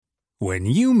When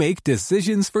you make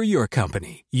decisions for your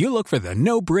company, you look for the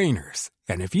no-brainers.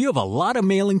 And if you have a lot of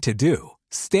mailing to do,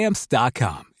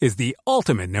 Stamps.com is the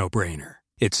ultimate no-brainer.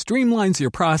 It streamlines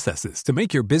your processes to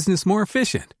make your business more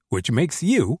efficient, which makes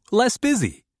you less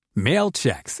busy. Mail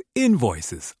checks,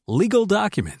 invoices, legal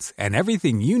documents, and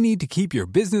everything you need to keep your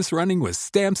business running with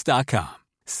Stamps.com.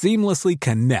 Seamlessly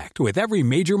connect with every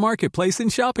major marketplace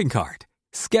and shopping cart.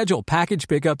 Schedule package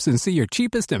pickups and see your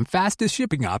cheapest and fastest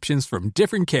shipping options from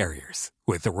different carriers,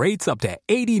 with rates up to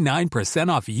 89%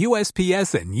 off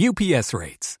USPS and UPS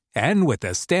rates. And with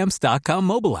the Stamps.com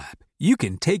mobile app, you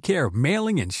can take care of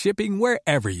mailing and shipping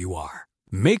wherever you are.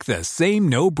 Make the same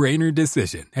no-brainer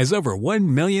decision as over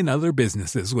 1 million other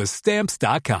businesses with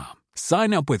Stamps.com.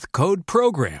 Sign up with code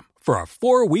PROGRAM for a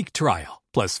 4-week trial,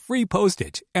 plus free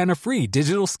postage and a free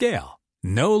digital scale.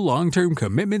 No long-term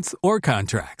commitments or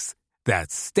contracts.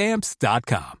 That's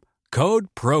Stamps.com. Code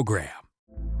PROGRAM.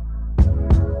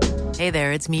 Hey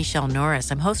there, it's Michelle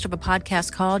Norris. I'm host of a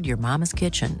podcast called Your Mama's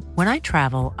Kitchen. When I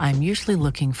travel, I'm usually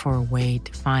looking for a way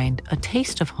to find a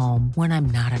taste of home when I'm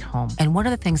not at home. And one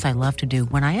of the things I love to do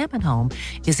when I am at home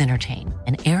is entertain.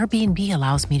 And Airbnb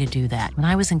allows me to do that. When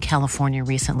I was in California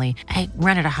recently, I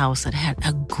rented a house that had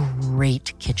a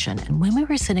great kitchen. And when we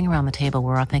were sitting around the table, we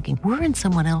were all thinking, we're in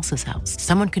someone else's house.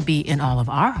 Someone could be in all of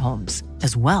our homes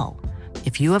as well.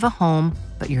 If you have a home,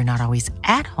 but you're not always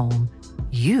at home,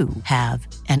 you have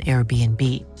an Airbnb.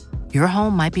 Your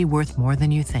home might be worth more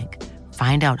than you think.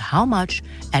 Find out how much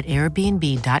at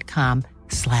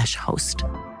airbnb.com/host.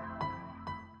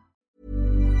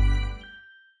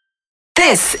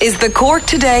 This is the Cork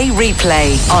Today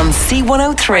replay on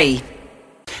C103.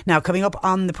 Now, coming up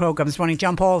on the programme this morning,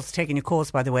 John Paul's taking your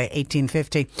calls, by the way,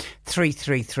 1850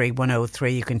 333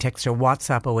 103. You can text or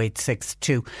WhatsApp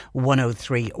 0862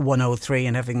 103 103.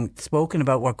 And having spoken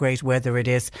about what great weather it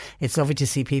is, it's lovely to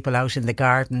see people out in the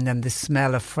garden and the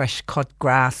smell of fresh cut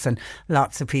grass, and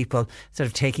lots of people sort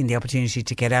of taking the opportunity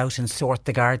to get out and sort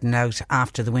the garden out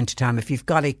after the winter time. If you've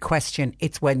got a question,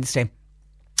 it's Wednesday.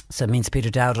 So it means Peter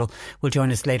Dowdall will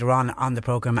join us later on the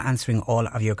programme, answering all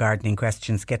of your gardening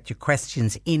questions. Get your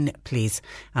questions in, please,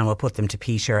 and we'll put them to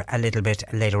Peter a little bit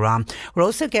later on. We're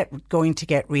also going to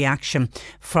get reaction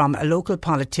from a local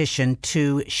politician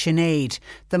to Sinead,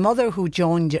 the mother who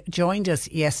joined us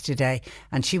yesterday,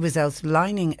 and she was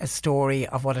outlining a story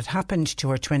of what had happened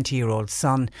to her 20-year-old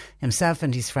son. Himself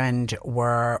and his friend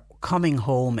were coming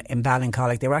home in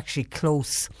Ballincollig. They were actually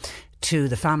close to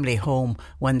the family home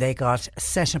when they got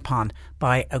set upon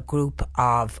by a group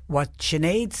of what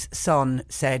Sinead's son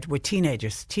said were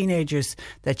teenagers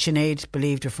that Sinead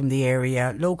believed were from the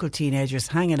area, local teenagers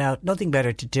hanging out, nothing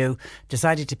better to do,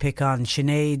 decided to pick on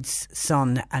Sinead's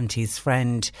son and his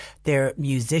friend. They're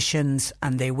musicians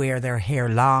and they wear their hair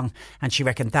long, and she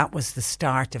reckoned that was the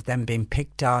start of them being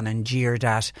picked on and jeered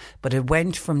at. But it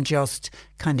went from just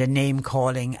kind of name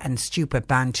calling and stupid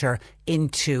banter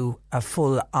into a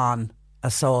full-on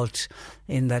assault,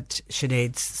 in that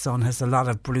Sinead's son has a lot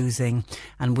of bruising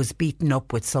and was beaten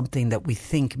up with something that we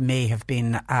think may have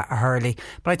been a hurley.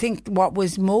 But I think what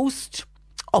was most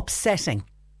upsetting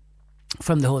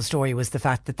from the whole story was the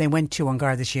fact that they went to An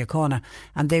Garda Síochána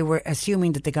and they were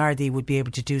assuming that the Gardaí would be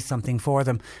able to do something for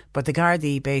them. But the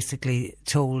Gardaí basically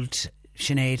told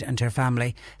Sinead and her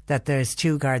family that there's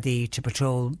 2 Gardaí to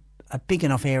patrol a big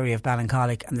enough area of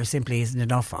Ballincollig, and there simply isn't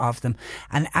enough of them.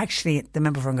 And actually, the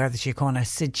member from Garda Síochána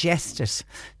suggested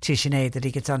to Sinead that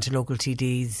he gets onto local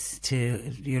TDs,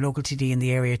 to your local TD in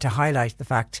the area, to highlight the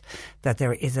fact that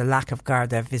there is a lack of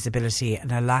Garda visibility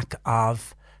and a lack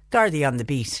of Gardaí on the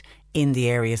beat in the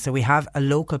area. So we have a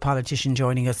local politician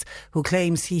joining us who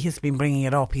claims he has been bringing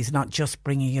it up. He's not just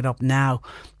bringing it up now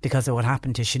because of what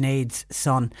happened to Sinead's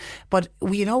son. But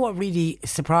you know what really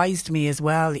surprised me as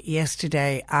well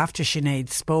yesterday after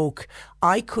Sinead spoke?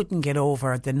 I couldn't get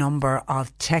over the number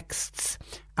of texts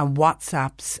and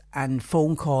WhatsApps and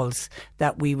phone calls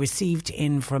that we received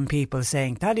in from people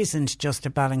saying that isn't just a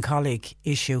Ballincollig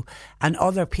issue, and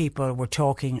other people were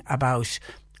talking about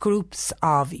groups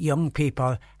of young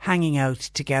people hanging out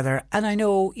together. And I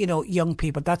know, you know, young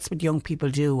people, that's what young people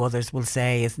do. Others will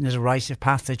say, isn't it a rite of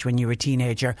passage when you're a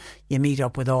teenager? You meet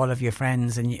up with all of your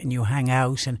friends and you hang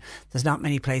out, and there's not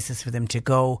many places for them to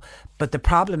go. But the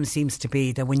problem seems to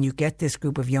be that when you get this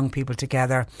group of young people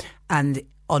together and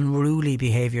unruly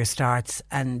behaviour starts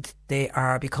and they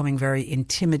are becoming very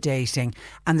intimidating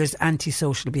and there's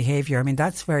antisocial behaviour. I mean,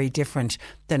 that's very different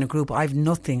than a group. I've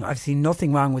seen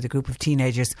nothing wrong with a group of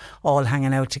teenagers all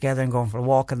hanging out together and going for a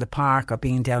walk in the park or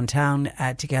being downtown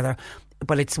together.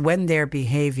 but it's when their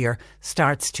behaviour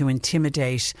starts to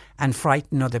intimidate and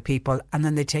frighten other people, and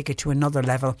then they take it to another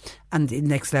level, and the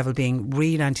next level being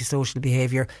real antisocial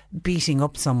behaviour, beating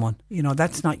up someone. You know,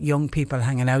 that's not young people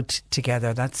hanging out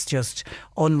together. That's just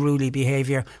unruly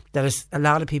behaviour that is, a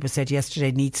lot of people said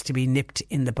yesterday, needs to be nipped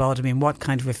in the bud. I mean, what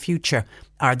kind of a future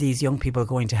are these young people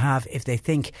going to have if they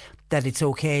think that it's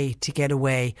okay to get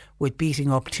away with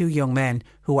beating up two young men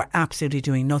who are absolutely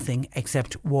doing nothing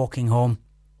except walking home?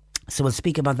 So we'll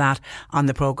speak about that on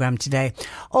the programme today.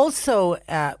 Also,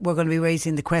 we're going to be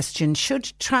raising the question,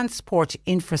 should Transport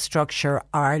Infrastructure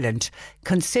Ireland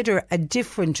consider a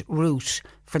different route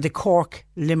for the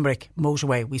Cork-Limerick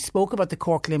motorway? We spoke about the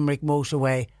Cork-Limerick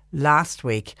motorway last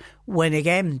week, when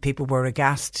again people were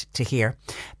aghast to hear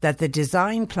that the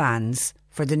design plans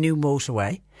for the new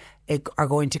motorway are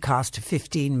going to cost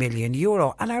 €15 million.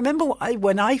 And I remember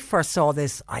when I first saw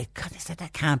this, I said,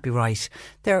 that can't be right.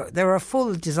 There are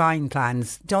full design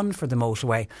plans done for the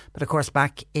motorway. But of course,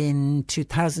 back in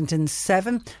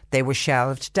 2007, they were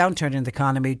shelved, downturn in the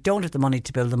economy, don't have the money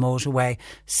to build the motorway.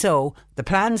 So the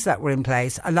plans that were in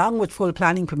place, along with full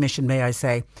planning permission, may I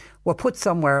say, were put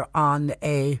somewhere on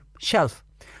a shelf.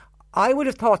 I would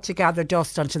have thought to gather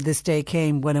dust until this day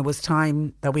came when it was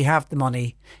time that we have the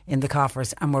money in the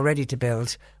coffers and we're ready to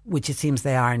build, which it seems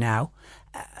they are now.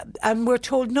 And we're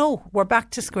told, no, we're back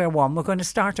to square one. We're going to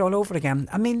start all over again.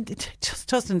 I mean, it just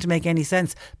doesn't make any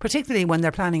sense, particularly when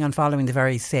they're planning on following the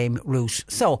very same route.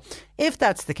 So if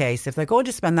that's the case, if they're going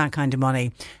to spend that kind of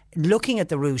money looking at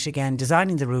the route again,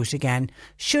 designing the route again,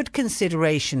 should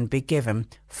consideration be given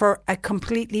for a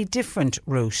completely different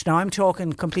route? Now, I'm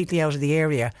talking completely out of the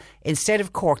area. Instead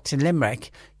of Cork to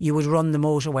Limerick, you would run the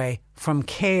motorway from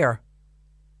Cahir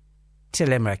to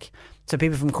Limerick. So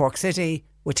people from Cork City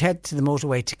would head to the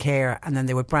motorway to Cahir, and then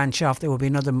they would branch off. There would be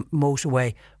another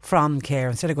motorway from Cahir.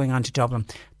 Instead of going on to Dublin,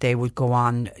 they would go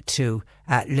on to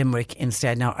Limerick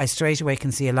instead. Now, I straight away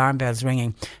can see alarm bells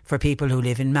ringing for people who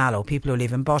live in Mallow, people who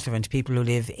live in Buttevant, people who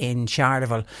live in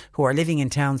Charleville, who are living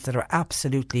in towns that are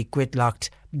absolutely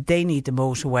gridlocked. They need the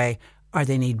motorway, or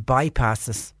they need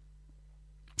bypasses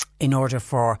in order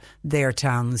for their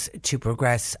towns to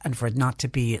progress and for it not to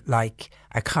be like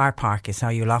a car park, is how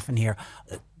you'll often hear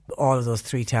all of those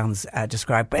three towns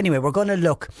described. But anyway, we're going to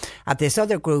look at this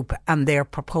other group and their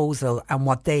proposal and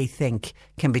what they think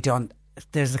can be done.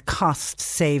 There's a cost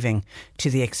saving to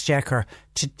the Exchequer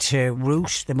to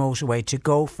route the motorway to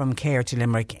go from Cahir to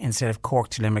Limerick instead of Cork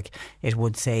to Limerick. It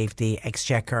would save the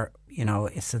Exchequer, you know,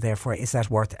 so therefore is that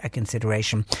worth a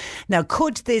consideration? Now,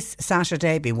 could this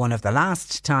Saturday be one of the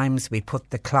last times we put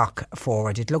the clock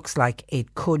forward? It looks like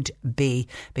it could be,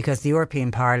 because the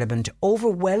European Parliament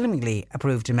overwhelmingly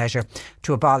approved a measure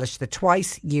to abolish the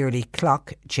twice yearly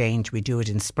clock change. We do it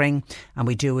in spring and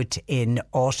we do it in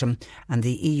autumn, and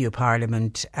the EU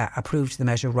Parliament approved the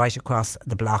measure right across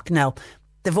the bloc. Now,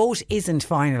 the vote isn't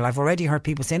final. I've already heard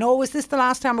people saying, oh, is this the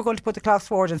last time we're going to put the clocks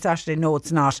forward on Saturday? No,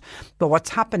 it's not. But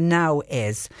what's happened now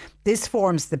is this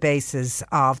forms the basis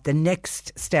of the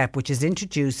next step, which is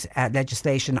introduce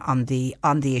legislation on the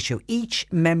issue. Each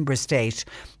member state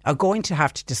are going to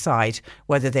have to decide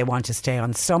whether they want to stay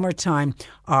on summertime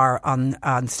or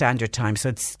on standard time.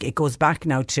 So it goes back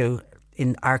now to,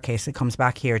 in our case, it comes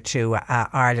back here to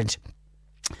Ireland.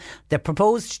 The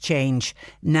proposed change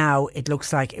now, it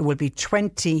looks like it will be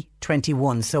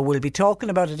 2021. So we'll be talking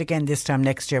about it again this time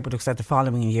next year, but it looks like the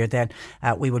following year then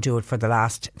we will do it for the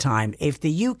last time. If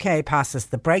the UK passes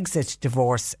the Brexit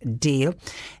divorce deal,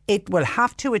 it will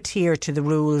have to adhere to the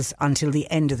rules until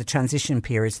the end of the transition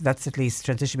period. So that's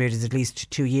transition period is at least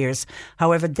 2 years.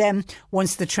 However, then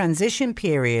once the transition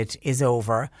period is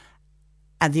over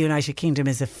and the United Kingdom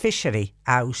is officially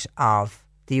out of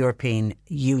the European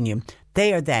Union,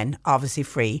 they are then obviously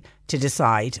free to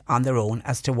decide on their own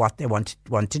as to what they want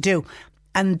to do.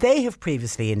 And they have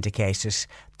previously indicated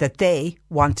that they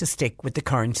want to stick with the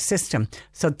current system.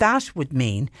 So that would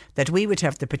mean that we would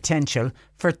have the potential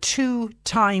for 2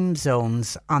 time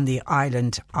zones on the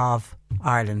island of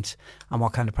Ireland. And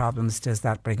what kind of problems does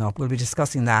that bring up? We'll be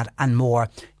discussing that and more.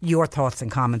 Your thoughts and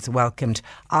comments welcomed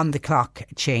on the clock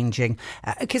changing.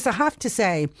 Because I have to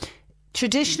say,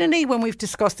 traditionally, when we've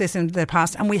discussed this in the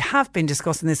past, and we have been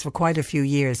discussing this for quite a few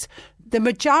years, the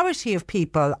majority of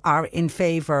people are in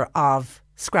favour of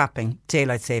scrapping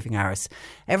daylight saving hours.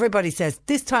 Everybody says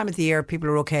this time of the year people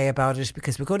are okay about it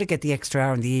because we're going to get the extra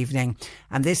hour in the evening,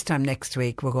 and this time next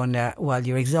week we're going to, well,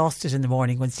 you're exhausted in the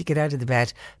morning once you get out of the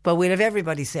bed, but we'll have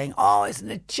everybody saying, oh, isn't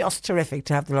it just terrific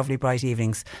to have the lovely bright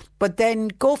evenings. But then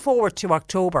go forward to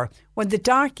October when the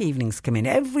dark evenings come in,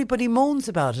 everybody moans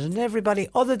about it, and everybody,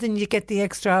 other than you get the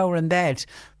extra hour in bed,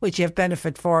 which you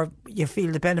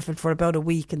feel the benefit for about a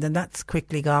week, and then that's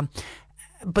quickly gone.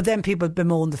 But then people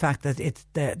bemoan the fact that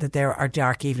that there are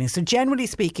dark evenings. So generally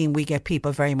speaking, we get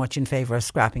people very much in favour of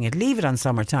scrapping it. Leave it on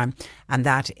summertime, and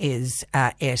that is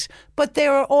it. But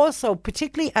there are also,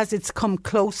 particularly as it's come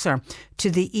closer to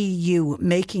the EU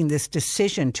making this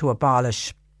decision to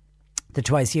abolish the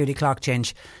twice yearly clock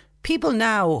change, people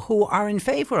now who are in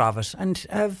favour of it and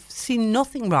have seen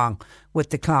nothing wrong with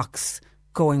the clocks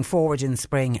going forward in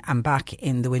spring and back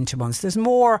in the winter months. There's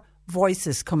more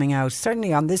voices coming out.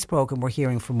 Certainly on this programme we're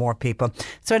hearing from more people.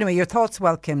 So anyway, your thoughts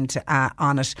welcomed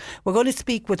on it. We're going to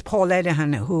speak with Paul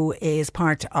Lenihan, who is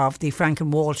part of the Frank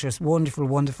and Walters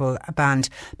wonderful band,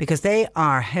 because they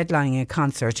are headlining a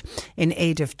concert in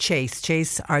aid of Chase.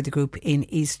 Chase are the group in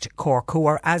East Cork who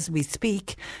are, as we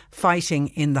speak, fighting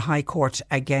in the High Court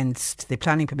against the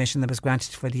planning permission that was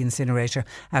granted for the incinerator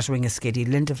at Ringaskiddy.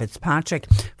 Linda Fitzpatrick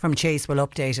from Chase will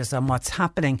update us on what's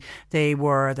happening.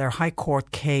 Their High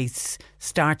Court case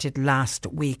started last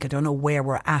week. I don't know where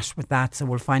we're at with that, so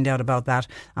we'll find out about that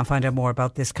and find out more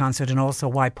about this concert, and also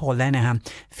why Paul Lenihan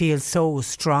feels so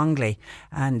strongly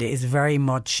and is very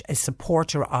much a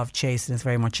supporter of Chase and is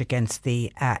very much against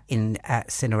the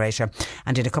incinerator.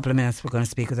 And in a couple of minutes we're going to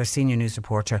speak with our senior news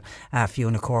reporter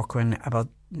Fiona Corcoran about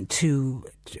two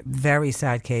very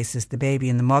sad cases, the baby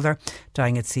and the mother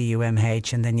dying at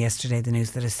CUMH, and then yesterday the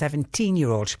news that a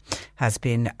 17-year-old has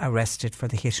been arrested for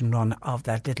the hit and run of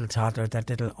that little toddler, that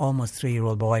little almost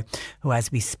 3-year-old boy who,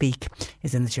 as we speak,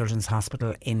 is in the Children's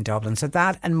Hospital in Dublin. So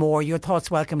that and more, your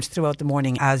thoughts welcomed throughout the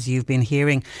morning. As you've been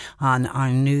hearing on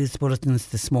our news bulletins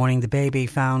this morning, the baby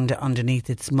found underneath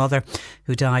its mother,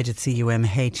 who died at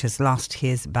CUMH, has lost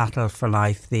his battle for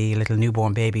life. The little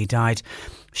newborn baby died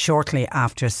shortly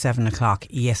after 7 o'clock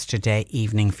yesterday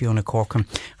evening. Fiona Corcoran,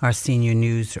 our senior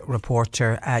news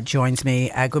reporter, joins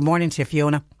me. Good morning to you,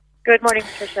 Fiona. Good morning,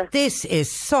 Patricia. This is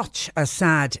such a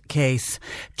sad case.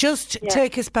 Just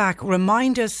take us back,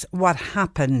 remind us what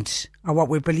happened, or what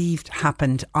we believed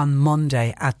happened on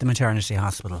Monday at the maternity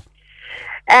hospital.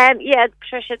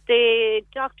 Patricia, the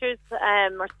doctors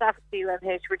or staff at the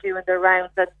UMH were doing their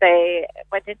rounds, and they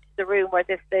went into the room where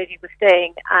this lady was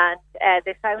staying, and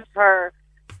they found her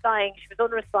lying. She was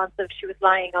unresponsive. She was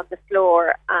lying on the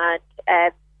floor, and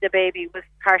the baby was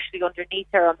partially underneath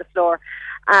her on the floor.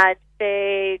 And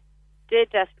they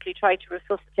did desperately try to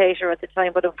resuscitate her at the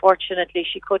time, but unfortunately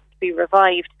she couldn't be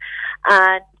revived.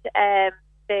 And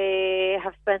they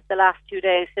have spent the last 2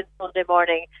 days since Monday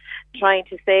morning trying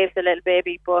to save the little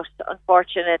baby, but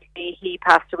unfortunately he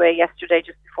passed away yesterday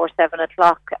just before 7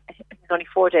 o'clock. He's only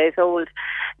 4 days old.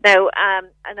 Now,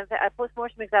 a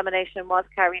post-mortem examination was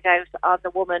carried out on the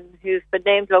woman who's been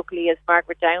named locally as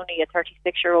Margaret Downey, a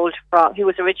 36-year-old who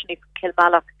was originally from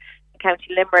Kilmallock in County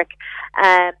Limerick.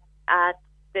 And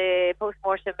the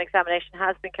post-mortem examination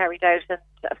has been carried out, and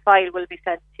a file will be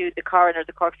sent to the coroner,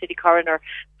 the Cork City coroner,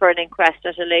 for an inquest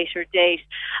at a later date.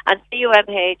 And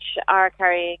CUMH are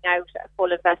carrying out a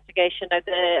full investigation. Now,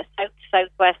 the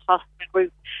South-Southwest Hospital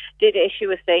Group did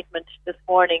issue a statement this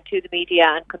morning to the media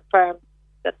and confirmed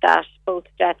that both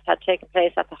deaths had taken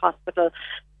place at the hospital,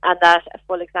 and that a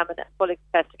full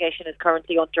investigation is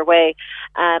currently underway.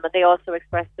 And they also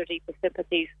expressed their deepest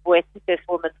sympathies with this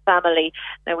woman's family.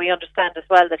 Now, we understand as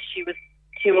well that she had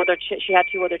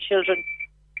two other children,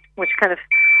 which kind of,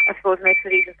 I suppose, makes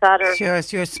it even sadder. Sure,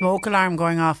 is your smoke alarm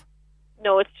going off?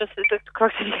 No, it's just the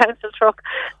Cork City Council truck.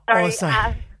 Sorry. Oh,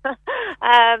 sorry.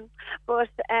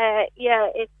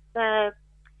 It's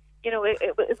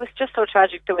it was just so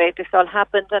tragic the way this all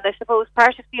happened, and I suppose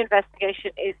part of the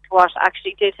investigation is what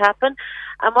actually did happen.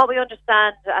 And what we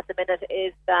understand at the minute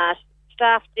is that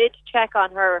staff did check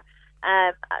on her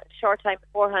a short time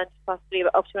beforehand, possibly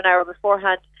up to an hour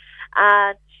beforehand,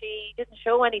 and she didn't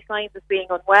show any signs of being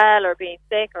unwell or being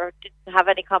sick, or didn't have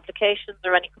any complications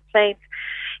or any complaints.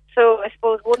 So I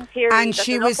suppose one theory. And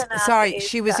she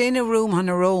was in a room on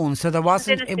her own, so it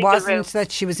wasn't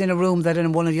that she was in a room that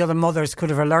one of the other mothers could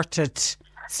have alerted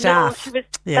staff. No,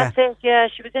 that's it. Yeah,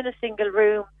 she was in a single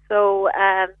room. So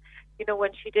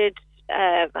when she did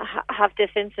have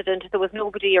this incident, there was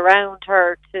nobody around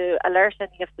her to alert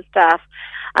any of the staff.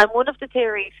 And one of the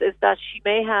theories is that she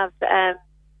may have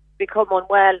become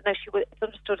unwell. Now, it's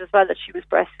understood as well that she was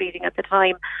breastfeeding at the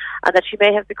time, and that she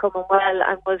may have become unwell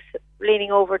and was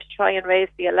leaning over to try and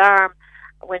raise the alarm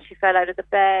when she fell out of the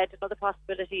bed. Another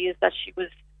possibility is that she was,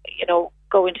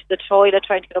 going to the toilet,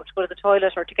 trying to get up to go to the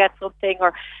toilet or to get something,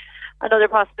 or another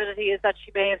possibility is that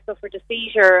she may have suffered a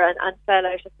seizure and fell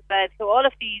out of the bed. So all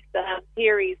of these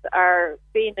theories are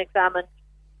being examined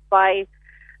by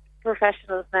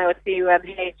professionals now at the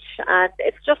UMH, and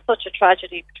it's just such a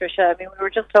tragedy, Patricia. I mean, we were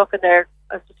just talking there,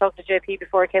 I was just talking to JP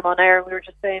before I came on air, and we were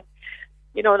just saying,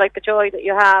 like the joy that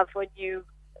you have when you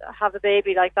have a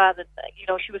baby like that, and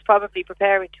she was probably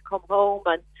preparing to come home,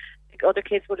 and other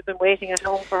kids would have been waiting at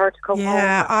home for her to come home.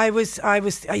 Yeah, I was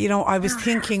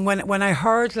thinking when I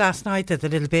heard last night that the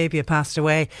little baby had passed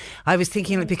away, I was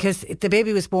thinking, because the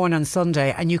baby was born on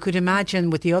Sunday, and you could imagine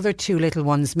with the other two little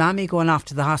ones, Mammy going off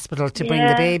to the hospital to bring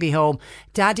the baby home,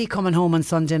 Daddy coming home on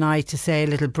Sunday night to say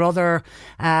little brother,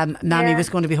 Mammy was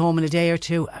going to be home in a day or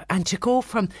two, and to go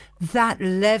from that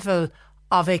level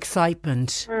of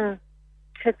excitement to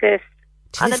this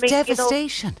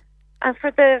devastation. And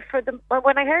for the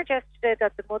when I heard yesterday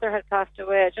that the mother had passed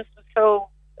away, I just was so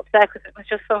upset because it was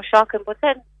just so shocking. But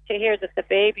then to hear that the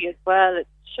baby as well, it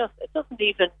doesn't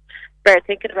even bear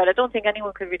thinking about. I don't think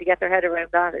anyone could really get their head around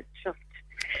that.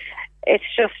 It's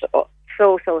just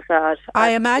so sad.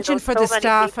 I imagine for the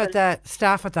staff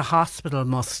at the hospital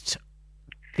must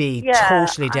be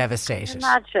totally devastated.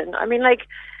 Imagine. I mean,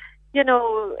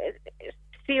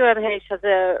 CUMH has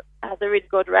a really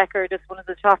good record. It's one of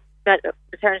the top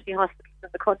maternity hospitals in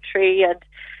the country, and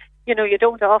you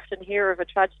don't often hear of a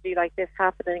tragedy like this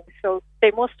happening. So they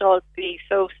must all be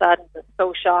so saddened and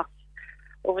so shocked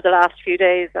over the last few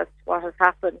days as to what has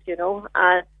happened.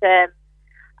 And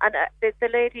the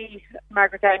lady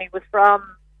Margaret Downey was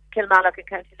from Kilmallock in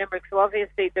County Limerick, so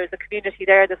obviously there's a community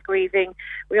there that's grieving.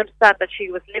 We understand that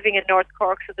she was living in North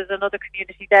Cork, so there's another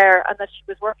community there, and that she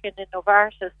was working in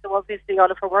Novartis, so obviously all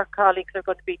of her work colleagues are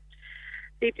going to be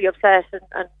deeply upset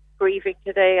and grieving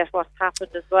today at what's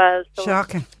happened as well. So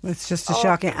shocking. It's just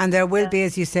shocking. And there will be,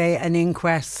 as you say, an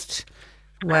inquest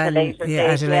at a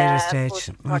later stage.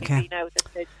 Okay.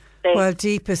 Well,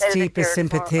 deepest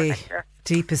sympathy.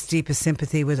 Deepest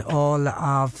sympathy with all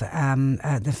of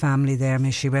the family there. May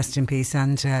she rest in peace,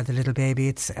 and the little baby.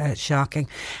 It's shocking.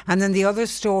 And then the other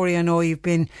story I know you've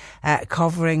been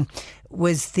covering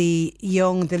was the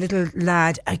little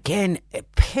lad, again,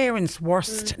 parents'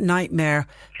 worst nightmare,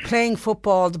 playing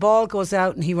football. The ball goes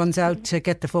out and he runs out to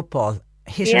get the football.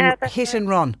 Hit and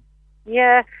run.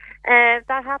 Yeah.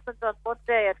 That happens on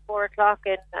Monday at 4:00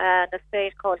 in an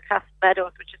estate called Castle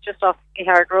Meadows, which is just off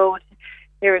Hard Road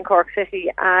here in Cork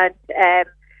City, and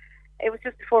it was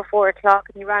just before 4:00,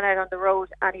 and he ran out on the road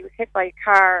and he was hit by a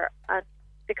car, and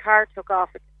the car took off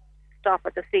and didn't stop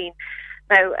at the scene.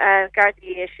 Now,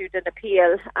 Gardaí issued an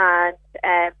appeal, and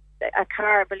a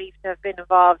car believed to have been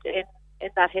involved in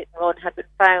that hit and run had been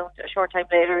found a short time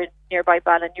later in nearby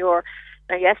Ballinure.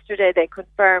 Now, yesterday they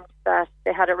confirmed that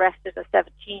they had arrested a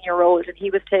 17-year-old, and he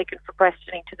was taken for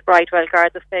questioning to the Bridewell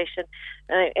Garda station.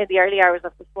 In the early hours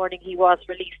of this morning, he was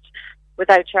released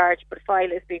without charge, but a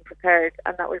file is being prepared,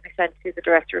 and that will be sent to the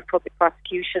Director of Public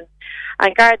Prosecutions.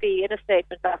 And Gardaí, in a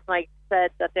statement last night,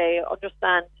 said that they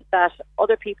understand that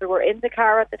other people were in the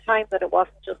car at the time, that it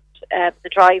wasn't just the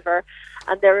driver,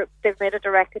 and they've made a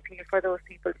direct appeal for those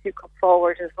people to come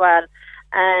forward as well.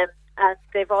 And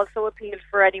they've also appealed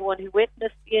for anyone who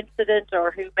witnessed the incident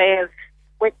or who may have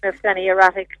witnessed any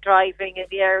erratic driving in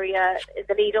the area in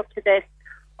the lead up to this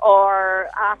or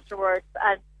afterwards.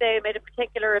 And they made a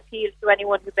particular appeal to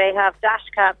anyone who may have dash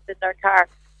cams in their car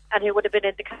and who would have been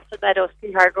in the Castle Meadows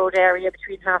Hard Road area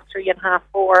between 3:30 and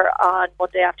 4:30 on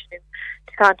Monday afternoon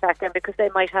to contact them, because they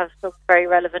might have some very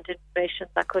relevant information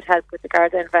that could help with the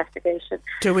Garda investigation.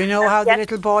 Do we know how the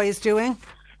little boy is doing?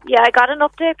 Yeah, I got an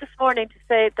update this morning to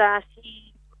say that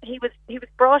he was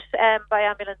brought by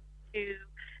ambulance to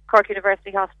Cork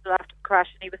University Hospital after the crash,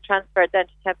 and he was transferred then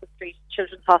to Temple Street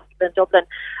Children's Hospital in Dublin,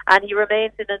 and he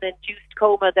remains in an induced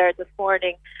coma there this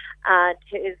morning, and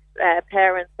his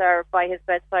parents are by his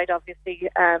bedside obviously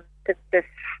since this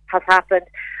has happened.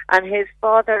 And his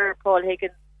father, Paul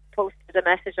Higgins, posted a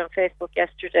message on Facebook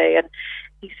yesterday, and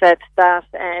he said that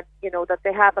that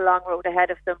they have a long road ahead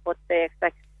of them, but they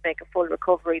expect to make a full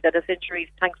recovery, that his injuries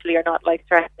thankfully are not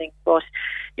life-threatening, but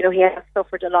he has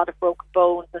suffered a lot of broken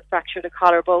bones and fractured a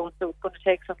collarbone, so it's going to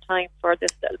take some time for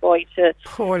this little boy to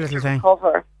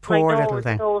recover. Poor little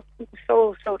thing.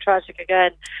 So tragic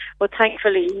again, but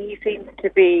thankfully he seems to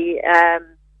be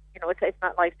it's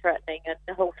not life-threatening,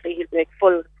 and hopefully he'll make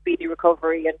full speedy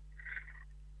recovery. And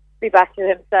be back to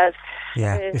himself.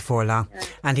 Before long. Yeah,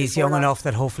 and he's young enough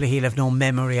that hopefully he'll have no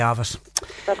memory of it.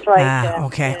 That's right.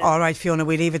 Okay. All right, Fiona,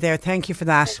 we leave it there. Thank you for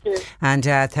that. Thank you. And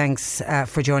thanks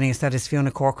for joining us. That is Fiona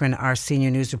Corcoran, our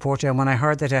senior news reporter. And when I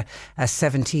heard that a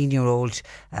 17-year-old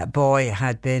boy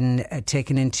had been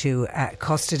taken into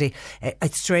custody,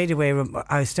 straight away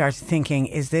I started thinking,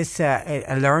 is this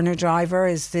a learner driver?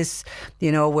 Is this,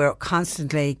 we're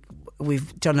constantly...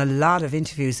 We've done a lot of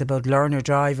interviews about learner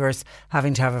drivers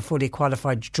having to have a fully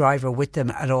qualified driver with them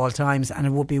at all times, and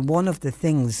it would be one of the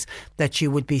things that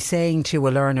you would be saying to a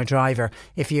learner driver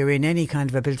if you're in any kind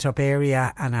of a built-up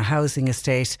area and a housing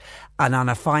estate and on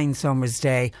a fine summer's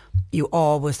day. You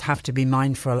always have to be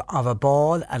mindful of a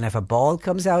ball, and if a ball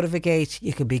comes out of a gate,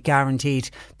 you can be guaranteed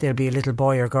there'll be a little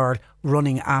boy or girl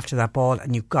running after that ball,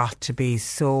 and you've got to be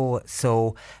so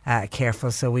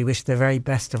careful. So we wish the very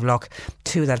best of luck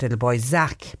to that little boy.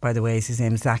 Zach, by the way, is his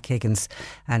name, Zach Higgins,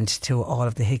 and to all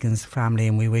of the Higgins family,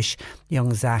 and we wish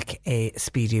young Zach a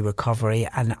speedy recovery.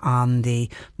 And on the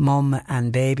mum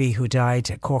and baby who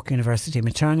died at Cork University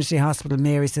Maternity Hospital,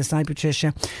 Mary says, "Hi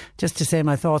Patricia, just to say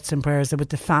my thoughts and prayers are with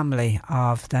the family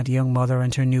of that young mother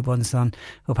and her newborn son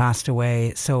who passed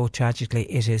away so tragically.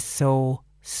 It is so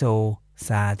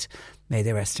sad. May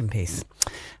they rest in peace."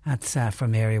 That's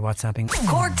from Mary WhatsApping.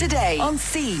 Cork Today on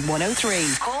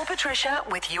C103. Call Patricia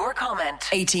with your comment.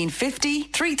 1850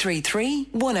 333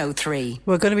 103.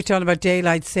 We're going to be talking about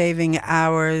daylight saving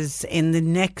hours in the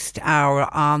next hour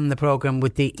on the programme,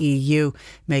 with the EU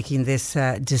making this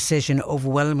decision,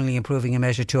 overwhelmingly approving a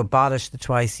measure to abolish the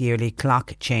twice yearly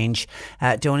clock change.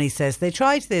 Donny says they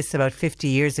tried this about 50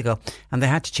 years ago and they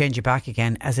had to change it back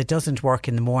again as it doesn't work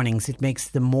in the mornings. It makes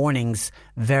the mornings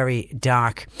very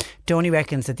dark. Donny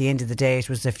reckons at the end of the day it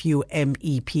was a few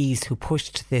MEPs who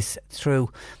pushed this through,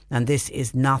 and this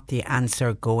is not the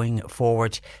answer going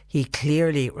forward. He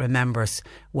clearly remembers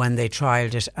when they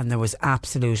trialled it and there was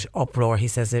absolute uproar. He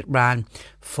says it ran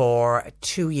for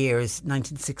 2 years,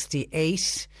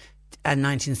 1968 and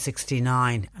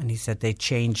 1969, and he said they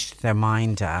changed their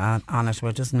mind on it.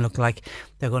 Well, it doesn't look like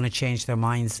they're going to change their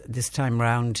minds this time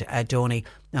round, Donny,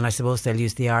 and I suppose they'll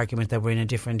use the argument that we're in a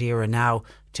different era now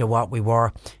to what we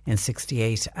were in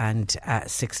 68 and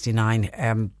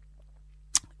 69.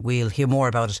 We'll hear more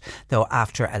about it, though,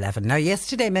 after 11. Now,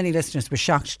 yesterday, many listeners were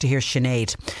shocked to hear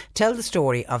Sinead tell the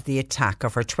story of the attack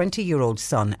of her 20-year-old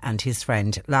son and his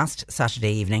friend last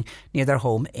Saturday evening near their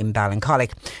home in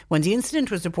Ballincollig. When the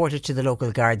incident was reported to the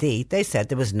local Gardaí, they said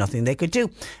there was nothing they could do,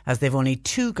 as they've only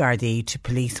 2 Gardaí to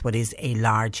police what is a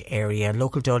large area.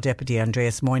 Local Dáil Deputy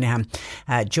Andreas Moynihan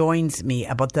joins me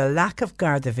about the lack of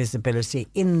Garda visibility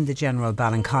in the general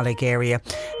Ballincollig area,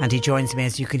 and he joins me,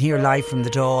 as you can hear, live from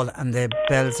the Dáil, and the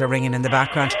bells are ringing in the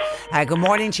background. Good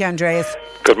morning to you, Andreas.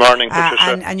 Good morning,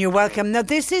 Patricia. And you're welcome. Now,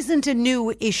 this isn't a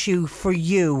new issue for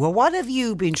you. Well, what have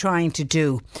you been trying to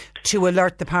do to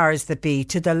alert the powers that be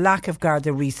to the lack of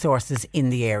Garda resources in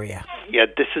the area? Yeah,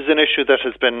 this is an issue that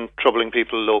has been troubling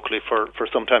people locally for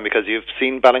some time, because you've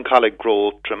seen Ballincollig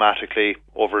grow dramatically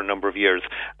over a number of years,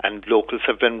 and locals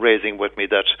have been raising with me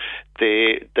that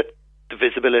the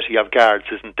visibility of guards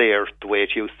isn't there the way it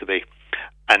used to be.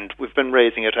 And we've been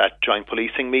raising it at joint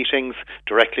policing meetings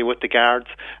directly with the guards,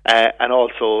 and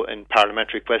also in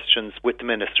parliamentary questions with the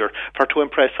Minister, to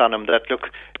impress on him that, look,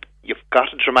 you've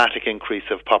got a dramatic increase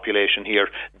of population here.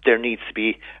 There needs to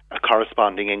be a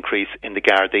corresponding increase in the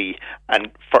Gardaí,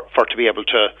 and for to be able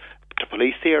to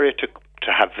police the area,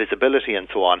 to have visibility and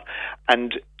so on.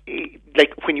 And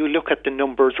like, when you look at the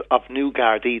numbers of new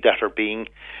Gardaí that are being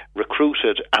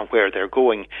recruited and where they're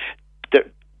going,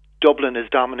 Dublin is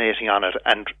dominating on it,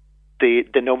 and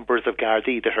the numbers of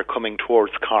Gardaí that are coming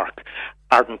towards Cork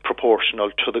aren't proportional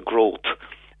to the growth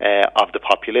of the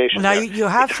population. Now, you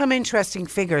have some interesting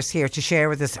figures here to share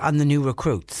with us on the new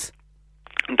recruits.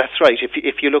 That's right.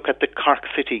 If you look at the Cork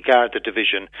City Garda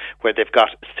Division, where they've got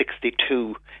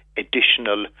 62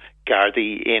 additional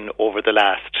Gardaí in over the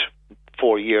last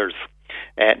 4 years,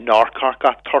 North Cork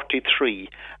got 33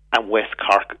 and West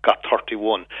Cork got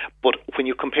 31. But when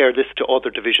you compare this to other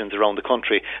divisions around the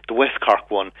country, the West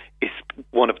Cork one is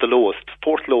one of the lowest,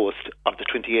 4th lowest of the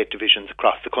 28 divisions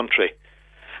across the country.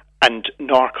 And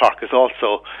North Cork is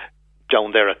also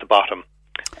down there at the bottom.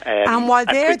 And while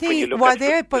they're because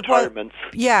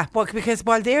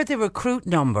while they're the recruit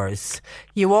numbers,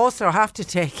 you also have to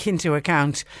take into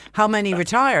account how many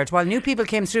retired. While new people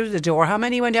came through the door, how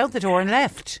many went out the door and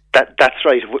left? That's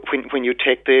right. When you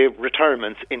take the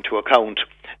retirements into account,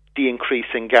 the increase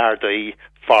in Gardaí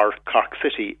for Cork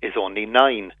City is only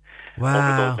 9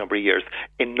 over those number of years.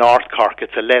 In North Cork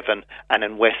it's 11, and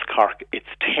in West Cork it's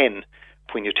 10.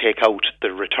 when you take out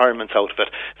the retirements out of it.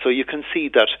 So you can see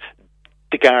that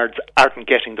the guards aren't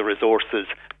getting the resources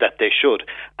that they should.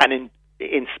 And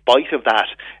in spite of that,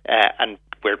 and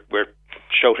we're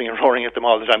shouting and roaring at them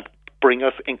all the time, bring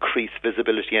us increased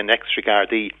visibility and extra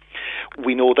Gardaí.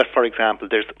 We know that, for example,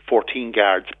 there's 14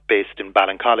 guards based in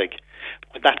Ballincollig.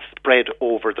 When that's spread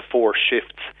over the 4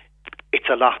 shifts, it's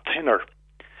a lot thinner.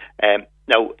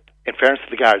 Now, in fairness to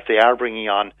the guards, they are bringing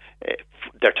on,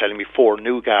 they're telling me, 4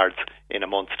 new guards in a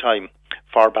month's time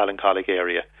for Ballincollig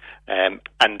area.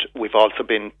 And we've also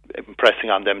been pressing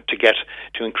on them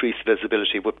to increase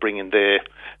visibility with bringing the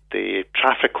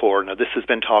traffic corps. Now, this has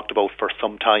been talked about for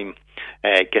some time,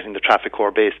 getting the traffic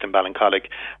corps based in Ballincollig,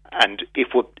 and it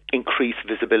would increase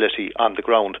visibility on the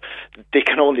ground. They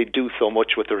can only do so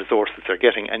much with the resources they're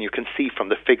getting, and you can see from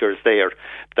the figures there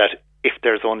that if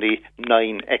there's only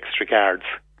 9 extra guards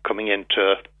coming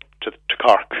into to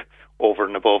Cork over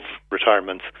and above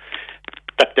retirements,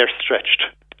 that they're stretched.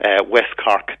 West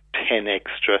Cork 10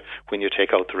 extra when you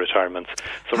take out the retirements.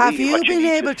 So have really you been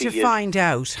able to find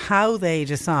out how they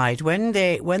decide when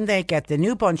they get the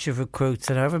new bunch of recruits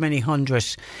and however many hundred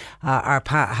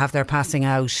have their passing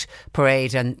out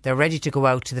parade and they're ready to go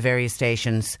out to the various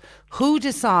stations? Who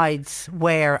decides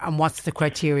where and what's the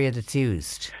criteria that's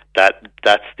used?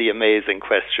 That's the amazing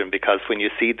question, because when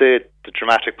you see the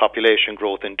dramatic population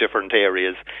growth in different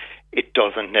areas, it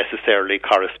doesn't necessarily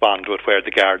correspond with where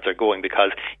the guards are going,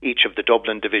 because each of the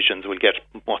Dublin divisions will get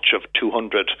much of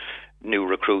 200 new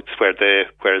recruits, whereas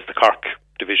the Cork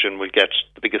division will get,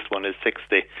 the biggest one is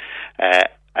 60.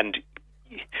 And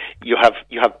you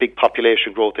have big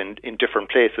population growth in different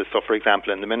places. So, for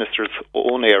example, in the Minister's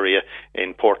own area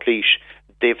in Portlaoise,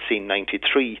 they've seen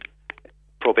 93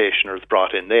 probationers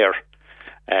brought in there.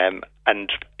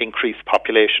 And increased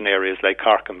population areas like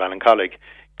Cork and Ballincollig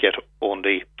get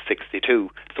only 62.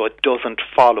 So it doesn't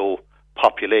follow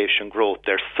population growth.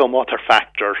 There's some other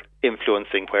factor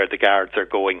influencing where the guards are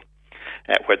going,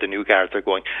 where the new guards are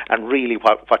going. And really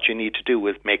what you need to do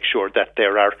is make sure that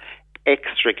there are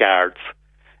extra guards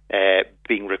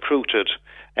being recruited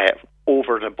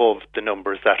over and above the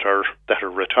numbers that are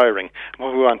retiring.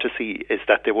 What we want to see is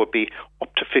that there would be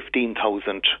up to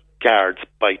 15,000 guards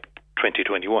by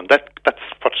 2021. That's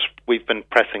what we've been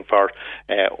pressing for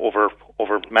over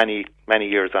many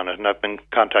years on it, and I've been in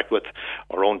contact with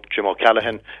our own Jim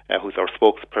O'Callaghan, who's our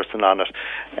spokesperson on it.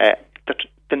 That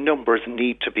the numbers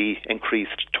need to be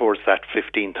increased towards that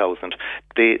 15,000.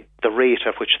 The rate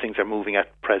at which things are moving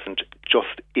at present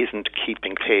just isn't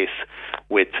keeping pace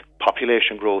with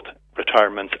population growth,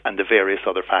 retirements, and the various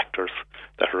other factors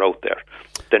that are out there.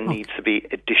 There needs to be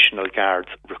additional guards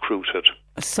recruited.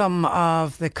 Some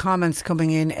of the comments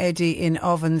coming in, Eddie in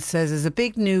Ovens says there's a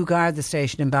big new Garda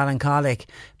station in Ballincollig,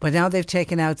 but now they've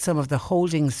taken out some of the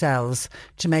holding cells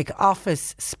to make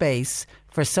office space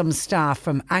for some staff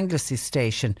from Anglesey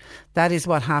station. That is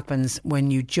what happens when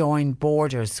you join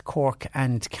borders, Cork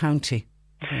and County.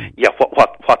 Yeah,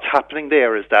 what's happening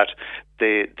there is that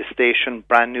the station,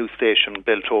 brand new station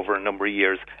built over a number of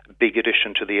years, big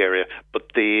addition to the area, but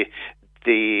they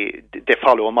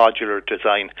follow a modular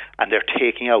design, and they're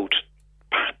taking out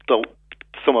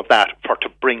some of that to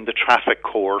bring the traffic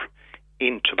corps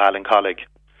into Ballincollig.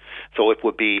 So it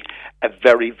would be a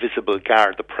very visible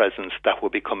Garda presence that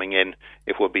would be coming in.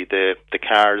 It would be the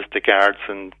cars, the guards,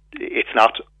 and it's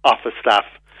not office staff.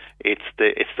 It's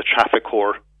the traffic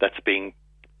corps that's being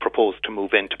proposed to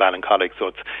move into Ballincollig. So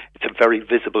it's a very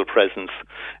visible presence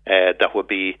that would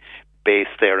be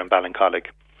based there in Ballincollig.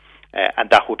 And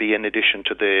that will be in addition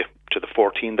to the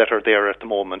 14 that are there at the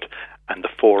moment, and the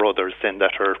 4 others then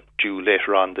that are due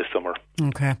later on this summer.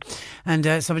 Okay.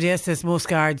 And somebody else says most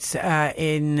guards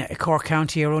in Cork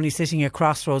County are only sitting at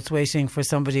crossroads waiting for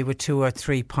somebody with 2 or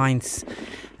 3 pints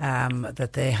that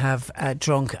they have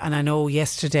drunk. And I know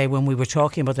yesterday when we were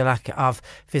talking about the lack of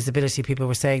visibility, people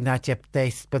were saying that,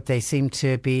 but they seem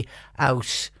to be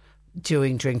out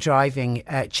doing drink driving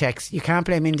checks. You can't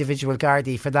blame individual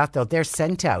Gardaí for that, though. They're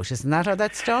sent out. Isn't that how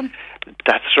that's done?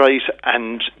 That's right,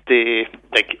 and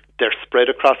they're spread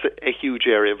across a huge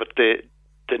area, but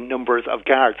the numbers of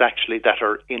guards actually that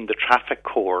are in the traffic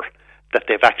corps, that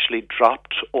they've actually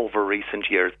dropped over recent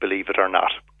years, believe it or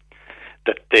not.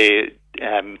 That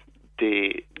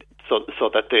so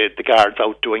that the guards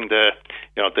out doing the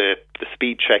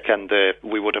speed check, and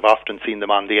we would have often seen them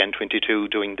on the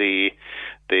N22 doing the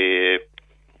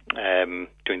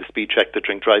speed check, the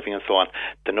drink driving and so on.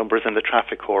 The numbers in the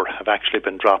traffic corps have actually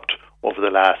been dropped over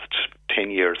the last 10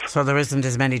 years. So there isn't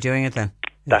as many doing it then?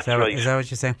 That's right. Is that what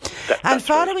you're saying? That's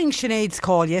following Sinead's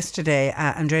call yesterday,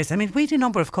 Andreas, I mean, we had a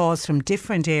number of calls from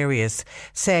different areas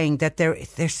saying that there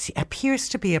appears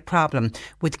to be a problem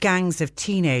with gangs of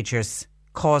teenagers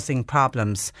causing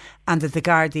problems, and that the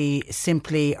Gardaí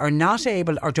simply are not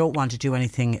able or don't want to do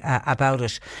anything about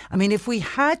it. I mean, if we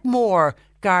had more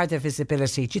Garda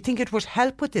visibility, do you think it would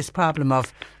help with this problem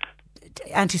of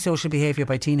antisocial behaviour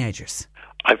by teenagers?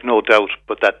 I've no doubt,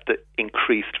 but that the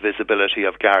increased visibility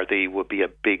of Gardaí would be a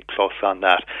big plus on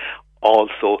that.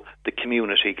 Also, the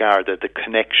community Garda, the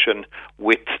connection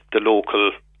with the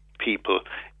local people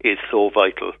is so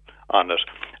vital on it.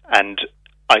 And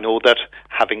I know that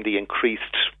having the increased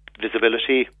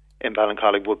visibility in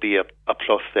Ballincollig would be a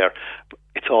plus there.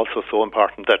 It's also so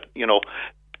important that, you know,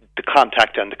 the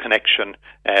contact and the connection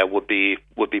would be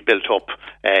built up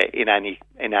in any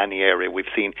area. We've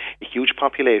seen a huge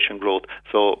population growth.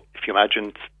 So if you imagine,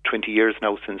 it's 20 years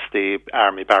now since the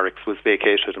army barracks was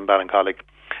vacated in Ballincollig,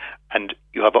 and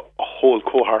you have a whole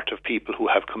cohort of people who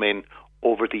have come in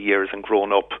over the years and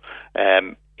grown up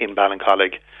in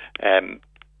Ballincollig.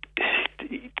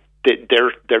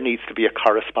 There needs to be a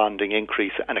corresponding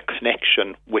increase and a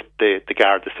connection with the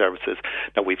Garda services.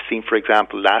 Now, we've seen, for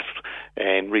example,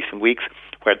 in recent weeks,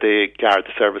 where the Garda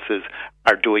services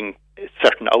are doing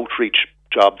certain outreach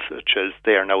jobs, such as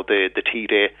they are now the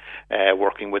T-Day,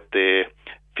 working with the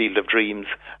Field of Dreams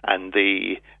and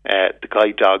the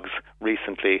guide dogs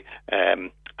recently,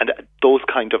 and those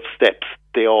kind of steps,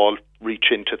 they all reach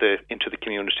into the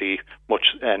community much,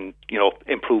 and, you know,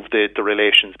 improve the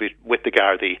relations with the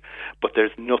Gardaí. But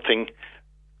there's nothing,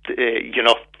 you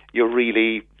know,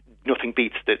 nothing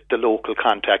beats the local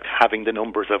contact, having the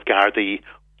numbers of Gardaí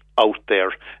out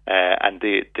there, and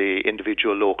the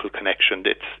individual local connection.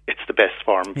 It's the best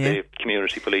form of the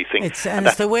community policing. It's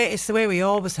the way we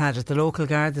always had it. The local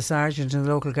guard, the sergeant, and the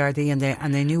local Gardaí,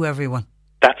 and they knew everyone.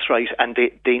 That's right, and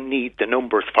they need the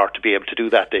numbers to be able to do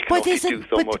that. They can only do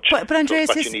so much. But Andreas,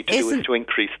 what you need to do is to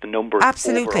increase the numbers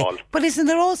overall. But isn't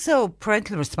there also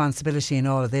parental responsibility in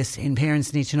all of this? In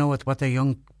parents need to know what their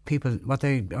young people, what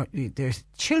their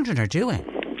children are doing.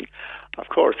 Of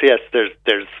course, yes.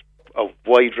 There's a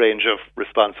wide range of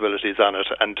responsibilities on it,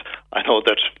 and I know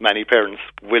that many parents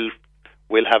will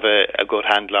have a good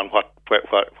handle on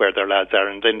where their lads are,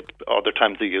 and then other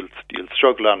times you'll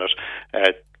struggle on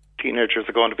it. Teenagers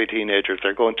are going to be teenagers.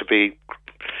 They're going to be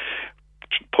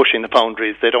pushing the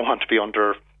boundaries. They don't want to be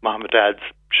under mom and dad's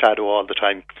shadow all the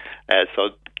time. So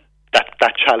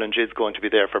that challenge is going to be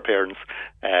there for parents.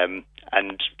 And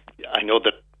I know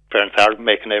that parents are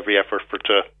making every effort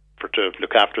to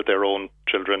look after their own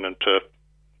children and to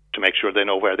make sure they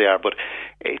know where they are. But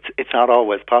it's not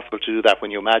always possible to do that. When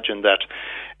you imagine that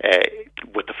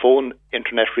with the phone,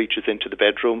 internet reaches into the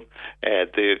bedroom,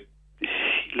 the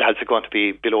lads are going to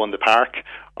be below in the park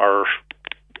or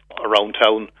around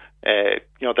town. You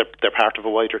know, they're part of a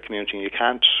wider community, and you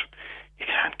can't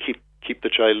keep the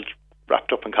child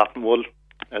wrapped up in cotton wool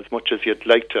as much as you'd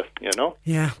like to, you know.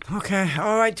 Yeah, okay,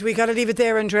 all right, we got to leave it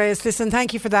there, Andreas. Listen,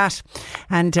 thank you for that,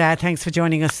 and thanks for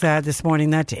joining us this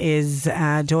morning. That is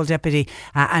Dole Deputy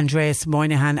Andreas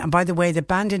Moynihan. And by the way, the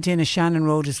Bandit Inn of Shannon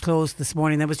Road is closed this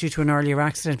morning. That was due to an earlier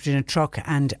accident between a truck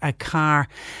and a car.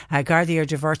 Gardaí are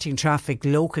diverting traffic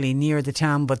locally near the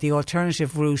town, but the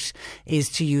alternative route is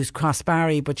to use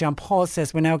Crossbarry. But John Paul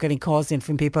says we're now getting calls in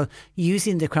from people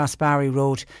using the Crossbarry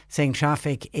road, saying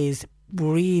traffic is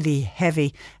really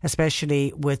heavy,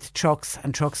 especially with trucks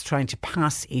trying to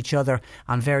pass each other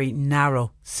on very narrow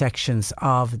sections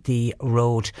of the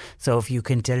road. So if you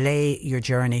can delay your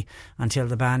journey until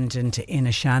the Bandit Inn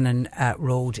of Shannon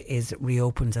road is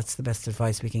reopened, that's the best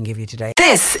advice we can give you today.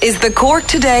 This is the Cork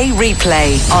Today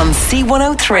replay on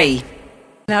C103.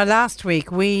 Now, last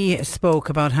week we spoke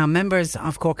about how members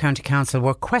of Cork County Council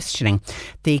were questioning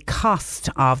the cost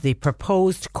of the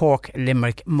proposed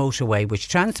Cork-Limerick motorway, which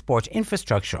Transport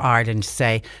Infrastructure Ireland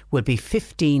say will be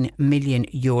 €15 million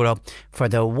for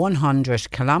the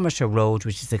 100-kilometre road,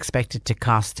 which is expected to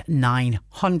cost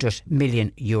 €900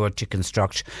 million to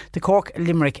construct. The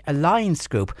Cork-Limerick Alliance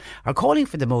Group are calling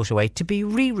for the motorway to be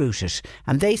rerouted,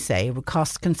 and they say it would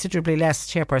cost considerably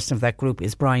less. Chairperson of that group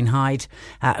is Brian Hyde,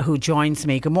 who joins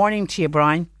me. Good morning to you,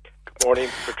 Brian. Good morning,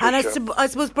 Patricia. And I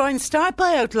suppose, Brian, start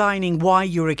by outlining why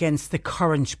you're against the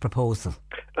current proposal.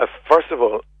 First of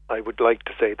all, I would like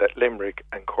to say that Limerick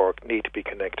and Cork need to be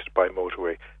connected by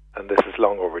motorway, and this is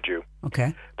long overdue.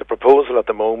 Okay. The proposal at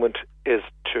the moment is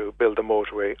to build a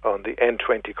motorway on the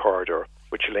N20 corridor,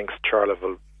 which links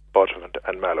Charleville, Buttevant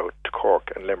and Mallow to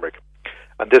Cork and Limerick.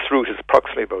 And this route is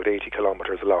approximately about 80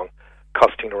 kilometres long,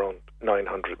 costing around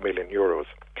 €900 million.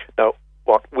 Now,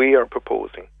 what we are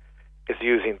proposing is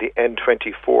using the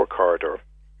N24 corridor,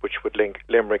 which would link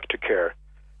Limerick to Cahir,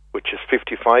 which is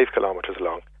 55 kilometres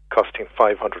long, costing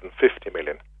 550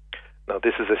 million. Now,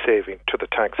 this is a saving to the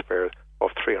taxpayer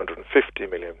of 350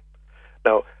 million.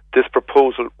 Now, this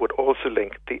proposal would also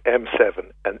link the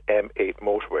M7 and M8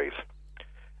 motorways.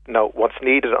 Now, what's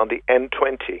needed on the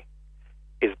N20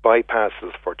 is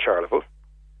bypasses for Charleville,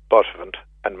 Buttevant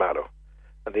and Mallow.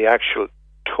 And the actual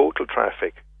total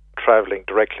traffic travelling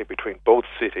directly between both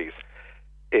cities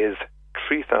is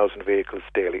 3,000 vehicles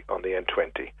daily on the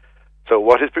N20. So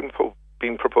what has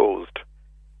been proposed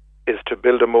is to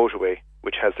build a motorway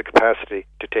which has the capacity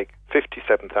to take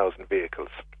 57,000 vehicles.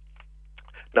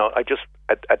 Now,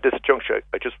 at this juncture,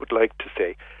 I just would like to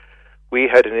say we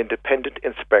had an independent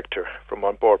inspector from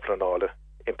An Bord Pleanála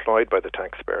employed by the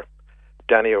taxpayer,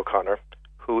 Danny O'Connor,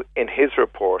 who in his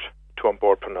report to An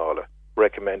Bord Pleanála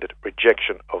recommended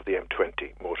rejection of the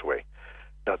M20 motorway.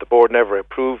 Now, the board never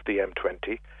approved the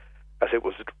M20 as it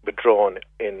was withdrawn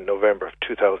in November of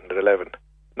 2011.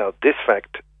 Now, this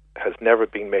fact has never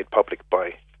been made public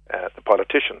by the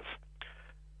politicians.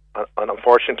 And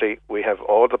unfortunately, we have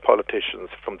all the politicians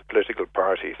from the political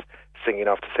parties singing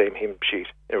off the same hymn sheet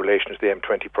in relation to the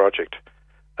M20 project.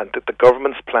 And the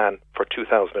government's plan for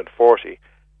 2040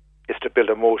 is to build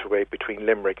a motorway between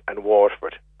Limerick and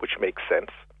Waterford, which makes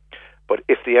sense. But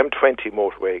if the M20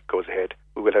 motorway goes ahead,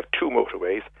 we will have two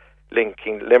motorways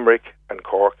linking Limerick and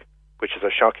Cork, which is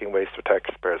a shocking waste of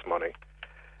taxpayers' money.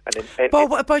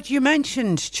 But you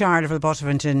mentioned Charleville,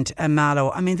 Buttevant and Mallow.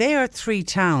 I mean, they are three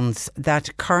towns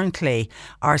that currently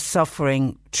are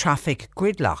suffering traffic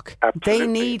gridlock. Absolutely. They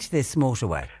need this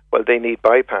motorway. Well, they need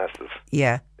bypasses.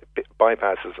 Yeah.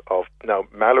 Bypasses of... Now,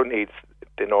 Mallow needs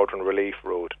the Northern Relief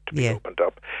Road to be opened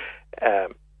up.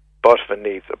 Buttevant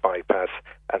needs a bypass,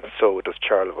 and so does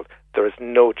Charleville. There is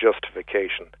no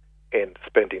justification in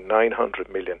spending 900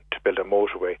 million to build a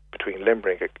motorway between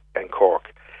Limerick and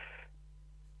Cork,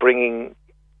 bringing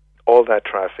all that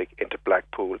traffic into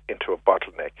Blackpool into a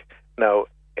bottleneck. Now,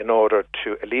 in order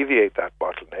to alleviate that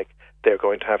bottleneck, they're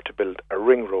going to have to build a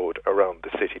ring road around the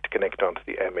city to connect onto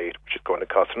the M8, which is going to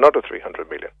cost another 300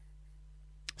 million.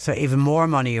 So even more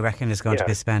money, you reckon, is going to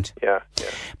be spent? Yeah.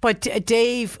 But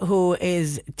Dave, who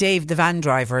is Dave the van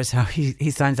driver, is how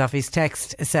he signs off his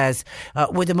text, says,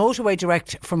 with the motorway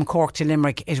direct from Cork to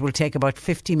Limerick, it will take about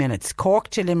 50 minutes. Cork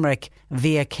to Limerick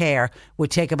via Cahir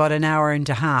would take about an hour and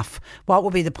a half. What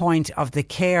would be the point of the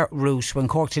Cahir route when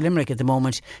Cork to Limerick at the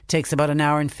moment takes about an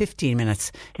hour and 15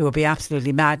 minutes? It would be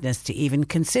absolutely madness to even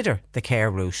consider the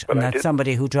Cahir route. Well, and that's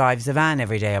somebody who drives a van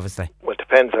every day, obviously. Well, it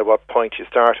depends at what point you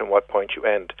start and what point you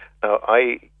end. Now,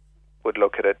 I would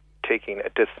look at it taking a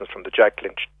distance from the Jack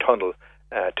Lynch Tunnel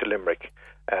to Limerick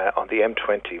on the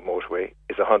M20 motorway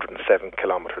is 107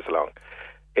 kilometres long.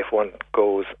 If one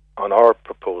goes on our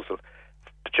proposal,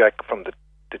 the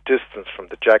distance from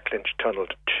the Jack Lynch Tunnel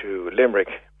to Limerick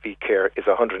via Cahir is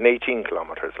 118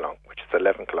 kilometres long, which is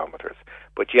 11 kilometres.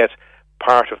 But yet,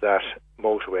 part of that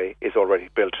motorway is already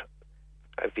built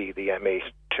via the M8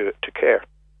 to Cahir.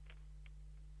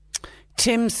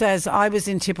 Tim says, I was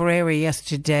in Tipperary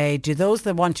yesterday. Do those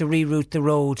that want to reroute the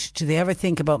road, do they ever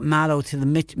think about Mallow to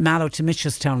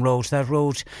Mitchelstown Road? That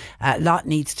road, lot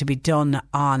needs to be done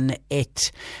on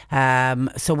it.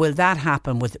 So will that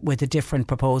happen with a different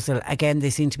proposal? Again,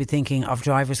 they seem to be thinking of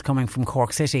drivers coming from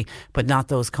Cork City, but not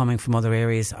those coming from other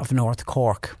areas of North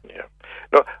Cork. Yeah.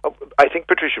 No, I think,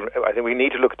 Patricia, we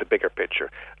need to look at the bigger picture.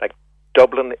 Like,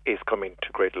 Dublin is coming to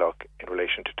great luck in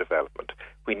relation to development.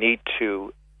 We need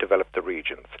to develop the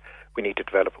regions. We need to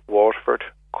develop Waterford,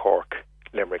 Cork,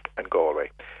 Limerick and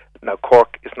Galway. Now,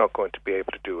 Cork is not going to be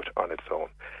able to do it on its own.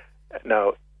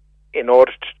 Now, in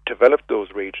order to develop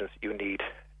those regions, you need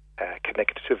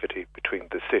connectivity between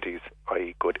the cities,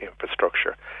 i.e. good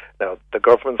infrastructure. Now, the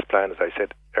government's plan, as I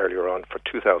said earlier on, for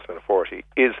 2040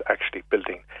 is actually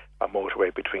building a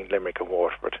motorway between Limerick and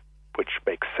Waterford, which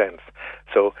makes sense.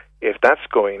 So if that's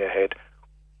going ahead,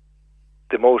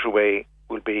 the motorway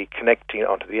will be connecting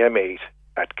onto the M8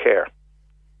 at Cahir,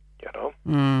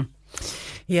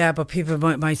 Yeah, but people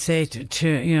might say to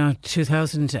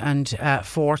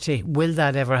 2040, will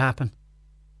that ever happen?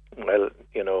 Well,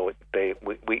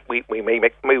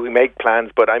 we make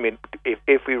plans, but I mean,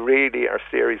 if we really are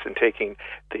serious in taking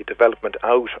the development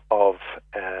out of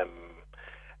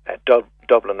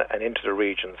Dublin and into the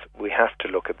regions, we have to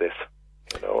look at this.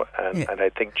 You know, and I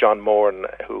think John Moran,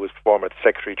 who was former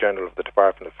Secretary General of the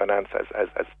Department of Finance,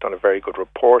 has done a very good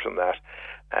report on that,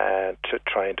 to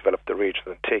try and develop the region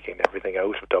and taking everything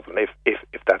out of Dublin,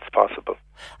 if that's possible.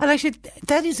 And actually,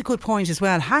 that is a good point as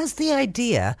well. Has the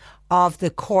idea of the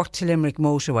Cork to Limerick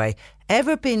motorway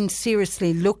ever been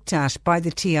seriously looked at by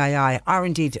the TII, or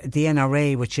indeed the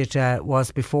NRA, which it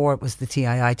was before it was the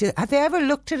TII? Have they ever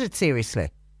looked at it seriously?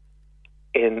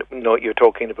 No, you're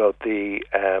talking about the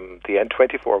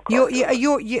N24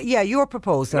 corridor. Your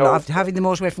proposal of having the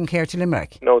motorway from Clare to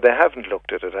Limerick. No, they haven't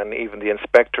looked at it, and even the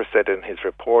inspector said in his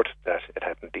report that it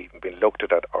hadn't even been looked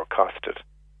at or costed.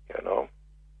 You know,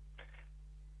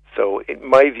 so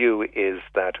my view is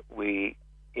that we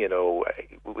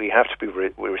have to be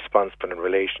responsible in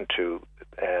relation to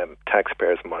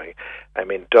taxpayers' money. I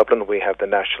mean, Dublin, we have the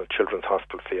National Children's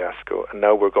Hospital fiasco, and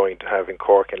now we're going to have in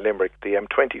Cork and Limerick the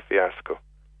M20 fiasco.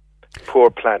 Poor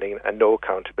planning and no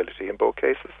accountability in both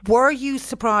cases. Were you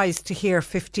surprised to hear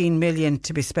 15 million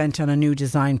to be spent on a new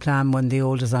design plan when the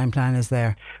old design plan is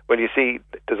there? Well, you see,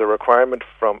 there's a requirement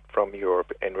from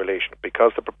Europe in relation,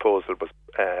 because the proposal was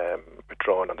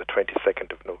withdrawn on the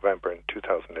 22nd of November in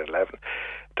 2011.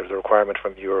 There's a requirement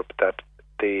from Europe that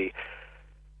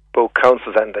both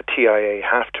councils and the TIA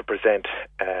have to present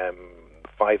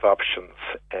 5 options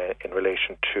in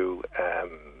relation to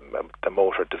the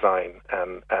motor design,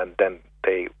 and then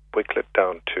they whittle it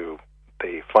down to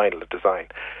the final design.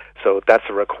 So that's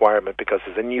a requirement, because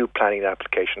there's a new planning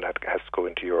application that has to go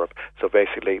into Europe. So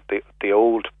basically the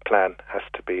old plan has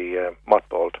to be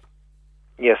mothballed.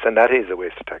 Yes, and that is a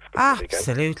waste of taxpayers.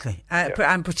 Absolutely.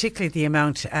 And particularly the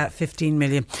amount, 15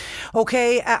 million.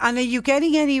 OK, and are you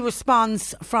getting any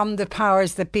response from the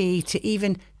powers that be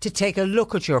to take a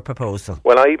look at your proposal?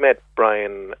 Well, I met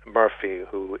Brian Murphy,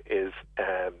 who is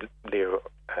Leo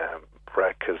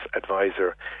Varadkar's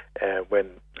advisor, when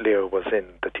Leo was in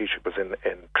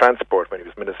transport, when he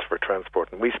was Minister for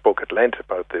Transport, and we spoke at length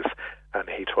about this, and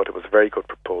he thought it was a very good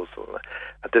proposal.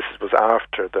 And this was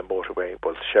after the motorway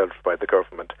was shelved by the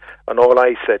government. And all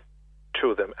I said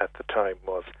to them at the time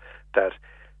was that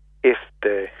if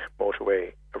the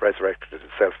motorway resurrected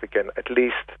itself again, at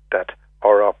least that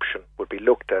our option would be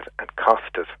looked at and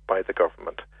costed by the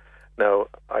government. Now,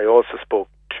 I also spoke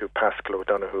to Pascal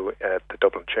O'Donoghue at the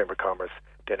Dublin Chamber of Commerce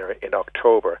dinner in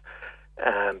October,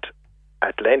 and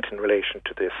at length in relation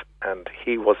to this, and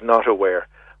he was not aware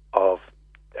of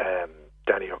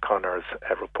Danny O'Connor's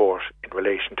report in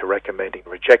relation to recommending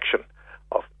rejection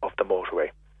of the motorway,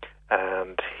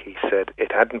 and he said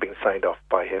it hadn't been signed off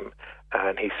by him,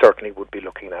 and he certainly would be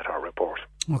looking at our report.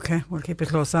 OK, we'll keep a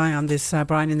close eye on this,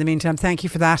 Brian. In the meantime, thank you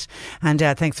for that, and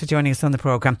thanks for joining us on the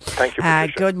programme. Thank you,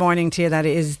 Patricia. Good morning to you. That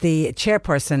is the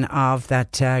chairperson of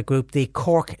that group, the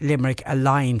Cork Limerick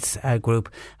Alliance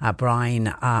group, Brian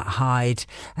Hyde.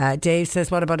 Dave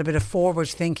says, what about a bit of forward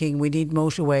thinking? We need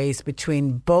motorways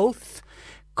between both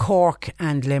Cork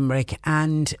and Limerick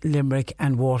and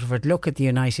Waterford. Look at the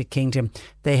United Kingdom.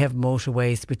 They have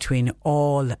motorways between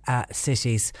all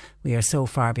cities. We are so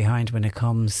far behind when it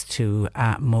comes to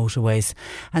motorways.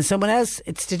 And someone else,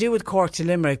 it's to do with Cork to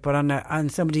Limerick, but on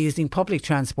somebody using public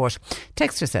transport.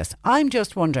 Texter says, I'm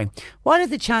just wondering, what are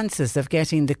the chances of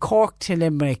getting the Cork to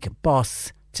Limerick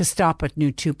bus to stop at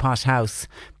New Two Pot House?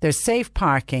 There's safe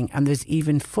parking and there's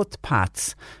even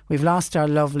footpaths. We've lost our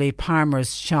lovely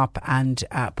Palmer's shop and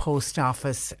post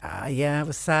office. I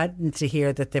was saddened to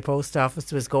hear that the post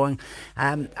office was going,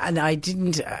 and I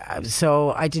didn't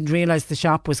realise the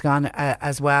shop was gone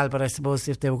as well. But I suppose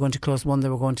if they were going to close one, they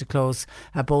were going to close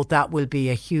both. That will be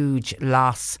a huge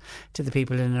loss to the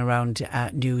people in and around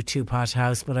New Two Pot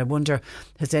House. But I wonder,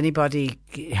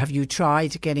 have you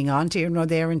tried getting on to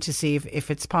there and to see if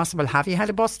it's possible? Have you had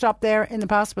a bus stop there in the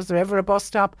past? Was there ever a bus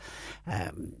stop?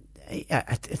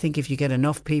 I think if you get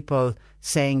enough people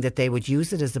saying that they would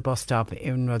use it as a bus stop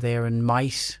in or there and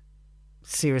might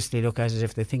seriously look at it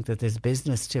if they think that there's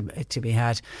business to be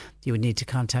had, you would need to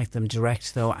contact them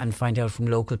direct though and find out from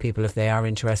local people if they are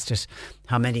interested,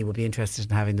 how many would be interested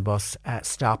in having the bus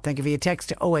stop. Thank you for your text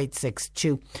to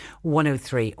 0862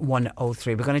 103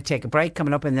 103. We're going to take a break.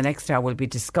 Coming up in the next hour, we'll be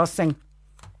discussing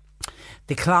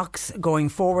the clocks going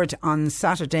forward on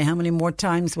Saturday. How many more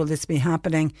times will this be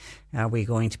happening? Are we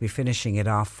going to be finishing it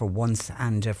off for once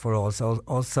and for all? So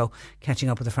also catching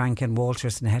up with the Frank and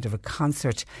Walters ahead of a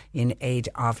concert in aid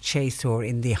of Chase, who are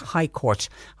in the High Court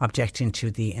objecting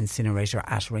to the incinerator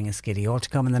at Ringaskiddy. All to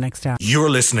come in the next hour. You're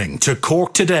listening to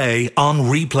Cork Today on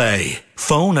replay.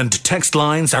 Phone and text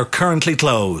lines are currently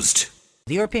closed.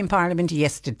 The European Parliament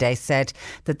yesterday said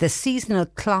that the seasonal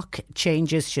clock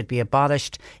changes should be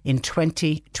abolished in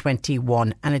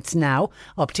 2021, and it's now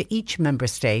up to each member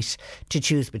state to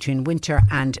choose between winter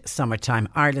and summertime.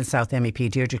 Ireland South MEP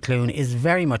Deirdre Clune is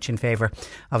very much in favour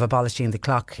of abolishing the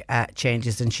clock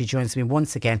changes, and she joins me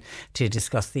once again to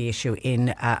discuss the issue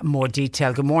in more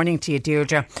detail. Good morning to you,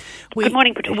 Deirdre. Good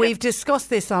morning, Patricia. We've discussed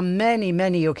this on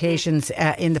many occasions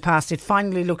in the past. It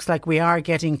finally looks like we are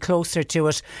getting closer to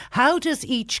it. How does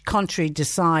each country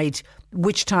decide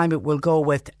which time it will go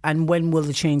with, and when will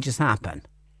the changes happen?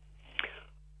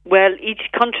 Well, each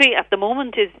country at the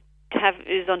moment is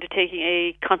undertaking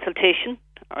a consultation,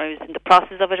 or is in the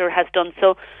process of it, or has done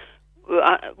so,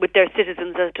 with their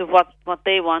citizens as to what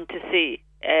they want to see.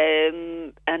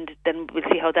 And then we'll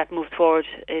see how that moves forward.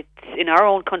 It's in our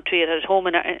own country, at home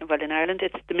in Ireland,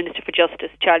 it's the Minister for Justice,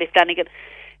 Charlie Flanagan.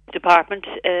 Department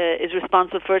is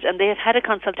responsible for it, and they had a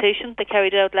consultation they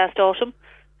carried out last autumn,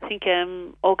 I think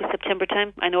August, September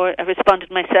time. I know I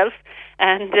responded myself,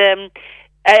 and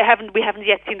we haven't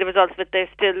yet seen the results, but they're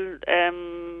still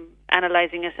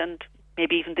analysing it, and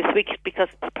maybe even this week, because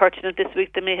it's pertinent this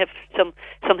week, they may have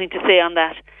something to say on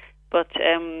that. But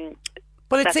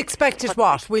it's expected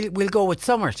what? We'll go with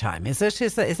summertime, is it?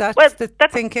 Is that the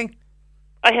thinking?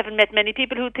 I haven't met many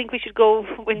people who think we should go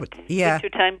winter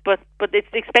time, but it's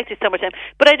expected summertime.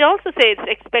 But I'd also say it's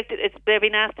expected. They're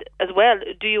being asked as well.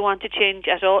 Do you want to change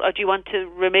at all, or do you want to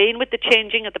remain with the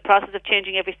changing, at the process of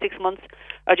changing every 6 months,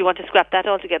 or do you want to scrap that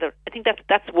altogether? I think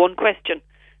that's one question.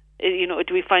 Do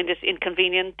we find it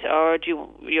inconvenient, or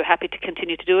you're happy to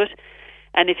continue to do it?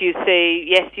 And if you say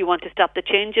yes, you want to stop the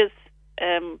changes,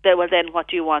 then what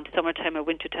do you want, summertime or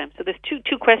wintertime? So there's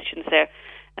two questions there.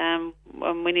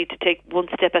 We need to take one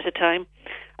step at a time.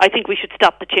 I think we should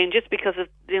stop the changes because of,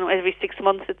 every 6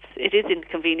 months it is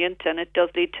inconvenient, and it does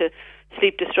lead to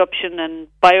sleep disruption and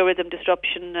biorhythm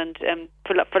disruption, and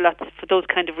for those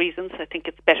kind of reasons, I think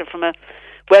it's better from a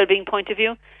well-being point of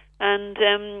view. And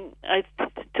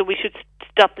so we should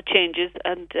stop the changes,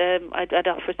 and I'd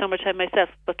opt for summertime myself,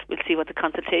 but we'll see what the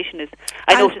consultation is.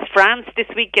 I noticed France this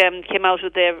week came out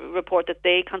with their report that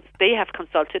they have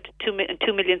consulted. 2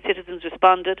 million citizens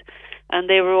responded, and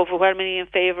they were overwhelmingly in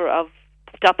favour of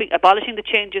abolishing the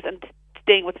changes and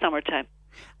staying with summertime.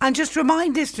 And just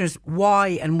remind listeners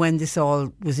why and when this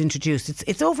all was introduced.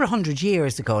 It's over 100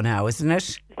 years ago now, isn't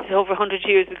it? It's over 100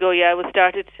 years ago, yeah. It was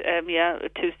started,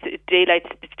 to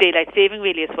daylight saving,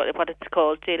 really, is what it's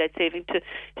called, daylight saving, to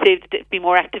be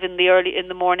more active in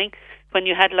the morning when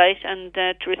you had light, and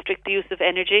to restrict the use of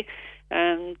energy.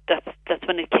 That's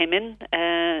when it came in.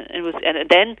 And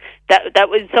then that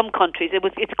was in some countries.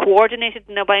 It's coordinated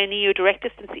now by an EU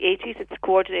directive since the 80s. It's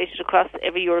coordinated across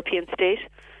every European state.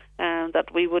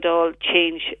 That we would all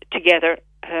change together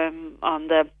on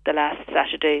the last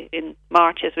Saturday in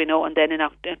March, as we know, and then in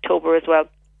October as well.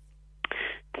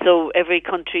 So every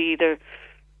country either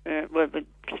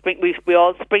we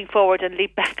all spring forward and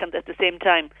leap back at the same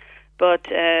time. But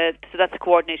so that's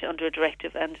coordinated under a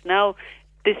directive. And now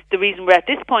the reason we're at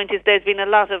this point is there's been a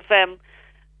lot of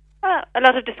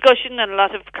discussion and a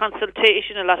lot of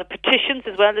consultation, a lot of petitions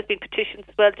as well. There's been petitions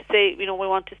as well to say, we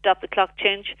want to stop the clock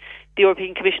change. The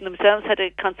European Commission themselves had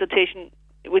a consultation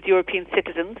with European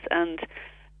citizens, and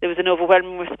there was an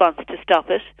overwhelming response to stop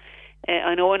it.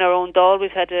 I know in our own Dáil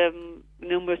we've had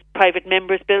numerous private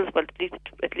members' bills, well,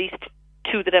 at least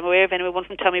two that I'm aware of, anyway, one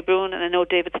from Tommy Brune, and I know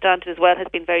David Stanton as well has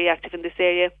been very active in this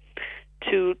area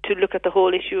to look at the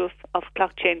whole issue of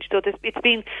clock change. So it's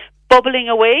been bubbling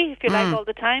away, if you like, all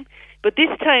the time. But this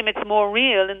time it's more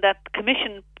real, in that the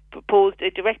Commission proposed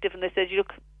a directive, and they said,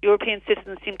 look, European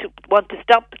citizens seem to want to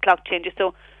stop the clock changes,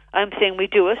 so I'm saying we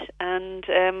do it. And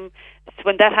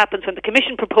when that happens, when the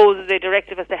Commission proposes a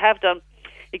directive, as they have done,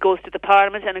 it goes to the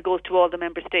Parliament and it goes to all the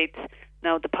Member States.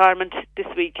 Now, the Parliament this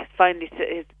week finally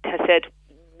has said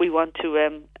we want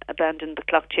to abandon the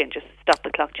clock changes, stop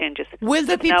the clock changes. Will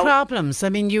there be problems? I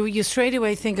mean, you straight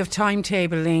away think of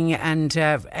timetabling and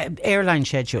airline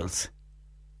schedules.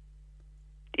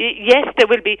 Yes, there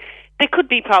will be. There could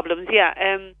be problems, yeah.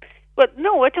 But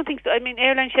no, I don't think so. I mean,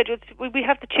 airline schedules, we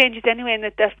have the changes anyway, and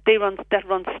that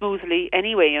runs smoothly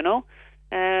anyway,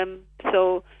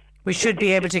 So we should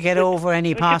be able to get over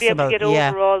any possible. We should be able to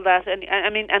get over all that, and I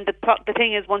mean, and the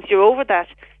thing is, once you're over that,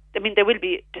 I mean, there will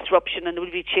be disruption and there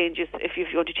will be changes if you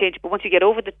want to change. But once you get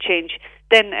over the change,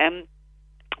 then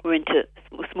we're into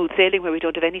smooth sailing, where we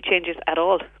don't have any changes at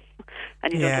all,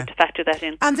 and you don't have to factor that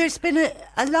in. And there's been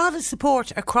a lot of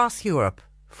support across Europe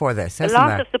for this, hasn't there?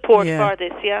 A lot of support for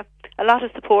this, yeah. A lot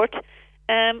of support.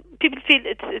 People feel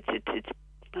it's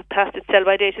past its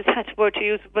sell-by date, is that word to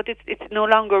use, but it's no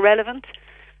longer relevant.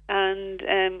 and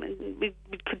we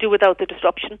could do without the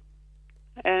disruption.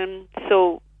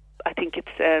 So I think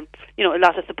it's a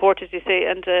lot of support, as you say,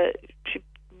 and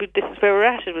this is where we're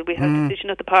at. We have a decision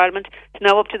of the Parliament. It's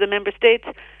now up to the member states,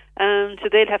 so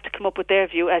they'll have to come up with their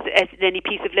view. As any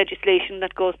piece of legislation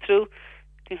that goes through,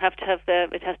 you have to have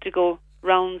it has to go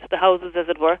round the houses, as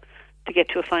it were, to get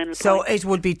to a final so point. It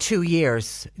would be 2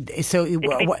 years. So it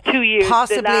would be 2 years.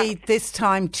 Possibly this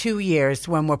time 2 years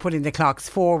when we're putting the clocks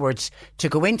forward to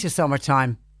go into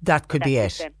summertime. That could be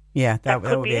it. Then. Yeah, that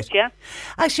would be it. Yeah.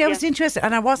 Actually, I was interested,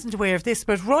 and I wasn't aware of this,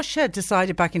 but Russia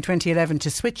decided back in 2011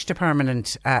 to switch to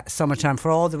permanent summertime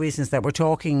for all the reasons that we're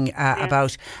talking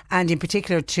about, and in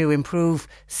particular to improve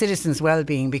citizens'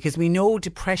 well-being, because we know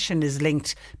depression is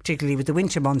linked particularly with the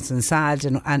winter months and SAD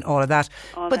and all of that.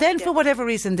 For whatever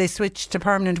reason, they switched to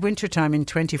permanent winter time in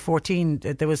 2014.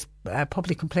 There was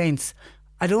public complaints.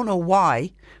 I don't know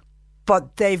why.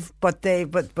 But they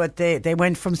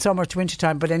went from summer to winter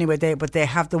time. But anyway, they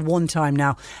have the one time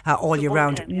now all year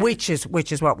round, which is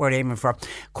what we're aiming for.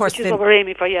 Of course, which is what we're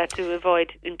aiming for, to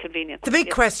avoid inconvenience. The big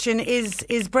question is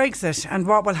Brexit and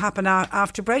what will happen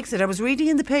after Brexit. I was reading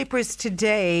in the papers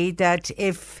today that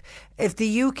if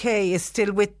the UK is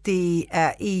still with the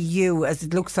EU, as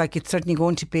it looks like it's certainly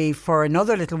going to be for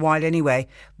another little while anyway,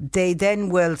 they then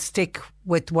will stick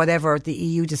with whatever the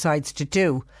EU decides to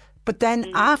do. But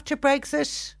then after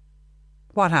Brexit,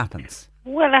 what happens?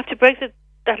 Well, after Brexit,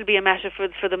 that'll be a matter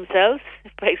for themselves,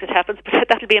 if Brexit happens, but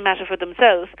that'll be a matter for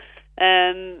themselves.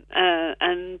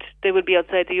 And they will be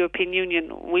outside the European Union.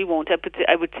 We won't.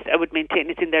 I would maintain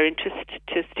it's in their interest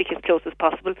to stick as close as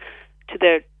possible to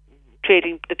the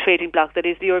trading bloc that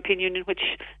is the European Union, which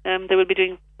they will be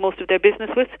doing most of their business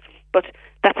with. But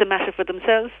that's a matter for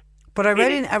themselves. But I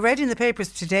read in the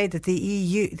papers today that the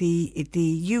EU,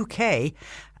 the UK,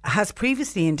 has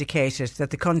previously indicated that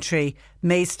the country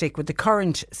may stick with the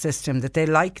current system, that they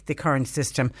like the current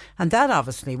system, and that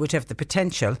obviously would have the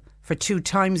potential for 2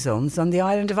 time zones on the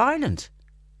island of Ireland.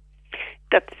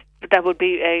 That would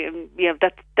be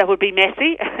that would be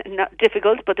messy, not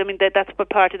difficult. But I mean that's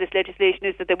what part of this legislation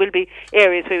is, that there will be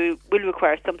areas where we will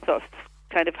require some sort of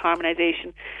kind of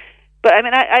harmonisation. But I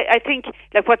mean, I think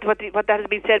like what that has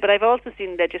been said. But I've also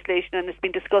seen legislation, and it's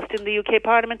been discussed in the UK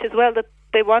Parliament as well, that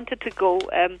they wanted to go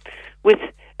with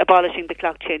abolishing the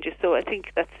clock changes. So I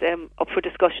think that's up for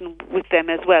discussion with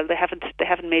them as well. They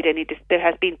haven't made any. There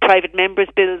has been private members'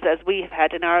 bills, as we have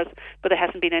had in ours, but there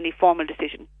hasn't been any formal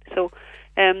decision. So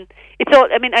it's all.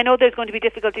 I mean, I know there's going to be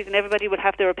difficulties, and everybody will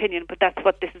have their opinion, but that's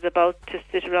what this is about: to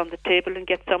sit around the table and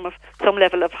get some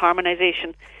level of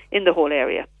harmonisation in the whole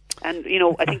area. And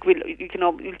I think we'll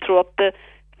throw up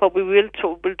what we'll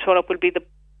throw up will be the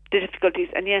difficulties,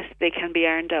 and yes, they can be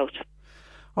ironed out.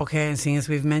 Okay, and seeing as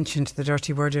we've mentioned the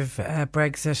dirty word of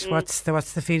Brexit, what's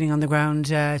the feeling on the ground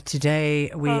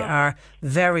today? We are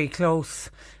very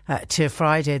close to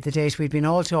Friday, the date we've been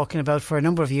all talking about for a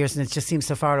number of years, and it just seems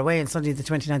so far away. And Sunday, the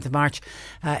 29th of March,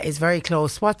 is very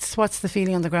close. What's the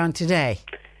feeling on the ground today?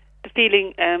 The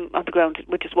feeling on the ground,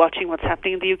 which is watching what's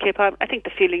happening in the UK Parliament, I think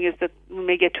the feeling is that we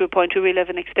may get to a point where we'll have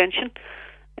an extension.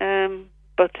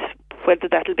 But whether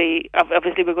that'll be,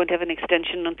 obviously we're going to have an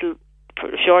extension until for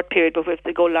a short period, but if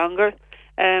they go longer,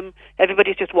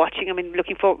 everybody's just watching. I mean, not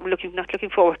looking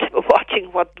forward to, but watching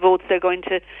what votes they're going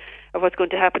to, or what's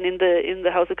going to happen in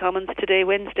the House of Commons today,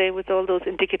 Wednesday, with all those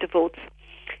indicative votes.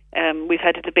 We've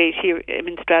had a debate here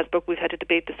in Strasbourg. We've had a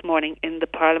debate this morning in the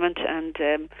Parliament,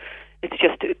 and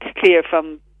it's clear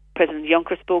from President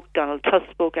Juncker spoke, Donald Tusk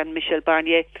spoke, and Michel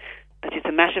Barnier, that it's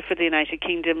a matter for the United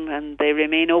Kingdom, and they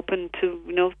remain open to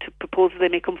proposals they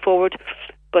may come forward,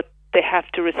 but they have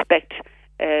to respect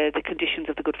the conditions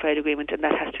of the Good Friday Agreement, and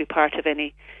that has to be part of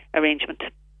any arrangement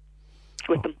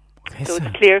with them. Okay, so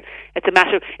it's clear. It's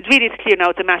clear now.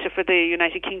 It's a matter for the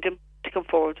United Kingdom to come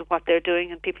forward with what they're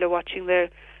doing, and people are watching their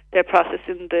process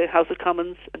in the House of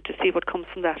Commons and to see what comes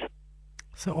from that.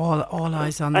 So all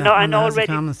eyes on the House of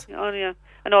Commons. Oh yeah,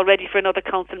 and all ready for another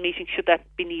council meeting should that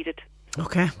be needed.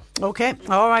 Okay.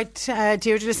 All right,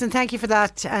 Deirdre, listen, thank you for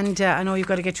that. And I know you've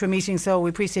got to get to a meeting, so we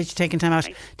appreciate you taking time out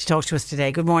to talk to us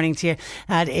today. Good morning to you.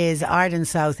 That is Ireland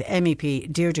South MEP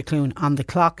Deirdre Clune on the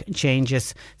clock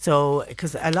changes. So,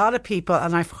 because a lot of people,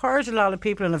 and I've heard a lot of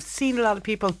people, and I've seen a lot of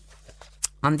people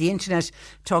on the internet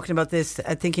talking about this,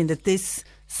 thinking that this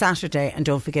Saturday, and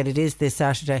don't forget it is this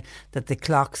Saturday, that the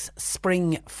clocks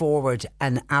spring forward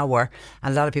an hour,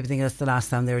 and a lot of people think that's the last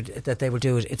time that they will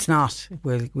do it. It's not.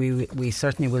 We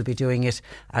certainly will be doing it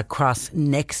across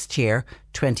next year,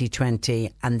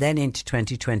 2020, and then into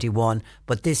 2021,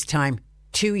 but this time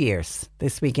 2 years,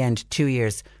 this weekend 2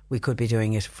 years we could be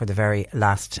doing it for the very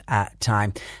last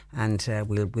time. And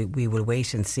we will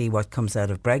wait and see what comes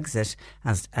out of Brexit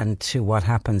and to what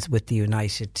happens with the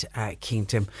United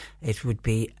Kingdom. It would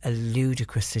be a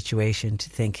ludicrous situation to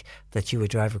think that you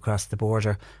would drive across the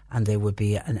border and there would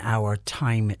be an hour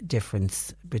time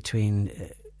difference between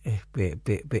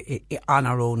on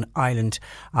our own island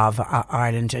of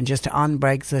Ireland. And just on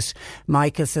Brexit,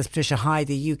 Michael says, Patricia, hi,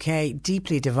 the UK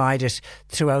deeply divided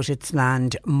throughout its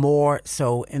land, more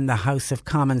so in the House of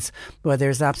Commons, where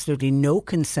there's absolutely no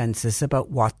consensus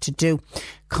about what to do.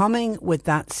 Coming with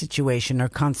that situation are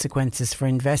consequences for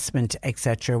investment,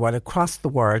 etc. While across the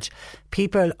world,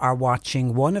 people are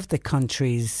watching one of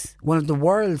the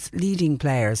world's leading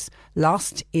players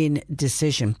lost in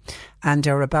decision and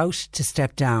are about to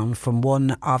step down from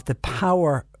one of the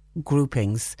power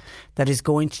groupings that is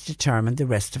going to determine the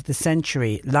rest of the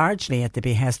century, largely at the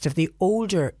behest of the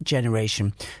older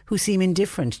generation, who seem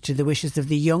indifferent to the wishes of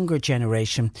the younger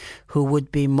generation, who would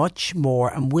be much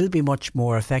more and will be much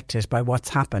more affected by what's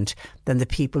happened than the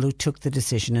people who took the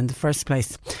decision in the first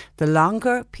place. The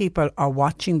longer people are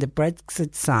watching the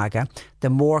Brexit saga, the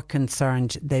more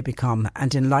concerned they become.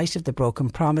 And in light of the broken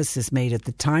promises made at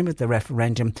the time of the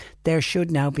referendum, there should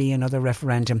now be another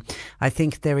referendum. I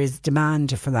think there is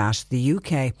demand for that. The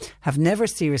UK have never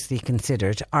seriously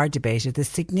considered or debated the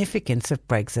significance of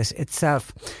Brexit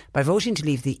itself. By voting to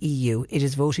leave the EU, it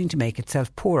is voting to make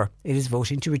itself poorer. It is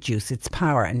voting to reduce its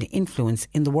power and influence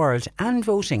in the world, and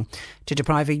voting to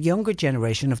deprive a younger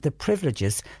generation of the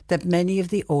privileges that many of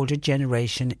the older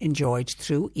generation enjoyed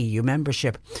through EU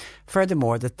membership.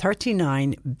 Furthermore, the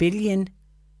 £39 billion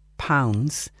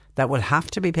that will have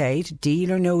to be paid,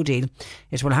 deal or no deal,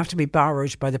 it will have to be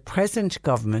borrowed by the present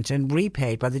government and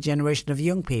repaid by the generation of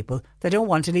young people that don't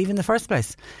want to leave in the first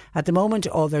place. At the moment,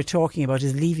 all they're talking about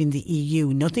is leaving the EU,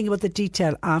 nothing about the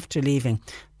detail after leaving.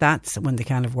 That's when the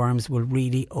can of worms will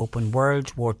really open.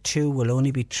 World War II will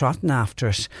only be trotting after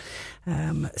it,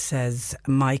 says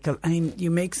Michael. I mean,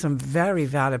 you make some very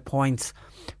valid points,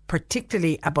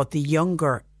 particularly about the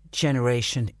younger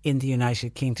generation in the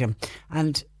United Kingdom.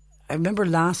 And I remember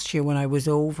last year when I was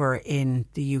over in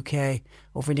the UK,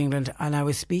 over in England, and I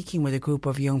was speaking with a group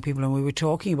of young people and we were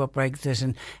talking about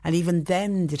Brexit, and even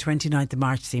then the 29th of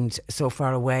March seemed so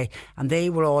far away, and they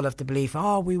were all of the belief,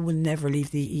 we will never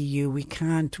leave the EU, we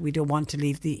don't want to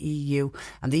leave the EU.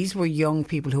 And these were young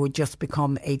people who had just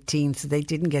become 18, so they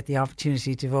didn't get the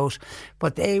opportunity to vote,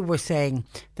 but they were saying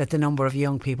that the number of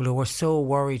young people who were so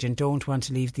worried and don't want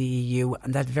to leave the EU,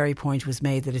 and that very point was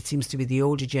made that it seems to be the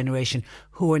older generation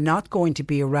who are not going to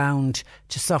be around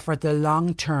to suffer the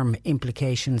long-term implications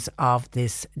of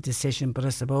this decision. But I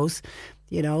suppose,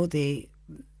 the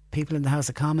people in the House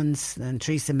of Commons and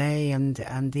Theresa May and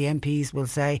the MPs will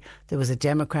say there was a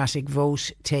democratic vote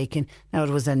taken. Now,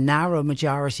 it was a narrow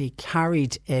majority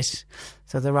carried it.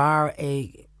 So there are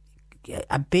a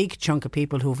big chunk of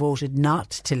people who voted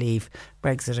not to leave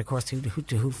Brexit, of course,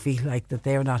 who feel like that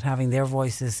they're not having their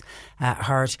voices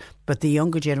heard. But the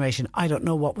younger generation, I don't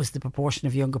know what was the proportion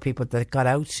of younger people that got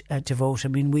out to vote. I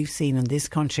mean, we've seen in this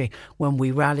country when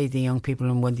we rally the young people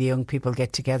and when the young people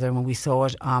get together, and when we saw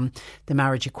it on the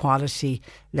marriage equality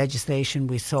legislation,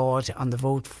 we saw it on the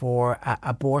vote for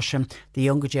abortion, the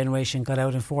younger generation got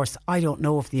out in force. I don't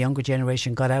know if the younger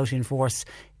generation got out in force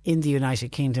in the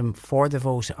United Kingdom for the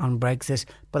vote on Brexit.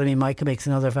 But I mean, Michael makes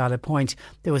another valid point.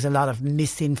 There was a lot of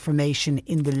misinformation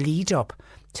in the lead up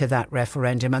to that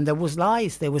referendum, and there was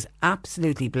lies. There was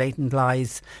absolutely blatant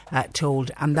lies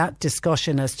told, and that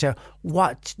discussion as to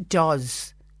what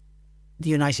does the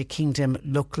United Kingdom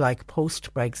look like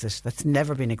post-Brexit, that's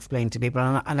never been explained to people,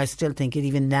 and I still think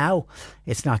even now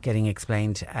it's not getting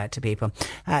explained to people.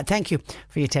 Thank you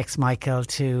for your text, Michael,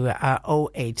 to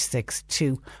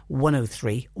 0862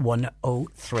 103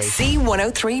 103.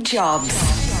 C103 Jobs.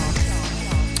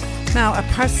 Now, a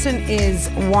person is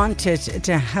wanted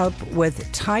to help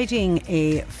with tidying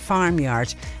a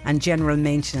farmyard and general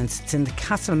maintenance. It's in the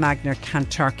Castlemagner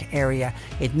Kanturk area.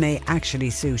 It may actually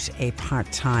suit a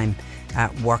part-time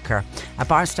worker. A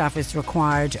bar staff is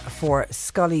required for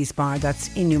Scully's Bar,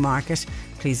 that's in Newmarket.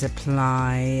 Please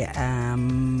apply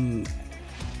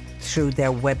through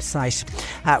their website.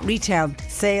 Retail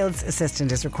sales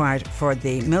assistant is required for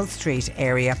the Mill Street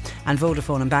area, and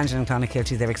Vodafone and Bandon and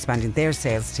Clonakilty, they're expanding their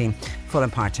sales team. Full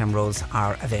and part-time roles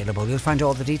are available. You'll find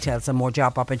all the details and more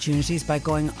job opportunities by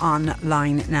going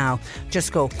online now.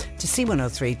 Just go to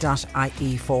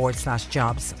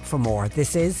c103.ie/jobs for more.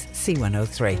 This is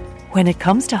C103. When it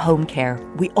comes to home care,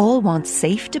 we all want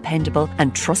safe, dependable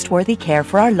and trustworthy care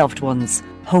for our loved ones.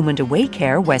 Home and Away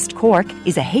Care West Cork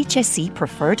is a HSC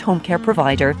preferred home care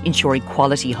provider, ensuring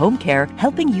quality home care,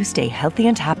 helping you stay healthy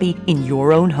and happy in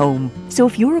your own home. So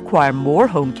if you require more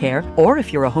home care, or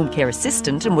if you're a home care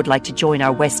assistant and would like to join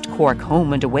our West Cork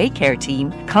Home and Away Care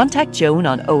team, contact Joan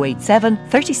on 087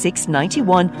 36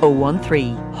 91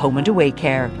 013. Home and Away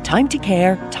Care. Time to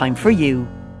care, time for you.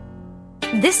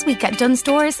 This week at Dunnes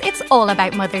Stores, it's all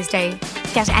about Mother's Day.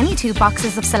 Get any 2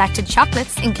 boxes of selected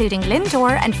chocolates, including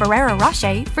Lindor and Ferrero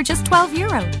Rocher, for just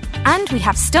 €12. And we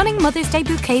have stunning Mother's Day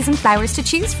bouquets and flowers to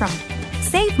choose from.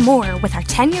 Save more with our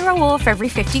 €10 off every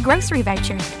 50 grocery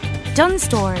voucher. Dunnes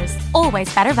Stores,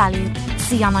 always better value.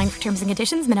 See online for terms and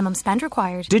conditions, minimum spend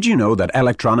required. Did you know that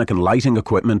electronic and lighting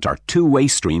equipment are 2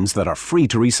 waste streams that are free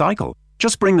to recycle?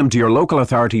 Just bring them to your local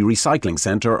authority recycling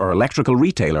centre or electrical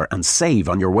retailer and save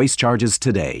on your waste charges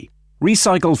today.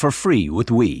 Recycle for free with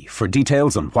We. For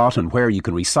details on what and where you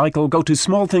can recycle, go to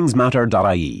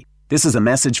smallthingsmatter.ie. This is a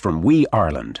message from We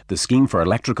Ireland, the scheme for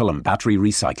electrical and battery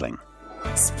recycling.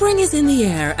 Spring is in the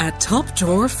air at Top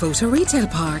Drawer Photo Retail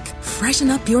Park.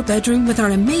 Freshen up your bedroom with our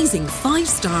amazing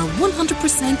 5-star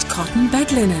 100% cotton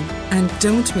bed linen. And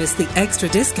don't miss the extra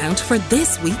discount for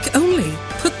this week only.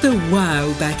 Put the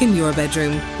wow back in your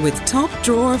bedroom with Top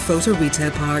Drawer Photo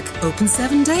Retail Park. Open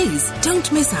 7 days.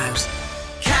 Don't miss out.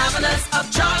 Cabinets of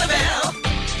Charleville.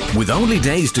 With only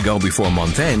days to go before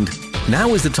month end,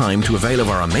 now is the time to avail of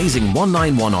our amazing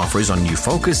 191 offers on new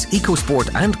Focus,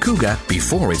 EcoSport and Kuga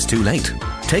before it's too late.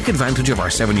 Take advantage of our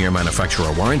 7-year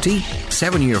manufacturer warranty,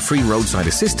 7-year free roadside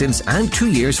assistance and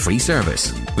 2 years free service.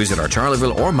 Visit our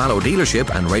Charleville or Mallow dealership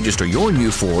and register your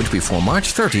new Ford before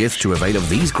March 30th to avail of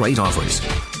these great offers.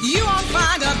 You won't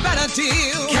find a better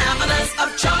deal. Cabinets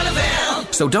of Charleville.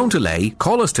 So don't delay,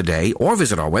 call us today or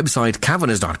visit our website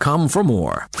cavanagh.com for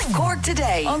more. Cork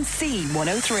Today on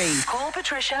C103. Call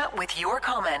Patricia with your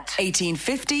comment.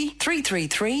 1850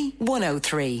 333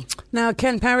 103. Now,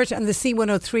 Ken Parrott and the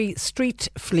C103 Street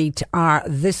Fleet are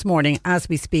this morning, as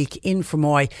we speak, in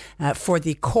Fermoy for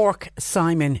the Cork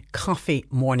Simon Coffee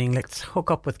Morning. Let's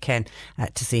hook up with Ken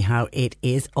to see how it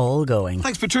is all going.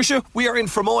 Thanks, Patricia. We are in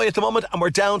Fermoy at the moment and we're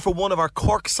down for one of our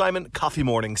Cork Simon Coffee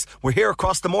Mornings. We're here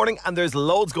across the morning and there's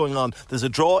loads going on. There's a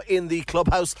draw in the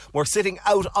clubhouse. We're sitting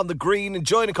out on the green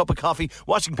enjoying a cup of coffee,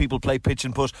 watching people play pitch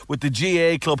and putt with the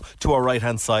GAA club to our right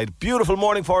hand side. Beautiful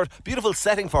morning for it, beautiful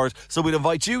setting for it. So we'd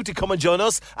invite you to come and join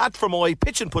us at Fermoy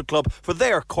Pitch and Putt Club for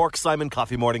their Cork Simon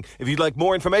Coffee Morning. If you'd like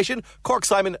more information,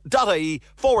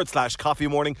 corksimon.ie/coffee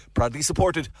morning, proudly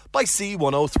supported by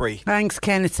C103. Thanks,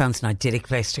 Ken. It sounds an idyllic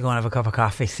place to go and have a cup of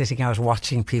coffee, sitting out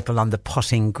watching people on the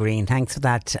putting green. Thanks for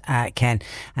that, Ken,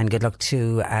 and good luck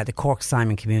to the Cork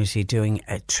Simon community doing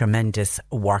tremendous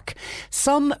work.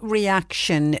 Some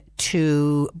reaction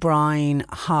to Brian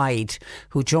Hyde,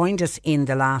 who joined us in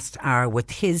the last hour with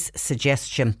his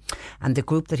suggestion, and the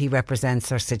group that he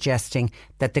represents are suggesting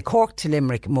that the Cork to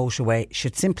Limerick motorway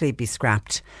should simply be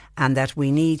scrapped and that we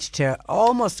need to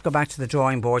almost go back to the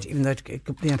drawing board, even though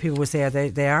people will say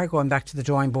they are going back to the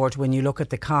drawing board when you look at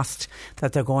the cost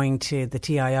that they're going to, the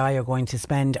TII are going to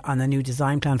spend on the new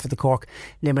design plan for the Cork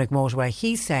Limerick motorway.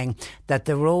 He's saying that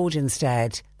the road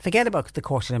instead, forget about the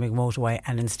Cork to Limerick motorway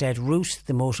and instead route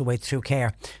the motorway through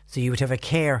Cahir. So you would have a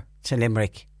Cahir to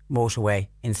Limerick motorway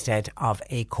instead of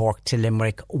a Cork to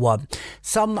Limerick one.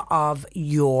 Some of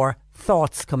your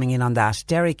thoughts coming in on that.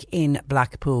 Derek in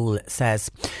Blackpool says,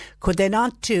 could they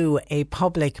not do a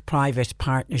public-private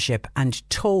partnership and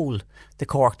toll the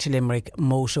Cork to Limerick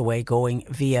motorway going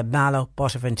via Mallow,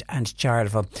 Buttevant and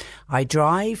Charleville? I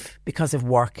drive because of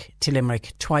work to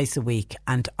Limerick twice a week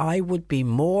and I would be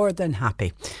more than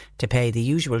happy to pay the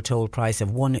usual toll price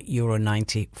of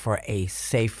 €1.90 for a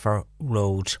safer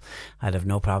road. I'd have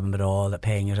no problem at all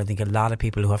paying it. I think a lot of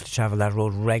people who have to travel that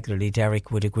road regularly,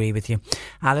 Derek, would agree with you.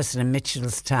 Alison in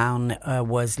Mitchellstown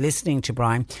was listening to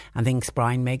Brian and thinks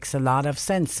Brian makes a lot of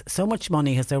sense. So much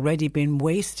money has already been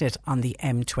wasted on the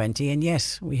M20 and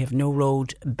yet we have no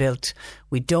road built.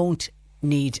 We don't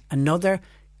need another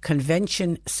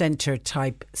convention centre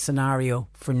type scenario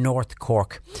for North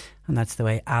Cork. And that's the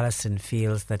way Alison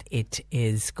feels that it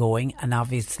is going. And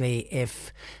obviously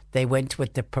if they went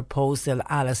with the proposal,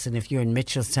 Alison, if you're in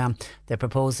Mitchellstown, the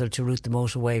proposal to route the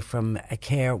motorway from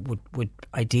Cahir would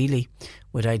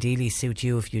ideally suit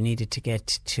you if you needed to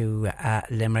get to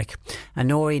Limerick. And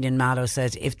Noreen in Mallow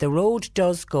says, if the road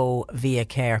does go via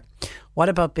Cahir, what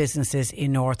about businesses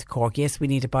in North Cork? Yes, we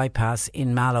need a bypass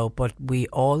in Mallow, but we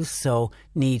also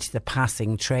need the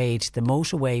passing trade. The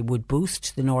motorway would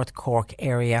boost the North Cork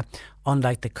area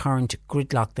unlike the current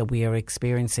gridlock that we are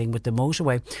experiencing with the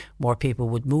motorway. More people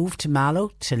would move to Mallow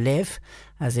to live,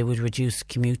 as it would reduce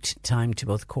commute time to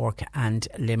both Cork and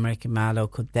Limerick. Mallow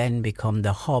could then become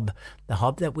the hub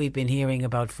that we've been hearing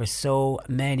about for so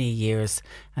many years,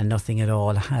 and nothing at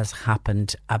all has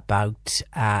happened about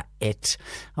it.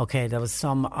 OK, there was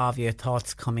some of your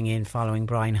thoughts coming in following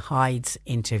Brian Hyde's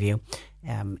interview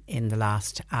in the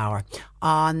last hour.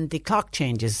 On the clock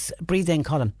changes, breathe in,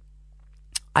 Colin.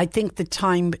 I think the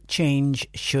time change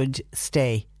should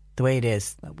stay the way it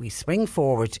is, that we spring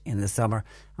forward in the summer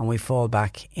and we fall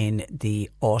back in the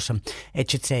autumn,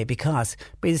 it should say, because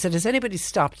Breathe said, has anybody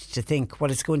stopped to think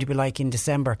what it's going to be like in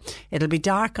December? It'll be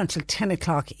dark until 10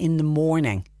 o'clock in the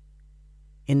morning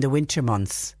in the winter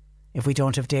months if we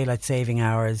don't have daylight saving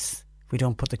hours, if we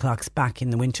don't put the clocks back in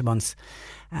the winter months.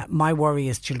 My worry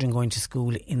is children going to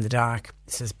school in the dark,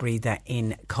 says Breathe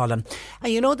in Colin.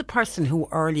 And you know the person who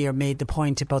earlier made the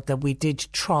point about that we did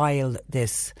trial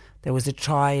this. There was a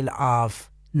trial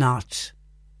of not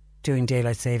doing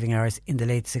daylight saving hours in the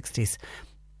late 60s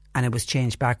and it was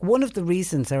changed back. One of the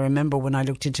reasons I remember when I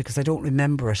looked into it, because I don't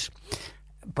remember it,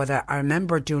 but I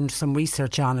remember doing some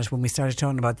research on it when we started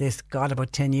talking about this,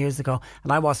 about 10 years ago,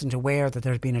 and I wasn't aware that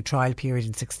there had been a trial period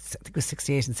in I think it was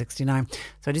 68 and 69.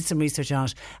 So I did some research on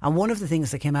it, and one of the things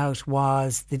that came out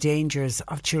was the dangers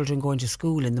of children going to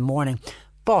school in the morning.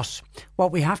 But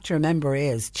what we have to remember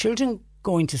is children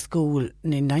going to school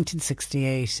in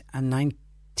 1968 and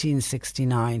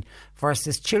 1969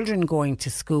 versus children going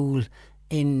to school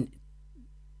in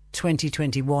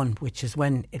 2021, which is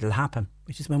when it'll happen,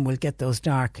 which is when we'll get those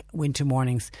dark winter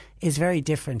mornings, is very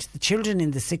different. The children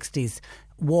in the 60s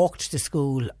walked to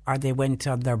school or they went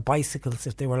on their bicycles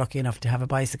if they were lucky enough to have a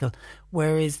bicycle,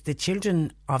 whereas the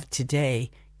children of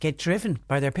today get driven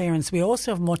by their parents. We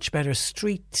also have much better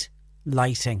street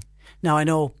lighting. Now, I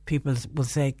know people will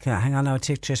say, hang on now,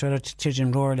 children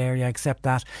in rural area, I accept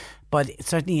that. But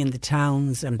certainly in the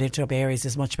towns and built up areas,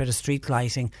 there's much better street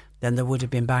lighting than there would have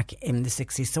been back in the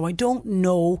 60s. So I don't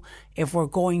know if we're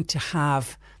going to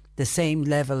have the same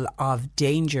level of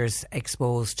dangers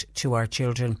exposed to our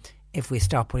children if we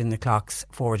stop putting the clocks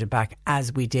forward and back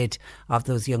as we did of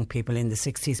those young people in the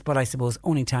 60s. But I suppose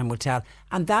only time will tell.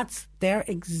 And they're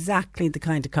exactly the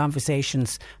kind of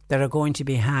conversations that are going to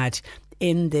be had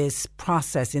in this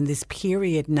process, in this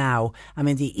period now. I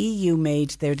mean, the EU made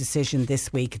their decision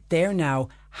this week. They're now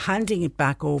handing it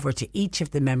back over to each of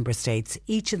the member states.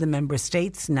 Each of the member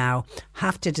states now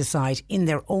have to decide in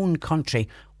their own country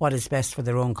what is best for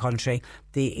their own country.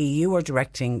 The EU are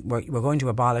directing, we're going to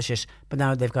abolish it, but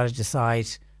now they've got to decide,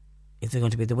 is it going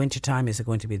to be the winter time? Is it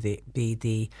going to be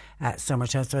the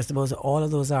summertime? So I suppose all of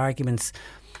those arguments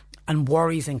and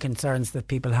worries and concerns that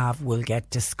people have will get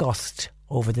discussed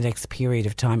over the next period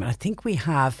of time. And I think we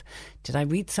have, did I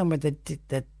read somewhere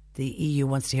that the EU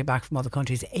wants to hear back from other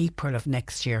countries April of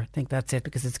next year? I think that's it,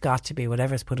 because it's got to be,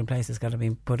 whatever's put in place has got to be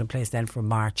put in place then for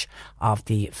March of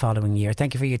the following year.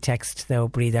 Thank you for your text though,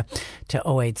 Breathe, to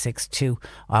 0862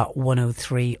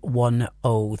 103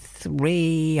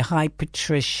 103. Hi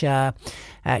Patricia,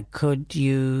 could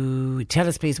you tell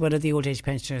us please, when are the old age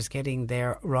pensioners getting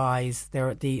their rise?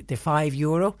 They're the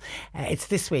 €5. It's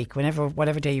this week.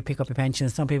 Whatever day you pick up your pension,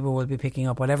 some people will be picking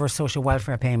up whatever social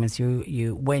welfare payments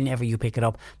you whenever you pick it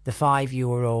up. The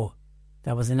 €5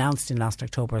 that was announced in last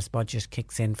October's budget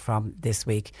kicks in from this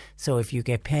week. So if you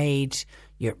get paid,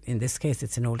 in this case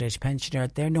it's an old age pensioner,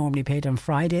 they're normally paid on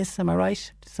Fridays, am I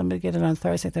right? Does somebody get it on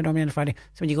Thursday? They're normally on a Friday.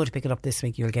 So when you go to pick it up this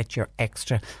week, you'll get your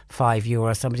extra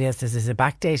 €5. Somebody else says, is it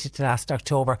backdated to last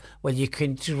October? Well, you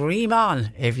can dream on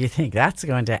if you think that's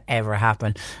going to ever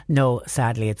happen. No,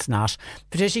 sadly it's not.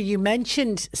 Patricia, you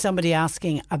mentioned somebody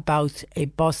asking about a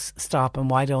bus stop and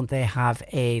why don't they have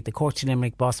the Cork to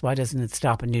Limerick bus, why doesn't it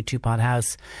stop at New Two Pot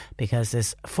House? Because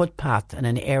there's a footpath and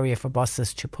an area for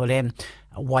buses to pull in.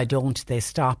 Why don't they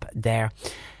stop there?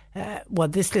 Well,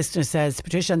 this listener says,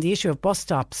 Patricia, on the issue of bus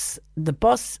stops, the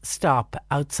bus stop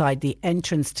outside the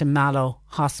entrance to Mallow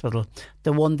Hospital,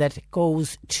 the one that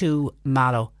goes to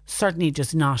Mallow, certainly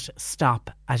does not stop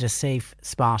at a safe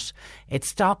spot. It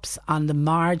stops on the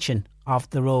margin of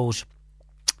the road.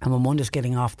 And when one is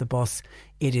getting off the bus,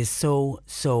 it is so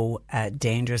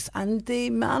dangerous. And the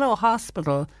Mallow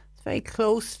Hospital, very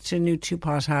close to New Two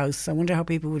Pot House. I wonder how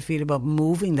people would feel about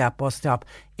moving that bus stop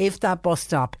if that bus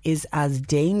stop is as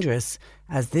dangerous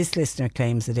as this listener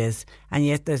claims it is, and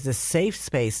yet there's a safe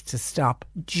space to stop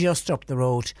just up the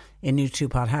road in New Two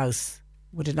Pot House.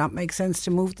 Would it not make sense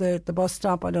to move the bus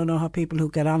stop? I don't know how people who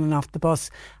get on and off the bus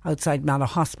outside Mallow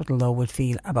Hospital, though, would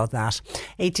feel about that.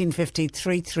 1850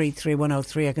 333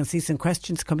 103. I can see some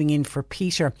questions coming in for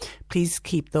Peter. Please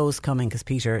keep those coming, because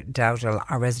Peter Dowdall,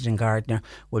 our resident gardener,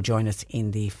 will join us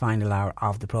in the final hour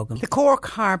of the programme. The Cork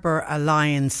Harbour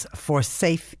Alliance for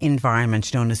Safe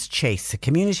Environment, known as CHASE, a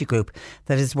community group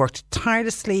that has worked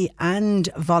tirelessly and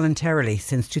voluntarily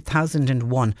since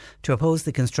 2001 to oppose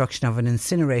the construction of an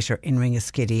incinerator in Ringaskiddy,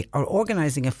 are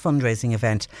organising a fundraising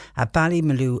event at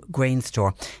Ballymaloo Grain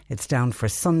Store. It's down for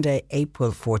Sunday,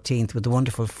 April 14th, with the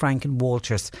wonderful Frank and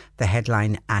Walters, the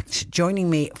headline act. Joining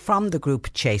me from the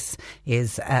group CHASE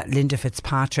is Linda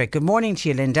Fitzpatrick. Good morning to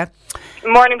you, Linda.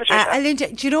 Good morning, Patricia.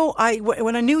 Linda, do you know,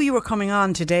 when I knew you were coming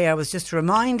on today, I was just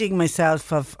reminding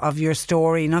myself of your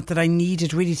story. Not that I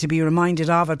needed really to be reminded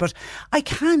of it, but I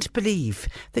can't believe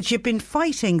that you've been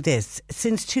fighting this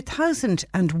since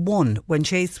 2001 when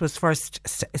CHASE was first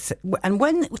and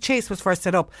when CHASE was first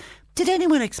set up. Did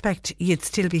anyone expect you'd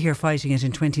still be here fighting it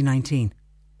in 2019?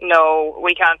 No,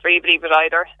 we can't really believe it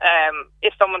either.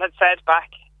 If someone had said back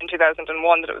in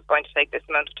 2001 that it was going to take this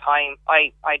amount of time,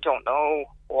 I don't know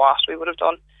what we would have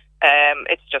done.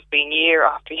 It's just been year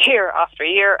after year after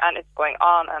year, and it's going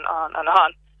on and on and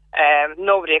on.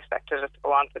 Nobody expected it to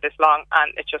go on for this long,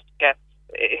 and it just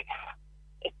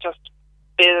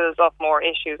builds up more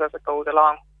issues as it goes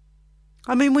along.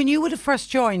 I mean, when you would have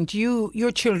first joined,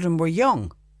 your children were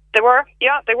young. They were,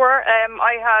 yeah, they were.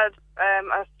 I had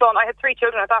a son. I had 3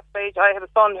 children at that stage. I had a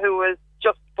son who was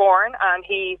just born, and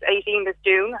he's 18 this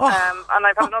June. And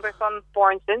I've had another son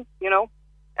born since, you know.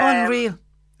 Unreal.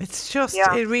 It's just,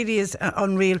 It really is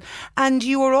unreal. And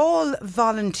you were all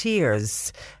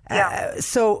volunteers.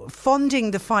 So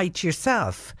funding the fight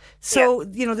yourself. So,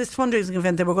 you know, this fundraising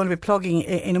event that we're going to be plugging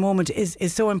in a moment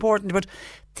is so important. But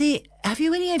have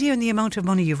you any idea on the amount of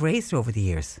money you've raised over the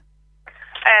years?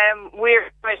 We're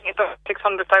estimating it's up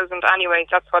 600,000 anyway.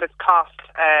 That's what it's cost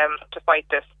to fight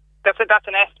this. That's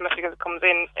an estimate, because it comes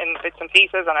in bits and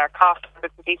pieces, and our costs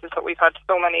bits and pieces. But we've had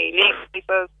so many legal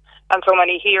cases and so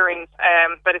many hearings,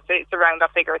 but it's around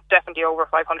that figure. It's definitely over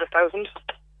 500,000.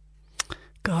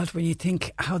 God, when you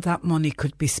think how that money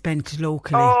could be spent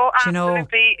locally. Oh, absolutely. You know,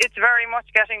 it's very much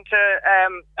getting to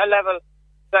a level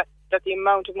that the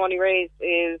amount of money raised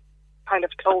is kind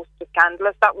of close to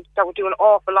scandalous. That would do an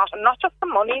awful lot, and not just the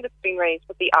money that's being raised,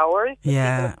 but the hours that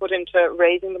people have put into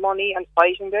raising the money and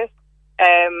fighting this.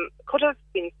 Could have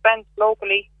been spent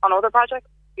locally on other projects,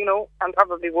 you know, and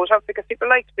probably would have, because people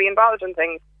like to be involved in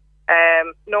things.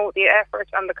 No, the effort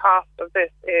and the cost of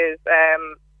this is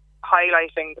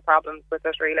highlighting the problems with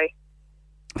it, really.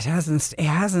 It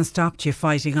hasn't stopped you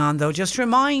fighting on, though. Just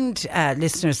remind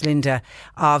listeners, Linda,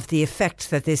 of the effect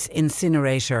that this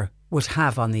incinerator would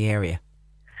have on the area.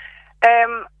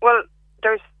 Well,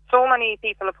 there's so many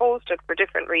people opposed to it for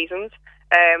different reasons.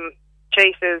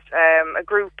 CHASE is a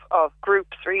group of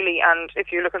groups, really, and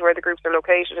if you look at where the groups are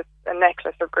located, it's a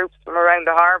necklace of groups from around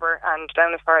the harbour and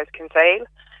down as far as Kinsale.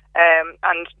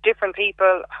 And different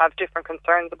people have different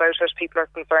concerns about it. People are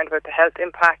concerned about the health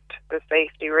impact, the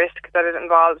safety risk that it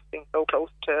involves, being so close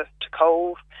to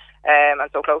Cove and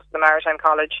so close to the Maritime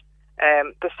College.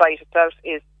 The site itself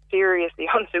is seriously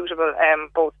unsuitable,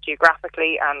 both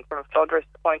geographically and from a flood risk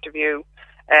point of view.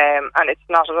 And it's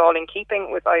not at all in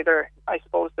keeping with either, I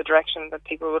suppose, the direction that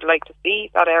people would like to see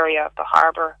that area of the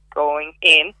harbour going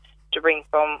in, to bring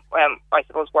some, I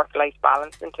suppose, work-life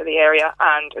balance into the area,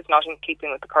 and it's not in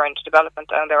keeping with the current development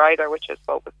down there either, which is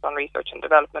focused on research and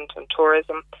development and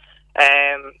tourism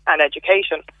and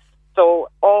education. So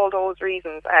all those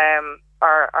reasons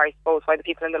are, I suppose, why the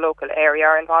people in the local area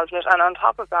are involved in it. And on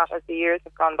top of that, as the years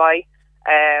have gone by,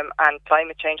 and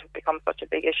climate change has become such a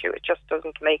big issue, it just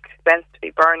doesn't make sense to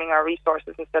be burning our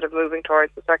resources instead of moving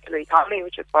towards the circular economy,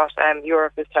 which is what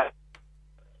Europe is telling.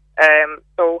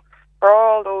 So for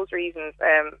all those reasons,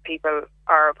 people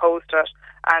are opposed to it.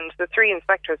 And the 3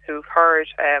 inspectors who've heard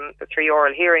the 3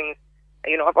 oral hearings,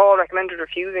 you know, have all recommended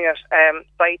refusing it.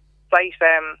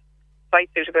 Site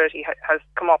suitability has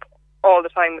come up all the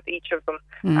time with each of them,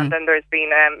 and then there's been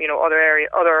you know,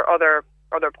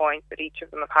 other points that each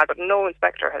of them have had, but no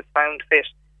inspector has found fit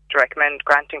to recommend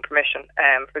granting permission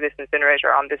for this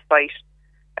incinerator on this site.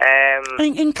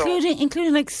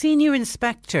 Including like senior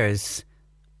inspectors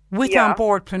with on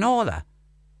board Planola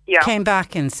came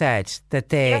back and said that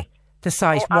the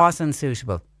site was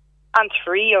unsuitable. And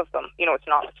 3 of them, you know, it's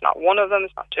not one of them,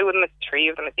 it's not 2 of them, it's 3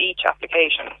 of them. It's each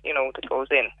application, you know, that goes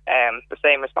in. The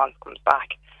same response comes back.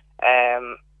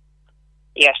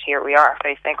 Yet here we are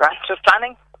facing a grant of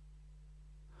planning.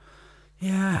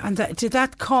 Yeah, and did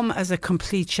that come as a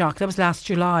complete shock? That was last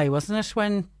July, wasn't it,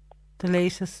 when the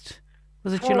latest?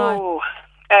 Was it July? Oh,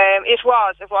 it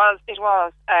was.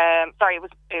 Sorry,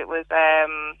 it was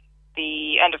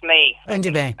the end of May. End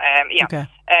of May. Yeah. Okay.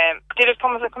 Did it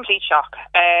come as a complete shock?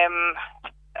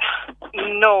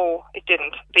 No, it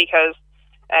didn't, because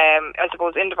I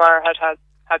suppose Indebar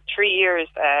had 3 years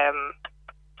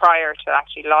prior to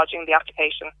actually lodging the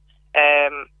application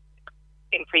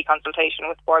in pre-consultation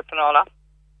with Bord Pleanála,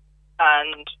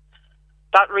 and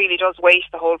that really does waste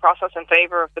the whole process in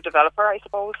favour of the developer, I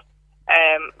suppose.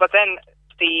 But then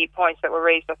the points that were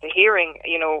raised at the hearing,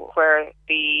 where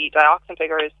the dioxin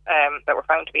figures that were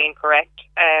found to be incorrect,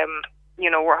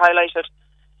 were highlighted.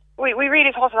 We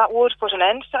really thought that would put an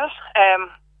end to it.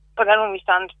 But then when we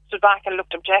stood back and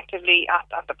looked objectively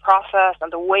at the process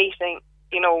and the weighting,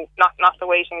 not the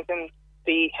weighting as in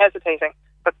the hesitating,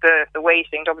 but the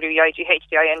weighting, WEIGHTING,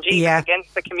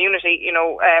 against the community,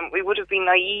 we would have been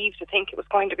naive to think it was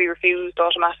going to be refused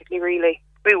automatically, really.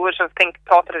 We would have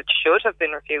thought that it should have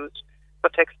been refused,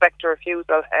 but to expect a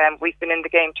refusal, we've been in the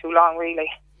game too long,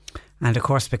 really. And of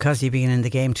course, because you've been in the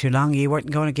game too long, you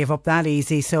weren't going to give up that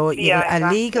easy. So a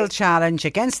legal challenge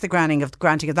against the granting of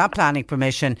that planning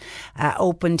permission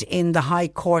opened in the High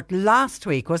Court last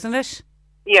week, wasn't it?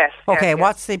 Yes. Okay,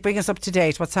 bring us up to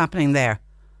date. What's happening there?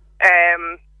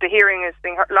 The hearing is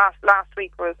being heard. Last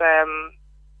week was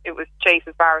it was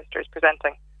Chase's barristers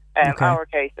presenting our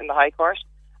case in the High Court,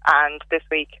 and this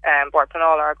week Bord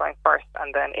Pleanála are going first,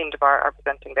 and then Indebar are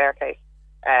presenting their case.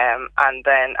 And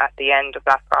then at the end of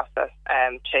that process,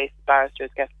 Chase's barristers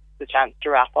get the chance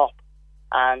to wrap up,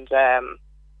 and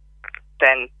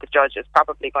then the judge is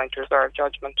probably going to reserve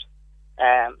judgment,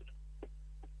 and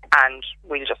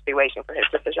we'll just be waiting for his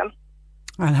decision.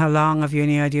 And how long? Have you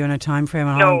any idea on a time frame?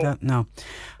 No.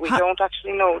 We don't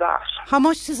actually know that. How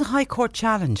much does a High Court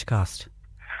challenge cost?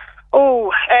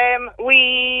 Oh,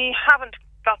 we haven't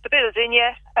got the bills in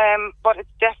yet, but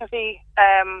it's definitely,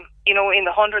 in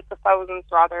the hundreds of thousands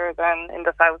rather than in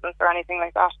the thousands or anything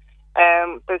like that.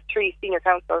 There's two senior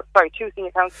counsel, 1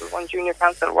 junior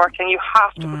counsel working. You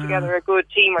have to put together a good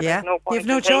team, or there's no point. You've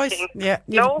no choice.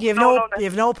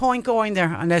 You've no point going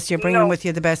there unless you're bringing with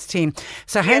you the best team.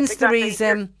 So hence the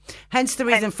reason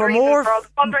for more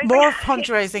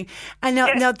fundraising. And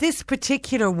now this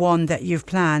particular one that you've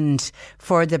planned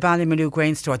for the Ballymaloe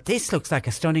Grain Store, this looks like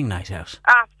a stunning night out.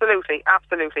 Absolutely,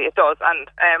 it does. And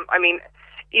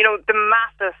the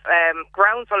massive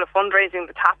groundswell of fundraising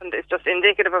that's happened is just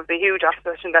indicative of the huge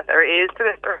opposition that there is to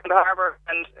this around the harbour,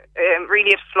 and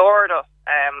really it floored us,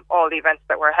 all the events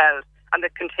that were held and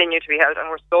that continue to be held, and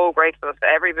we're so grateful to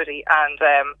everybody and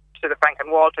to the Frank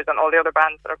and Walters and all the other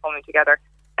bands that are coming together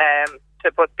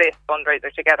to put this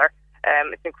fundraiser together.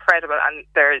 It's incredible, and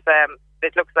there's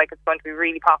it looks like it's going to be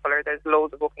really popular. There's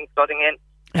loads of bookings flooding in.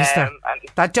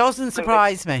 That doesn't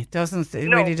surprise me.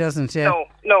 Really doesn't. Yeah.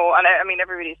 No, and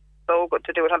everybody's so good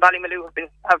to do it. And Ballymaloe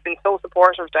have been so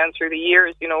supportive down through the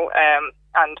years,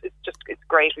 and it's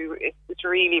great. It's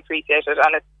really appreciated,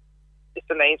 and it's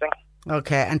amazing.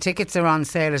 Okay, and tickets are on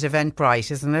sale at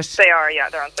Eventbrite, isn't it? They are, yeah.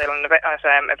 They're on sale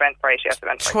at Eventbrite, yes.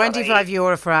 Eventbrite.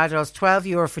 €25 for adults,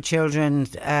 €12 for children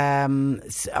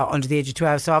under the age of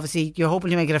 12. So obviously you're hoping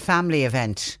to make it a family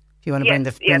event. If you want to bring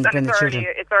the children.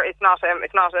 It's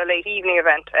not a late evening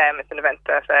event. It's an event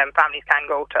that families can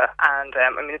go to, and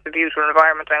it's a beautiful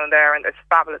environment down there, and there's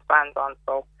fabulous bands on.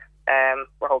 So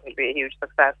we're hoping to be a huge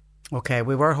success. Okay,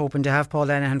 we were hoping to have Paul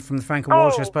Lenihan from the Frank and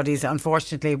Walters, but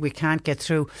unfortunately we can't get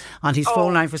through on his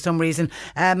phone line for some reason.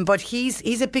 But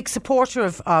he's a big supporter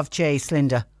of Chase,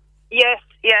 Linda. Yes,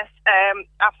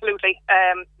 absolutely.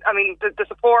 The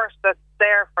support that's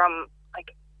there from,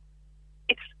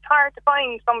 it's hard to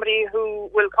find somebody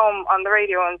who will come on the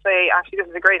radio and say, actually, this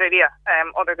is a great idea,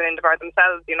 other than Indebar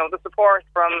themselves. The support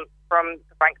from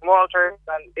the Frank and Walters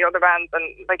and the other bands, and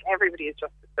everybody is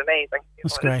just amazing.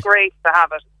 That's great. It's great to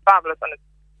have it. It's fabulous, and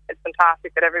it's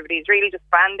fantastic that everybody's really just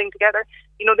banding together.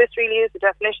 This really is the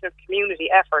definition of community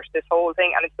effort, this whole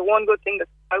thing, and it's the one good thing that's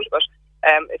out of it.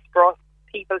 It's brought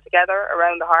people together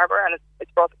around the harbour, and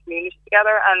it's brought the community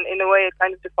together, and in a way it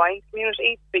kind of defines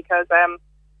community, because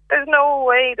there's no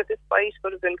way that this site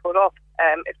could have been put up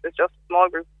if there's just a small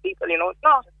group of people. It's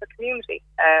not. It's a community,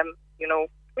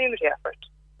 community effort.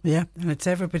 Yeah, and it's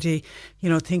everybody,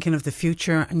 thinking of the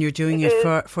future, and you're doing it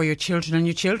for your children and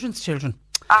your children's children.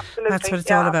 Absolutely. That's what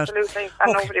it's all about. Absolutely.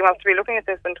 And nobody wants to be looking at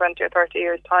this in 20 or 30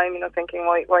 years' time, thinking,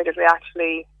 why did we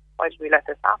actually Why did we let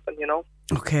this happen, you know?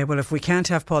 Okay, well, if we can't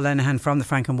have Paul Lenihan from the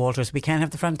Frank and Walters, we can have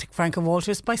the Frank and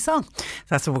Walters by song.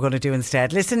 That's what we're going to do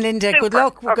instead. Listen, Linda, good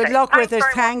luck. Okay. Good luck with it.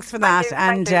 Thanks for that.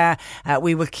 And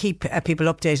we will keep people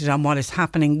updated on what is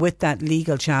happening with that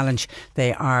legal challenge.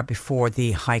 They are before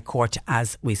the High Court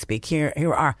as we speak. Here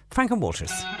are Frank and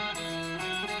Walters.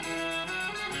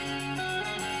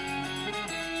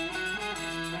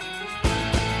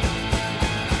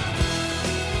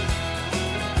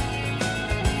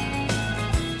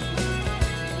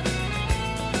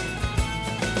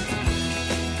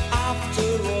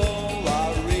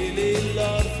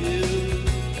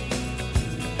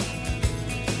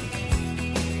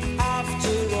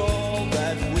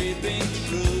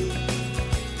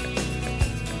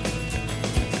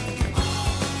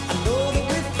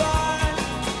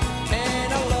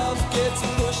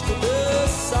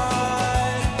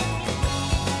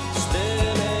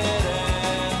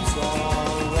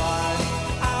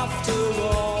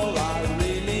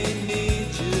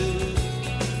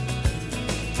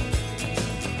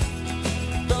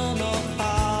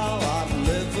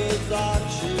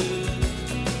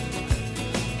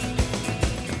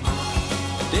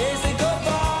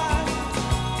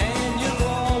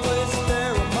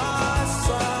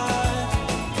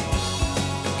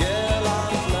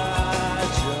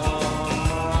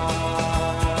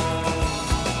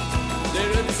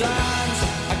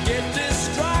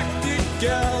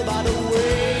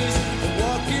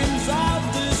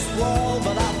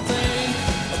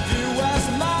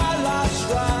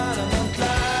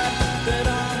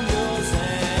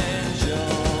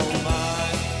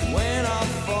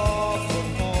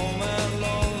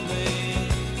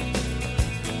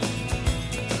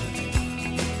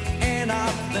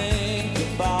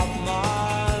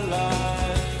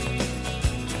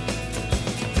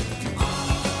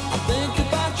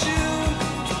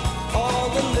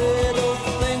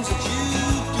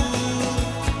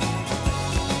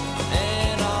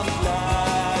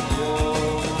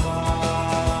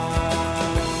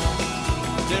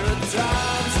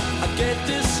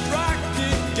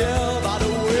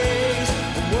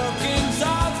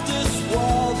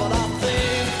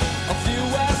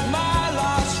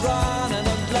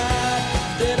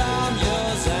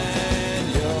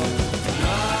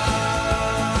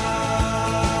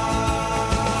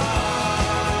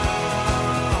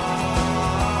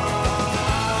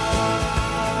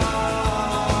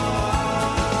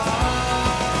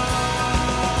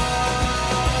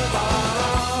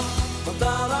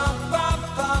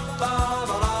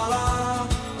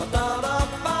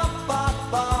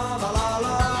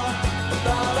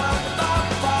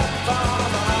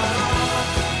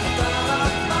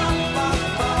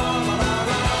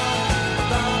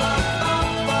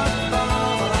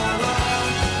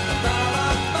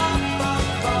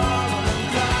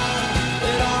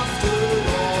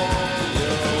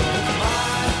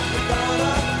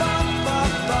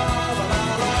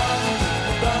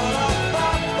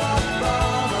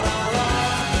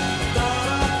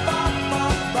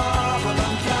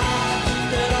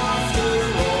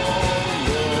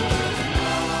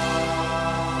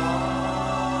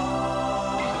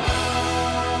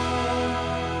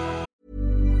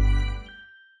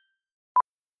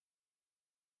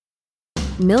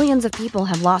 Millions of people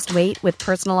have lost weight with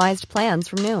personalized plans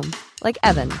from Noom. Like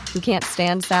Evan, who can't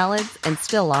stand salads and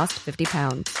still lost 50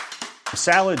 pounds.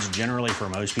 Salads generally for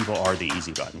most people are the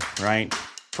easy button, right?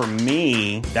 For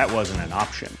me, that wasn't an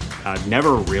option. I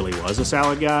never really was a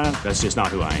salad guy. That's just not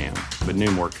who I am. But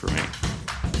Noom worked for me.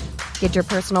 Get your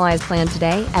personalized plan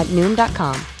today at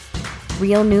Noom.com.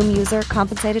 Real Noom user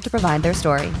compensated to provide their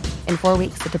story. In 4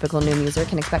 weeks, the typical Noom user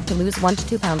can expect to lose 1 to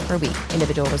 2 pounds per week.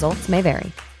 Individual results may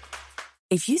vary.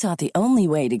 If you thought the only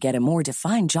way to get a more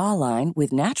defined jawline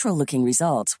with natural-looking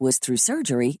results was through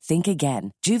surgery, think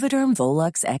again. Juvederm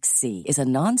Volux XC is a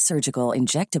non-surgical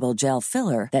injectable gel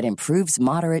filler that improves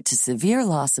moderate to severe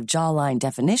loss of jawline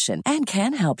definition and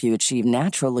can help you achieve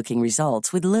natural-looking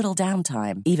results with little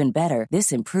downtime. Even better,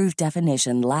 this improved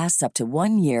definition lasts up to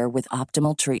 1 year with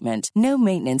optimal treatment. No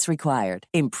maintenance required.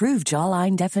 Improve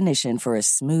jawline definition for a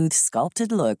smooth,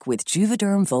 sculpted look with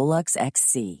Juvederm Volux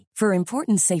XC. For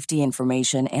important safety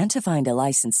information and to find a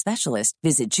licensed specialist,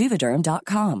 visit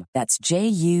Juvederm.com. That's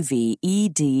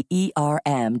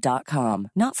JUVEDERM.com.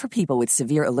 Not for people with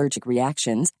severe allergic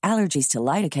reactions, allergies to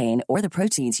lidocaine, or the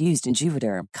proteins used in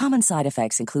Juvederm. Common side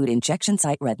effects include injection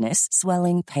site redness,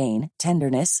 swelling, pain,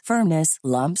 tenderness, firmness,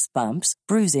 lumps, bumps,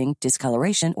 bruising,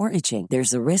 discoloration, or itching.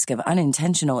 There's a risk of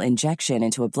unintentional injection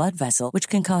into a blood vessel, which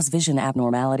can cause vision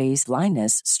abnormalities,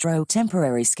 blindness, stroke,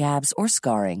 temporary scabs, or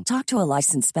scarring. Talk to a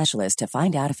licensed specialist to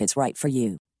find out if it's right for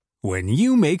you. When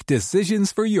you make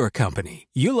decisions for your company,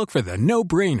 you look for the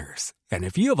no-brainers. And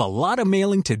if you have a lot of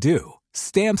mailing to do,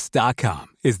 Stamps.com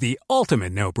is the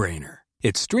ultimate no-brainer.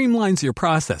 It streamlines your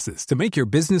processes to make your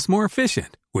business more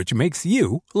efficient, which makes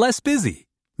you less busy.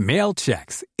 Mail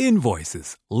checks,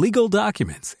 invoices, legal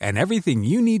documents, and everything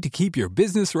you need to keep your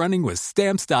business running with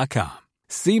Stamps.com.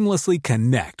 Seamlessly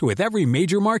connect with every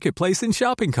major marketplace and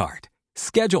shopping cart.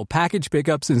 Schedule package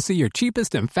pickups and see your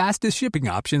cheapest and fastest shipping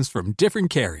options from different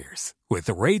carriers, with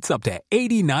rates up to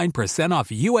 89% off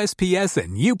USPS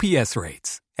and UPS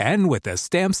rates. And with the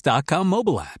Stamps.com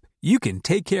mobile app, you can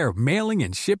take care of mailing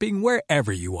and shipping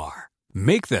wherever you are.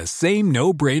 Make the same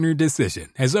no-brainer decision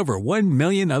as over 1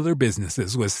 million other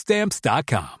businesses with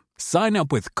Stamps.com. Sign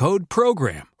up with code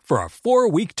PROGRAM for a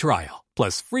 4-week trial,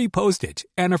 plus free postage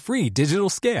and a free digital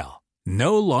scale.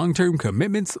 No long-term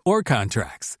commitments or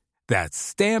contracts. That's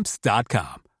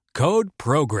Stamps.com. Code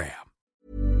PROGRAM.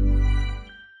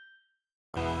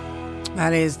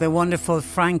 That is the wonderful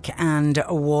Frank and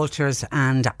Walters,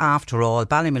 and After All,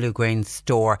 Ballymaloe Grain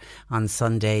Store on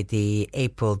Sunday, the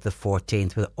April the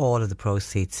 14th, with all of the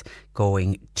proceeds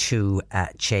going to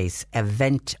Chase.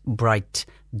 Eventbrite.ie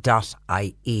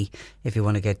if you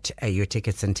want to get your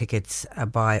tickets, and tickets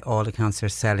by all accounts are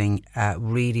selling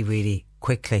really, really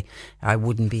quickly. I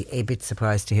wouldn't be a bit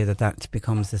surprised to hear that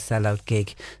becomes a sellout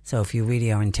gig. So if you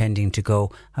really are intending to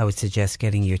go, I would suggest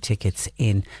getting your tickets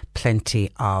in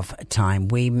plenty of time.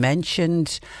 We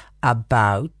mentioned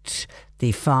about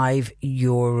the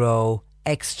 €5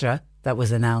 extra that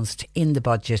was announced in the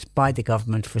budget by the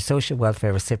government for social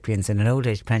welfare recipients, and an old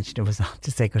age pensioner was on to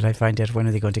say, could I find out when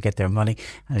are they going to get their money?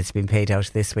 And it's been paid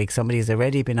out this week. Somebody has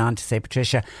already been on to say,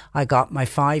 Patricia, I got my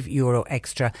 €5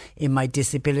 extra in my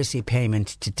disability payment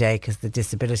today, because the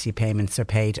disability payments are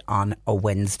paid on a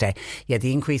Wednesday. Yeah,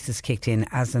 the increase has kicked in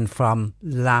as in from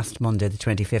last Monday the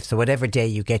 25th. So whatever day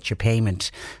you get your payment,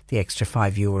 the extra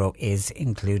 €5 is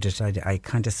included. I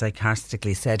kind of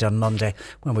sarcastically said on Monday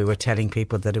when we were telling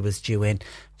people that it was due in,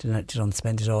 don't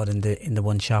spend it all in the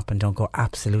one shop and don't go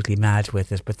absolutely mad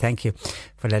with it. But thank you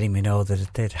for letting me know that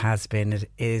it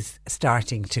is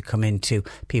starting to come into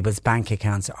people's bank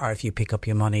accounts, or if you pick up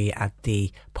your money at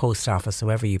the post office,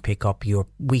 however you pick up your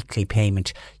weekly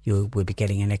payment, you will be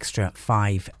getting an extra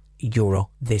 €5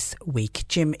 this week.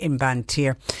 Jim in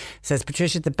Bantier says,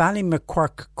 Patricia, the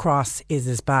Ballymacquirk cross is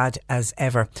as bad as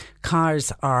ever.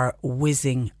 Cars are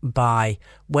whizzing by.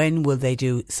 When will they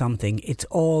do something? It's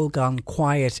all gone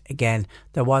quiet again.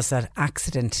 There was that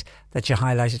accident that you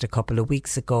highlighted a couple of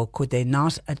weeks ago. Could they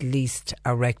not at least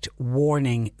erect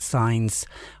warning signs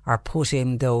or put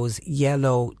in those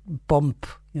yellow bump,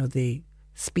 the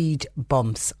speed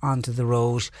bumps onto the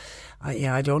road?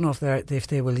 I don't know if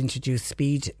they will introduce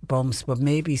speed bumps, but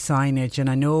maybe signage. And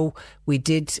I know we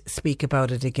did speak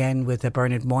about it again with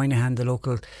Bernard Moynihan, the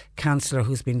local councillor,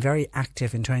 who's been very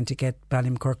active in trying to get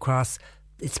Ballymacquirk Cross.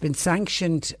 It's been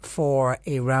sanctioned for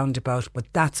a roundabout, but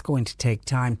that's going to take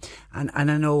time. And I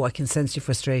know I can sense your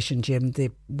frustration, Jim. The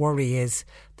worry is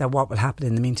that what will happen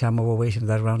in the meantime while we're waiting for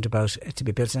that roundabout to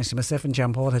be built. And actually, myself and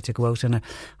John Paul had to go out on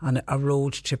a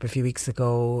road trip a few weeks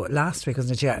ago, last week,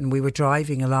 wasn't it? Yeah, and we were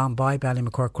driving along by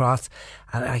Ballymacquirk Cross,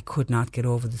 and I could not get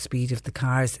over the speed of the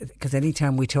cars, because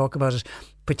anytime we talk about it,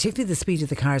 particularly the speed of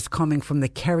the cars coming from the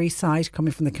Kerry side,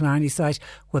 coming from the Killarney side,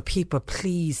 will people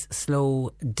please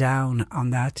slow down on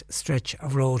that stretch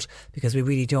of road, because we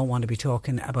really don't want to be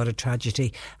talking about a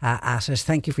tragedy at it.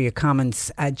 Thank you for your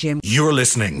comments, Jim. You're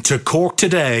listening to Cork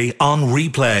Today on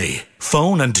replay.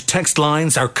 Phone and text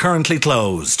lines are currently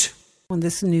closed. When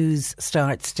this news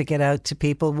starts to get out to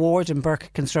people, Ward and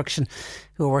Burke Construction,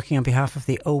 who are working on behalf of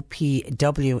the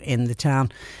OPW in the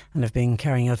town and have been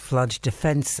carrying out flood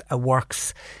defence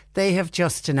works, they have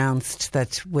just announced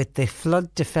that with the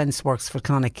flood defence works for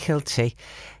Clonakilty,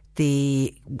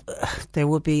 there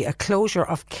will be a closure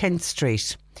of Kent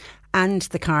Street and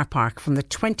the car park from the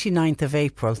 29th of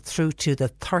April through to the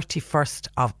 31st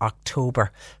of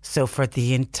October. So for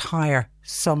the entire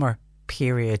summer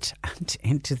period and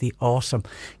into the autumn,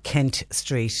 Kent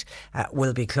Street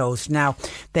will be closed. Now,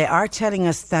 they are telling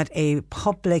us that a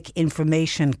public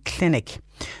information clinic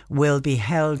will be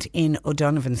held in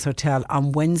O'Donovan's Hotel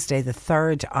on Wednesday the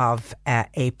 3rd of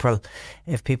April,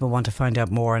 if people want to find out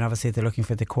more. And obviously they're looking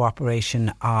for the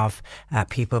cooperation of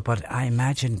people, but I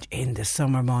imagine in the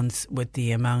summer months, with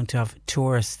the amount of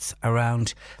tourists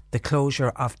around, the closure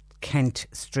of Kent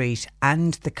Street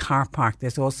and the car park,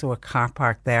 there's also a car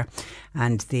park there,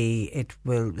 and the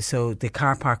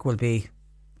car park will be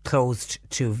closed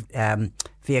to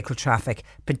vehicle traffic.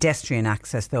 Pedestrian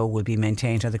access, though, will be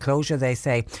maintained. The closure, they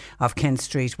say, of Kent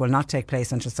Street will not take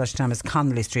place until such time as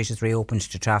Connolly Street is reopened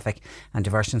to traffic, and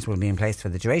diversions will be in place for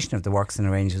the duration of the works, and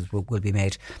arrangements will be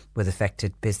made with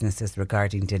affected businesses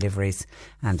regarding deliveries,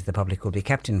 and the public will be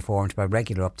kept informed by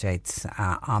regular updates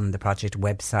on the project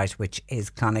website, which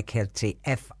is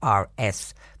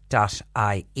clonakiltyfrs.ie.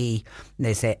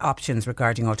 They say options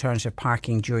regarding alternative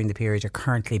parking during the period are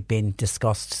currently being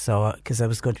discussed. So, because that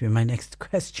was going to be my next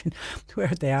question, where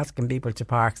are they asking people to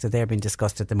park? So they're being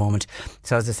discussed at the moment.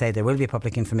 So as I say, there will be a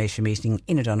public information meeting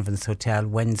in O'Donovan's Hotel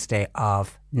Wednesday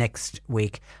of next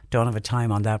week. Don't have a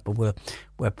time on that, but we'll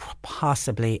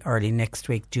possibly early next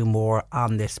week do more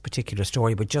on this particular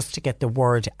story. But just to get the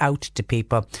word out to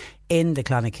people in the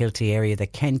Clonakilty area,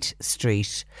 that Kent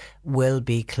Street will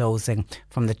be closing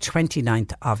from the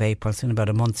 29th of April, so in about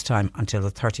a month's time, until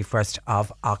the 31st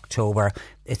of October.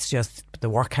 It's just the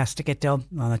work has to get done.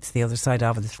 Well, that's the other side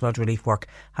of it. This flood relief work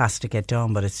has to get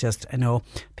done. But it's just, I know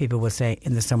people will say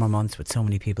in the summer months with so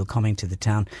many people coming to the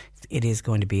town, it is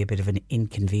going to be a bit of an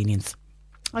inconvenience.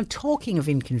 I'm talking of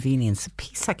inconvenience. A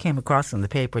piece I came across in the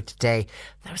paper today,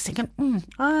 I was thinking,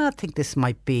 I think this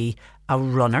might be a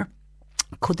runner.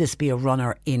 Could this be a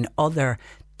runner in other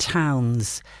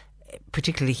towns,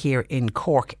 particularly here in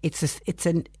Cork? It's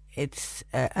an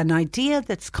idea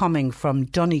that's coming from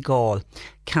Donegal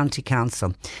County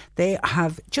Council. They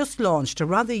have just launched a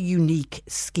rather unique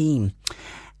scheme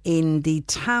in the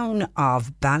town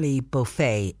of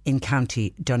Ballybofey in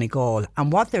County Donegal.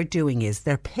 And what they're doing is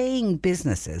they're paying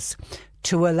businesses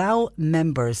to allow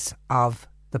members of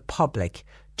the public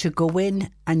to go in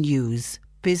and use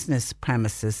business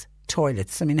premises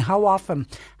toilets. I mean, how often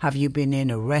have you been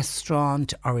in a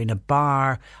restaurant or in a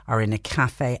bar or in a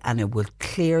cafe and it will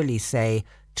clearly say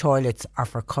toilets are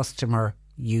for customer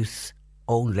use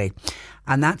only?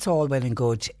 And that's all well and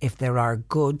good if there are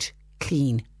good,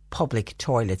 clean public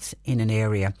toilets in an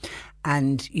area.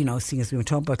 And, you know, seeing as we were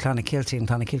talking about Clonakilty, and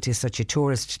Clonakilty is such a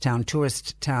tourist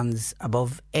towns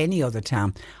above any other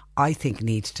town, I think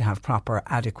need to have proper,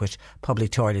 adequate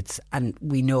public toilets. And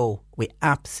we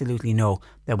absolutely know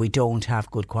that we don't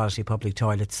have good quality public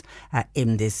toilets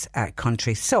in this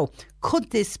country. So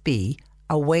could this be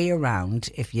a way around,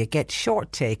 if you get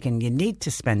short taken, you need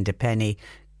to spend a penny,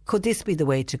 could this be the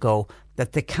way to go,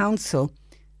 that the council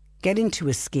get into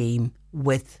a scheme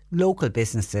with local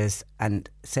businesses and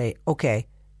say, OK,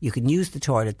 you can use the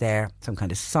toilet there, some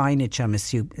kind of signage I'm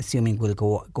assuming will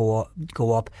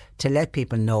go up to let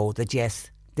people know that yes,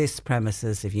 this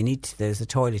premises, if you need to, there's a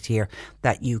toilet here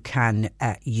that you can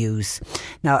use.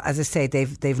 Now, as I say,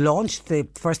 they've launched the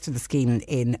first of the scheme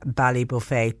in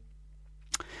Ballybofey.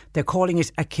 They're calling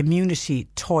it a community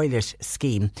toilet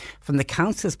scheme. From the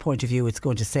council's point of view, it's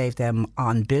going to save them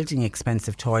on building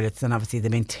expensive toilets, and obviously the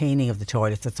maintaining of the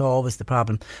toilets. That's always the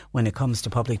problem when it comes to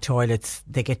public toilets.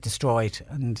 They get destroyed,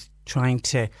 and trying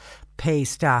to pay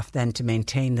staff then to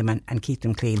maintain them and keep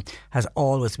them clean has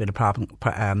always been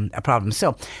a problem.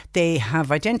 So they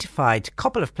have identified a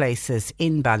couple of places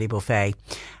in Ballybofey,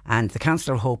 and the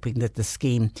council are hoping that the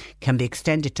scheme can be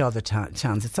extended to other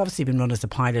towns. It's obviously been run as a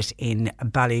pilot in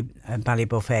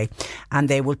Ballybofey, and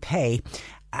they will pay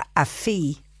a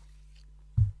fee.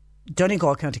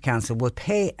 Donegal County Council will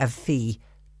pay a fee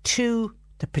to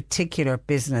the particular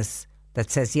business that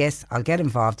says, yes, I'll get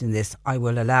involved in this. I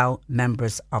will allow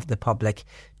members of the public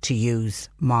to use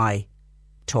my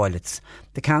toilets.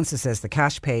 The council says the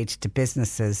cash paid to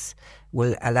businesses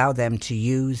will allow them to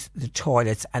use the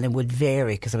toilets, and it would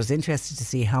vary, because I was interested to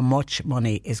see how much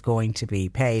money is going to be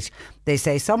paid. They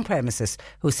say some premises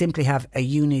who simply have a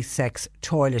unisex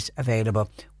toilet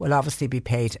available will obviously be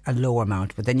paid a lower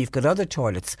amount, but then you've got other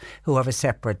toilets who have a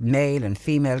separate male and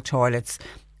female toilets.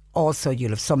 Also,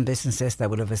 you'll have some businesses that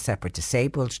will have a separate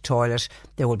disabled toilet.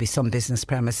 There will be some business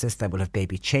premises that will have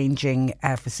baby changing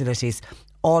facilities.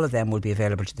 All of them will be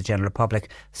available to the general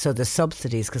public. So the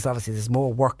subsidies, because obviously there's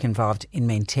more work involved in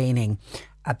maintaining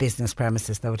a business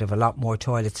premises that would have a lot more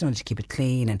toilets, to keep it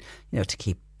clean and, to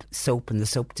keep soap in the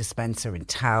soap dispenser and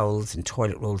towels and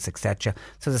toilet rolls, etc.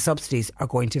 So the subsidies are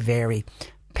going to vary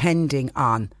depending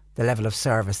on the level of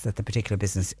service that the particular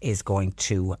business is going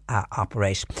to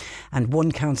operate. And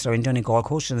one councillor in Donegal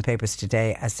quoted in the papers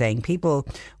today as saying people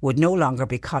would no longer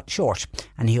be cut short,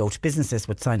 and he hoped businesses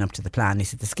would sign up to the plan. He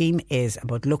said the scheme is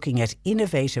about looking at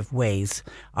innovative ways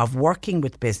of working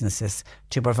with businesses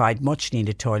to provide much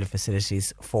needed toilet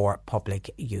facilities for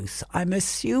public use. I'm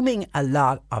assuming a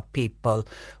lot of people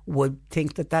would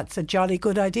think that that's a jolly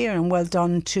good idea, and well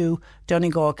done to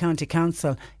Donegal County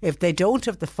Council. If they don't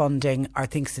have the funding or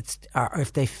thinks it's, or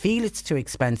if they feel it's too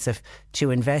expensive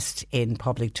to invest in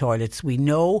public toilets. We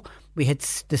know we had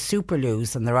the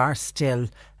Superloos, and there are still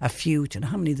a few. Do you know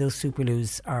how many of those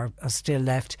Superloos are still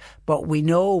left? But we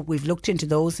know, we've looked into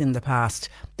those in the past.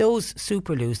 Those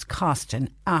Superloos cost an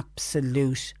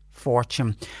absolute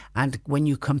fortune, and when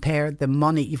you compare the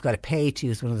money you've got to pay to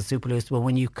use one of the Superloos, well,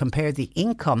 when you compare the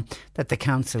income that the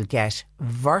council get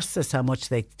versus how much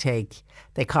they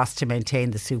cost to maintain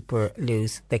the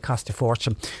Superloos, they cost a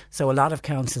fortune. So a lot of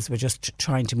councils were just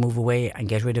trying to move away and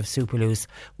get rid of Superloos.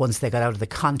 Once they got out of the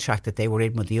contract that they were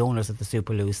in with the owners of the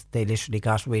Superloos, they literally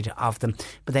got rid of them.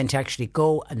 But then to actually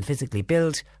go and physically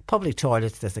build public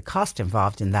toilets, there's a cost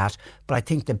involved in that. But I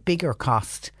think the bigger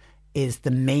cost is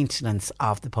the maintenance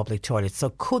of the public toilets. So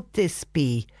could this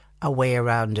be a way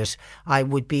around it? I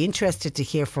would be interested to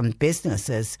hear from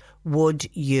businesses. Would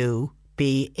you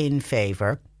be in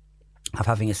favour of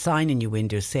having a sign in your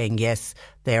window saying, yes,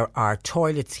 there are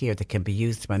toilets here that can be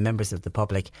used by members of the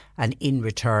public, and in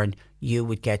return you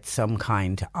would get some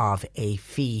kind of a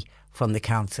fee from the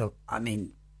council? I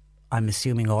mean, I'm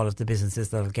assuming all of the businesses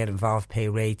that will get involved pay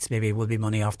rates. Maybe it will be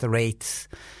money off the rates,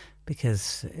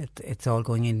 because it's all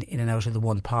going in and out of the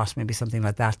one pot. Maybe something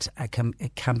like that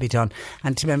it can be done.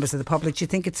 And to members of the public, do you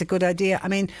think it's a good idea? I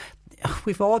mean,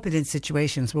 we've all been in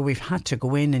situations where we've had to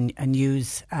go in and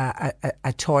use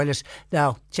a toilet.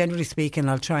 Now, generally speaking,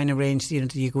 I'll try and arrange,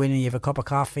 you go in and you have a cup of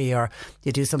coffee or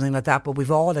you do something like that. But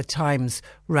we've all at times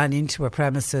ran into a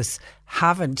premises,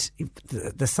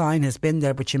 the sign has been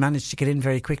there, but you managed to get in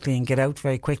very quickly and get out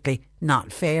very quickly.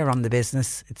 Not fair on the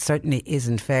business. It certainly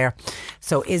isn't fair.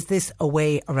 So is this a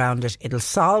way around it? It'll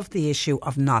solve the issue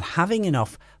of not having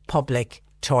enough public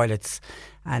toilets,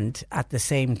 and at the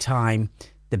same time,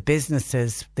 the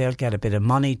businesses, they'll get a bit of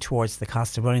money towards the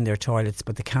cost of running their toilets,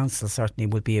 but the council certainly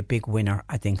will be a big winner,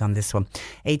 I think, on this one.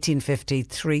 1850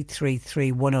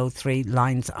 333 103.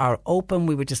 Lines are open.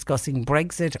 We were discussing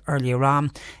Brexit earlier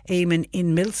on. Eamon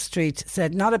in Mill Street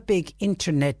said, not a big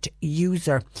internet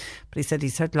user, but he said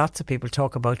he's heard lots of people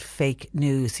talk about fake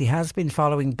news. He has been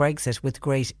following Brexit with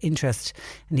great interest,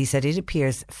 and he said it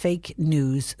appears fake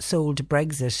news sold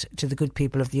Brexit to the good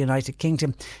people of the United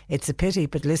Kingdom. It's a pity,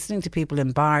 but listening to people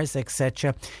in bars,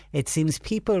 etc., it seems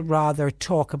people rather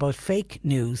talk about fake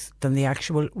news than the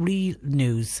actual real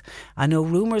news. I know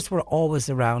rumours were always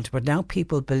around, but now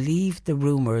people believe the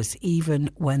rumours even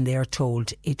when they are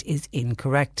told it is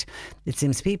incorrect. It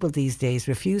seems people these days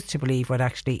refuse to believe what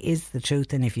actually is the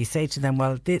truth, and if you say to them,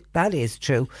 well, that is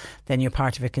true, then you're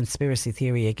part of a conspiracy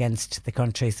theory against the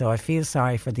country. So I feel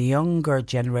sorry for the younger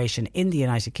generation in the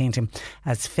United Kingdom,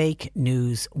 as fake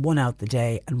news won out the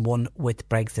day and won with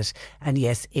Brexit. And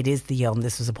yes, it is the young.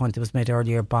 This was a point that was made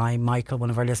earlier by Michael,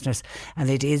 one of our listeners, and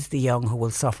it is the young who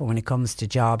will suffer when it comes to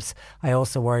jobs. I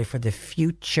also worry for the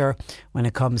future when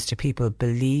it comes to people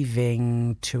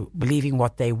believing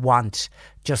what they want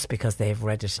just because they've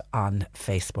read it on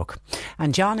Facebook.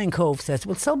 And John in Cove says,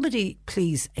 will somebody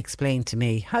please explain to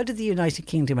me, how did the United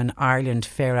Kingdom and Ireland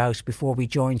fare out before we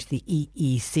joined the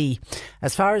EEC?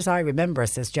 As far as I remember,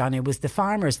 says John, it was the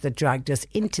farmers that dragged us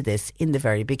into this in the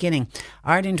very beginning.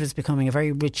 Ireland was becoming a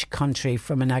very rich country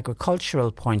from an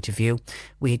agricultural point of view.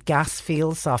 We had gas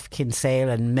fields off Kinsale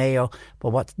and Mayo, but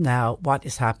what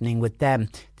is happening with them?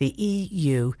 The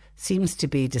EU seems to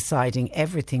be deciding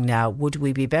everything now. Would we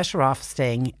have been better off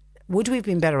staying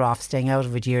out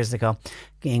of it years ago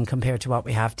compared to what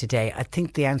we have today? I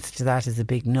think the answer to that is a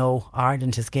big no.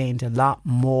 Ireland has gained a lot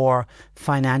more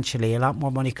financially. A lot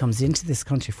more money comes into this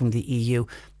country from the EU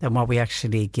than what we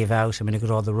actually give out. I mean, look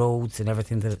at all the roads and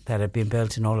everything that have been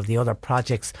built and all of the other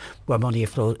projects where money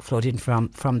flowed in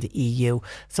from the EU.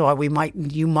 So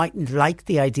you mightn't like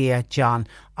the idea, John,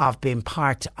 of being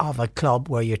part of a club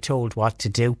where you're told what to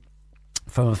do.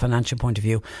 From a financial point of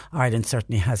view, Ireland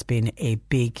certainly has been a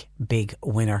big, big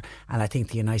winner. And I think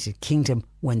the United Kingdom,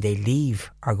 when they leave,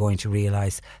 are going to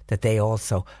realise that they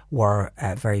also were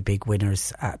very big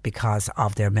winners because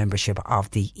of their membership of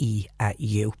the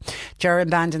EU. Jaron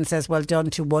Bandon says, well done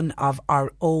to one of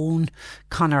our own,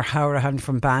 Conor Howrahan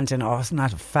from Bandon. Oh, wasn't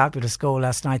that a fabulous goal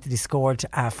last night that he scored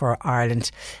for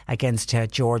Ireland against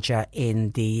Georgia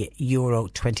in the Euro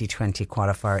 2020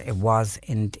 qualifier? It was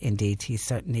indeed. He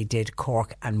certainly did Cork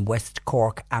and West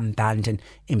Cork and Bandon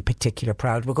in particular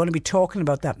proud. We're going to be talking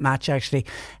about that match actually.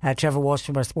 Trevor Walsh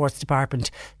from our sports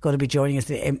department going to be joining us,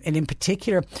 and in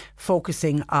particular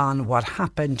focusing on what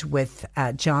happened with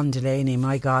John Delaney.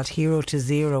 My God,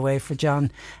 0-0 away for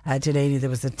John Delaney. There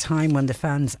was a time when the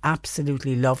fans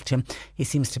absolutely loved him. He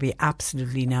seems to be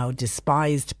absolutely now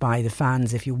despised by the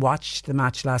fans. If you watched the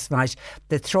match last night,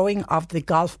 the throwing of the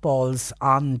golf balls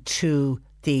onto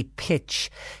the pitch.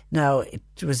 Now, it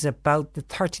was about the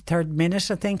 33rd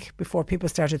minute, I think, before people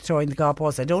started throwing the golf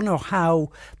balls. I don't know how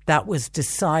that was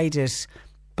decided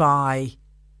by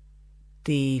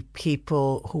the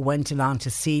people who went along to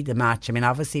see the match. I mean,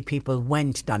 obviously people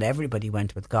went, not everybody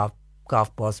went with golf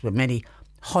balls, but many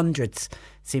hundreds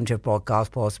seem to have brought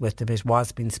golf balls with them. It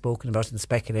was being spoken about and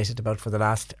speculated about for the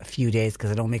last few days,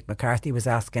 because I know Mick McCarthy was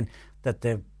asking that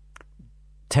the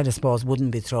tennis balls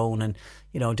wouldn't be thrown, and,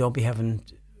 you know, don't be having,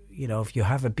 you know, if you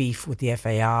have a beef with the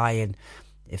FAI and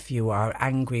if you are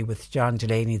angry with John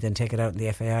Delaney, then take it out in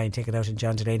the FAI and take it out on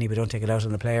John Delaney, but don't take it out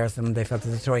on the players. And they felt that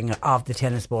the throwing of the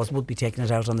tennis balls would be taking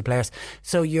it out on the players.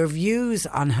 So your views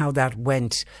on how that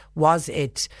went, was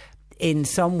it in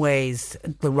some ways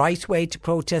the right way to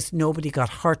protest? Nobody got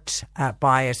hurt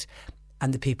by it,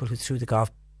 and the people who threw the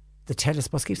tennis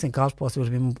balls, I keep saying golf balls, it would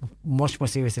have been much more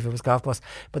serious if it was golf balls,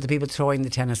 but the people throwing the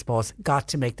tennis balls got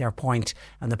to make their point,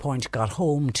 and the point got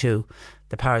home to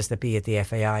the powers that be at the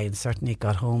FAI, and certainly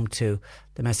the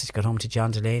message got home to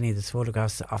John Delaney. There's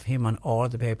photographs of him on all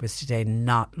the papers today,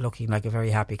 not looking like a very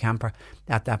happy camper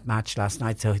at that match last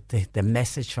night. So the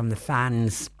message from the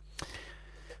fans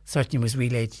certainly was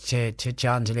relayed to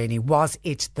John Delaney. Was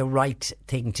it the right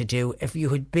thing to do? If you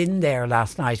had been there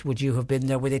last night, would you have been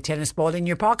there with a tennis ball in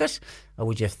your pocket? Or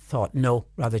would you have thought, no,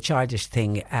 rather childish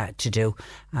thing to do,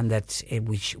 and that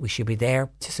we should be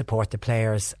there to support the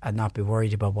players and not be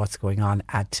worried about what's going on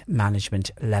at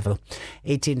management level?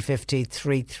 1850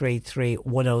 333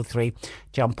 103.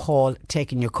 John Paul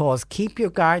taking your calls. Keep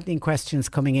your gardening questions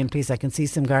coming in, please. I can see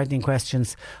some gardening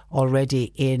questions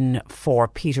already in for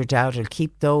Peter Dowdall.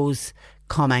 Keep those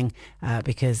coming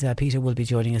because Peter will be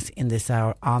joining us in this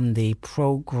hour on the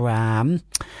programme.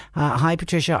 Hi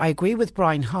Patricia, I agree with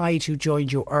Brian Hyde who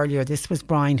joined you earlier. This was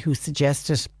Brian who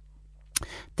suggested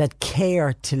that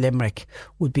Cahir to Limerick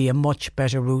would be a much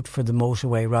better route for the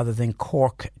motorway rather than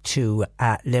Cork to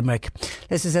Limerick.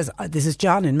 This is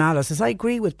John in Mallow. Says, I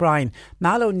agree with Brian.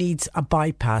 Mallow needs a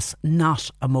bypass, not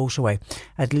a motorway.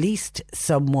 At least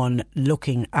someone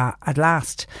looking at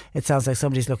last. It sounds like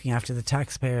somebody's looking after the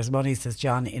taxpayers' money, says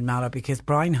John in Mallow, because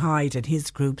Brian Hyde and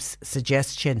his group's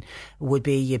suggestion would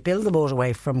be you build the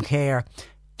motorway from Cahir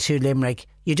to Limerick.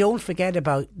 You don't forget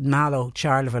about Mallow,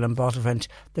 Charleville and Buttevant.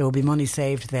 There will be money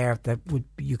saved there.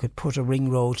 You could put a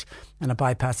ring road and a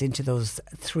bypass into those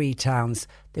three towns.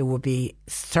 There would be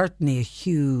certainly a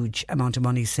huge amount of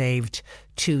money saved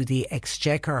to the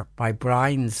Exchequer by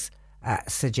Brian's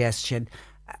suggestion.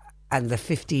 And the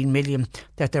 15 million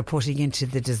that they're putting into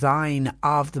the design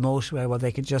of the motorway, well,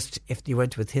 they could just, if you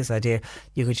went with his idea,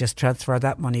 you could just transfer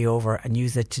that money over and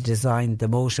use it to design the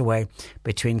motorway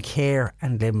between Cahir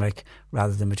and Limerick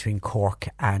rather than between Cork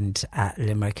and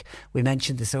Limerick. We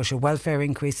mentioned the social welfare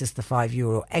increases, the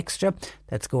 €5 extra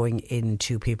that's going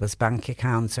into people's bank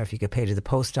accounts, or if you could pay to the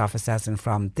post office as in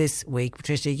from this week.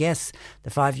 Patricia, yes, the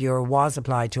 €5 was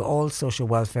applied to all social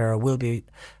welfare, will be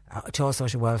to all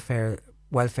social welfare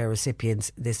recipients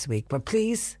this week. But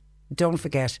please don't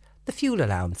forget the fuel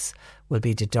allowance will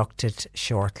be deducted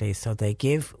shortly. So they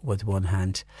give with one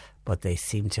hand, but they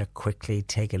seem to quickly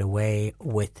take it away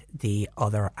with the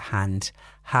other hand.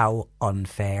 How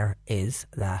unfair is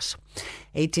that?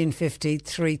 1850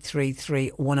 333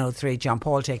 103. John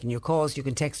Paul taking your calls. You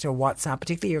can text or WhatsApp,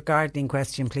 particularly your gardening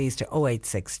question, please, to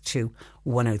 0862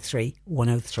 103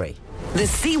 103. The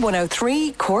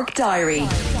C103 Cork Diary.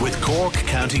 With Cork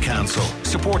County Council.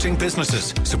 Supporting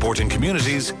businesses, supporting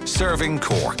communities, serving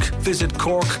Cork. Visit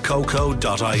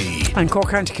corkcoco.ie. And Cork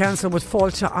County Council with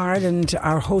Fall to Ireland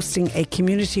are hosting a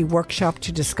community workshop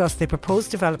to discuss the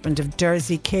proposed development of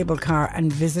Dursey Cable Car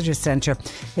and Visitor Centre.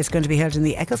 It's going to be held in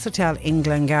the Eccles Hotel in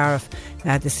Glengariff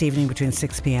this evening between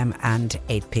 6pm and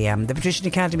 8pm. The Patrician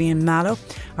Academy in Mallow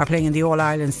are playing in the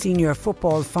All-Ireland Senior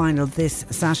Football Final this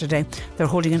Saturday. They're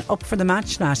holding an Up for the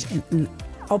Match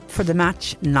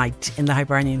night in the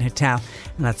Hibernian Hotel,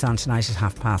 and that's on tonight at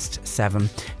 7:30.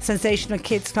 Sensational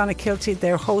Kids Clonakilty,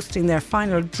 they're hosting their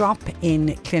final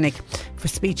drop-in clinic for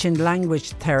speech and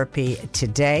language therapy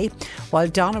today, while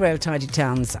Doneraile Tidy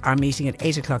Towns are meeting at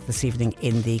 8 o'clock this evening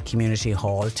in the community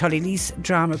hall. Tullylease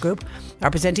Drama Group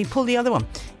are presenting Pull the Other One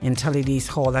in Tullylease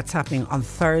Hall. That's happening on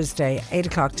Thursday, 8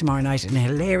 o'clock tomorrow night, in a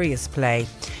hilarious play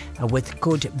with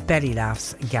good belly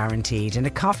laughs guaranteed. And a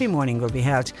coffee morning will be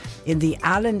held in the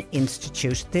Allen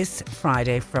Institute this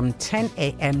Friday from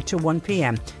 10am to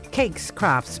 1pm. Cakes,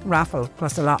 crafts, raffle,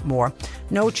 plus a lot more.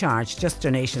 No charge, just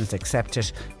donations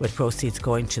accepted, with proceeds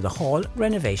going to the Hall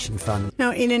Renovation Fund.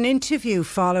 Now, in an interview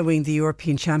following the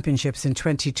European Championships in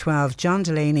 2012, John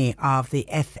Delaney of the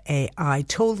FAI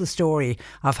told the story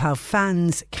of how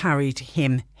fans carried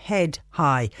him head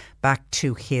high back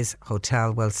to his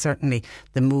hotel. Well, certainly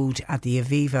the mood at the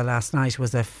Aviva last night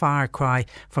was a far cry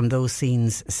from those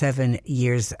scenes 7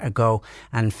 years ago,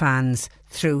 and fans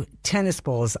threw tennis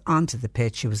balls onto the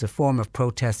pitch. It was a form of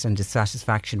protest and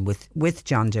dissatisfaction with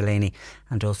John Delaney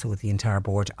and also with the entire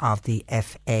board of the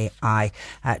FAI.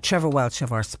 Trevor Welch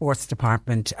of our sports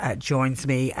department joins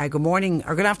me. Good morning,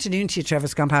 or good afternoon to you, Trevor.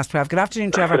 It's gone past 12. Good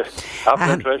afternoon, Trevor.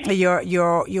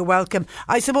 You're welcome.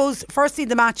 I suppose, firstly,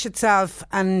 the match itself,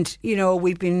 and, you know,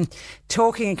 we've been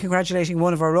talking and congratulating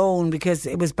one of our own because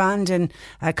it was Bandon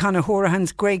Conor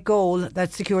Horahan's great goal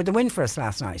that secured the win for us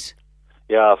last night.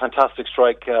 Yeah, fantastic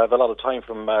strike. I have a lot of time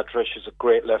from Trish. He's a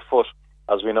great left foot.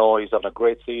 As we know, he's having a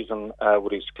great season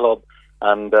with his club.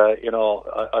 And,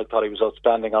 I thought he was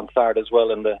outstanding on Saturday as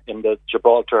well in the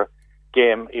Gibraltar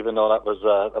game, even though that was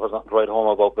not to write home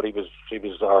about, but he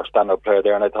was our standout player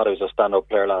there. And I thought he was a standout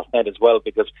player last night as well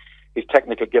because he's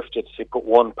technically gifted. He put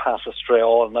one pass astray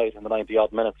all night in the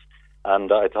 90-odd minutes.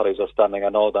 And I thought he was outstanding. I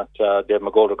know that Dave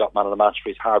McGoldrick got man of the match for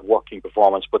his hard-working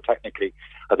performance, but technically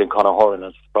I think Conor Horan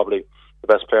is probably the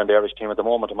best player in the Irish team at the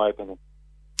moment, in my opinion.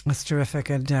 That's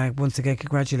terrific, and once again,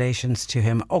 congratulations to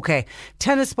him. OK,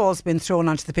 tennis ball's been thrown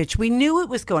onto the pitch. We knew it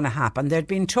was going to happen. There'd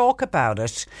been talk about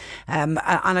it. And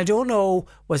I don't know,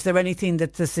 was there anything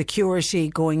that the security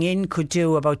going in could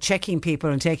do about checking people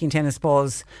and taking tennis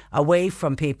balls away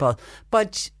from people?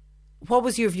 But what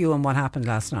was your view on what happened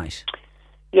last night?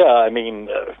 Yeah, I mean,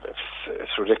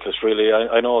 it's ridiculous, really.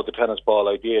 I know the tennis ball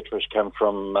idea, Trish, came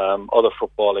from other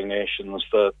footballing nations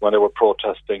that when they were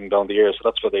protesting down the years. So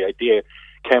that's where the idea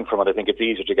came from. And I think it's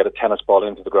easier to get a tennis ball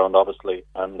into the ground, obviously.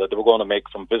 And they were going to make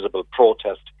some visible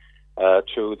protest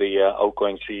to the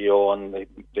outgoing CEO, and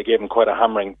they gave him quite a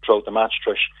hammering throughout the match,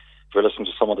 Trish. If you listen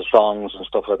to some of the songs and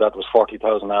stuff like that, there was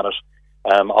 40,000 at it.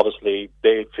 Obviously,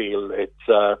 they feel there's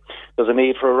a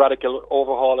need for a radical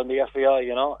overhaul in the FAI,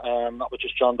 not with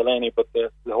just John Delaney, but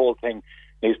the whole thing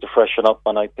needs to freshen up.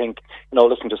 And I think,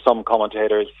 listen to some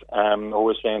commentators who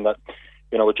were saying that,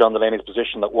 with John Delaney's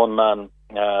position, that one man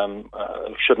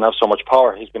shouldn't have so much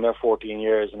power. He's been there 14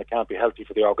 years and it can't be healthy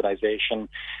for the organisation.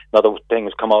 Another thing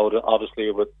has come out, obviously,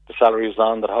 with the salary he's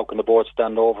on, that how can the board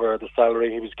stand over the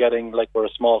salary he was getting? Like, we're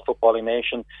a small footballing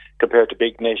nation compared to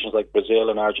big nations like Brazil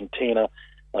and Argentina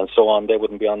and so on. They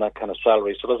wouldn't be on that kind of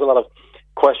salary. So there's a lot of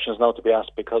questions now to be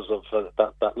asked because of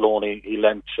that loan he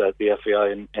lent the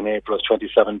FAI in April of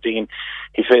 2017.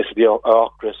 He faces the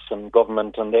Oireachtas and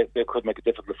government, and they could make it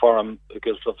difficult for him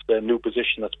because of the new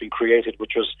position that's been created,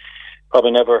 which was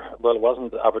probably it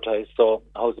wasn't advertised. So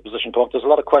how's the position come up? There's a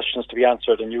lot of questions to be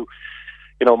answered, and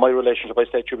my relationship, I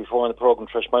said to you before in the programme,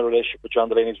 Trish, my relationship with John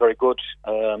Delaney is very good.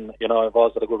 I've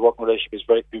always had a good working relationship.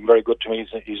 He's been very good to me.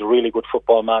 He's a really good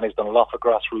football man. He's done a lot for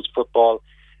grassroots football.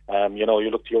 You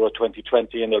look to Euro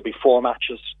 2020 and there'll be 4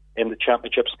 matches in the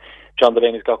championships. John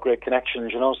Delaney's got great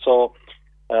connections, so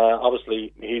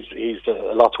obviously he's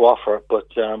a lot to offer, but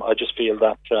I just feel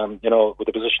that, with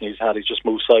the position he's had, he's just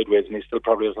moved sideways and he still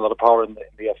probably has a lot of power in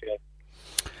the FAI.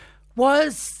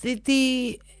 Was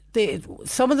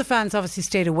some of the fans obviously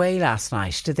stayed away last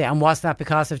night, did they? And was that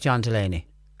because of John Delaney?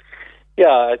 Yeah,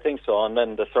 I think so. And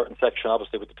then the certain section,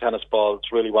 obviously, with the tennis balls,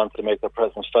 really wanted to make their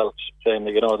presence felt, saying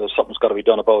that, there's something's got to be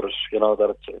done about it,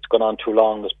 that it's gone on too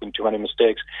long, there's been too many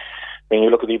mistakes. I mean, you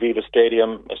look at the Aviva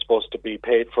Stadium, it's supposed to be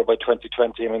paid for by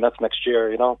 2020. I mean, that's next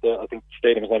year, I think the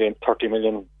stadium is nearly in €30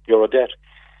 million debt.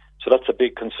 So that's a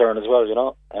big concern as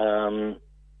well,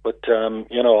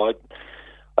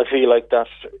 I feel like that,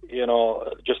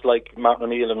 just like Martin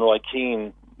O'Neill and Roy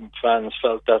Keane, fans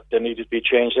felt that there needed to be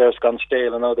change there. It's gone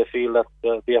stale, and now they feel that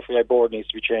the FAI board needs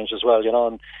to be changed as well,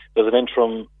 and there's an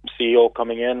interim CEO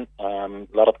coming in. A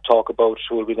lot of talk about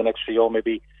who will be the next CEO,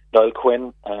 maybe Niall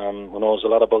Quinn, who knows a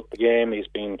lot about the game. He's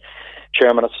been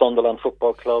chairman at Sunderland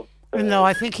Football Club. No,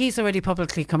 I think he's already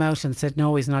publicly come out and said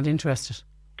no, he's not interested.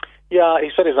 Yeah,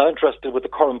 he said he's not interested with the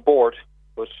current board,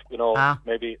 but,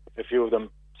 maybe a few of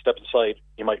them step aside,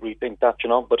 you might rethink that,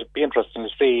 but it'd be interesting to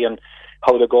see and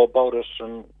how they go about it,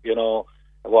 and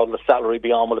what will the salary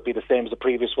be on? Will it be the same as the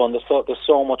previous one? There's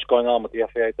so much going on with the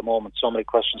FAI at the moment, so many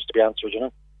questions to be answered,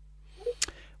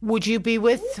 Would you be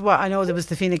with, I know there was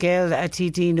the Fine Gael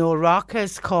TD Noel Rock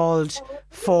has called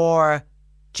for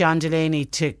John Delaney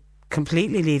to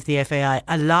completely leave the FAI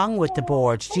along with the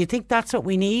board. Do you think that's what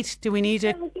we need? Do we need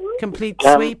a complete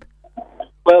sweep?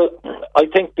 Well, I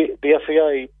think the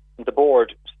FAI and the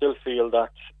board still feel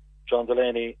that John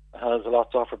Delaney has a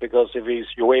lot to offer because of his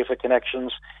UEFA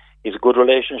connections. He's a good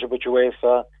relationship with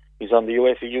UEFA. He's on the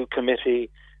UEFA Youth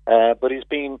Committee, but he's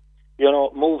been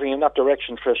moving in that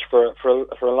direction, Trish, for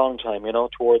a long time,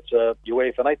 towards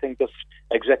UEFA. And I think this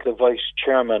executive vice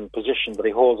chairman position that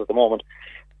he holds at the moment,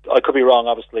 I could be wrong,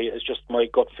 obviously. It's just my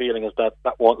gut feeling is that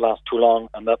won't last too long,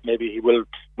 and that maybe he will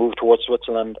move towards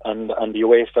Switzerland and the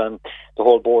UEFA, and the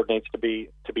whole board needs to be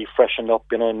freshened up.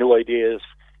 New ideas.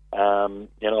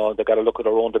 They've got to look at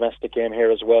our own domestic game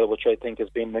here as well, which I think has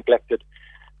been neglected.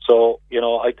 So,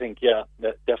 I think,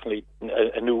 definitely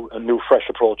a new fresh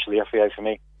approach to the FAI for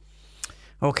me.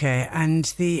 Okay, and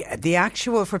the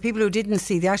actual, for people who didn't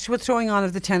see, the actual throwing on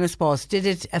of the tennis balls, did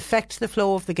it affect the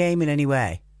flow of the game in any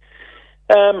way?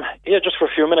 Just for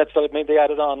a few minutes. I mean, they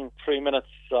added on 3 minutes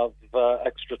of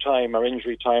extra time or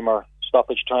injury time or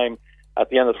stoppage time at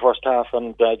the end of the first half,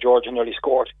 and Georgia nearly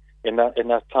scored in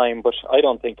that time. But I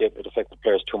don't think it affected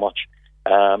players too much.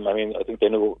 I think they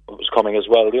knew it was coming as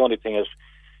well. The only thing is,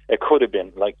 it could have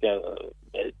been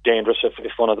dangerous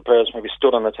if one of the players maybe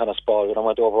stood on the tennis ball,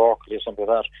 went over awkwardly or something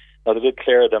like that. Now, they did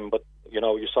clear them, but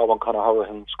you saw when Conor Howard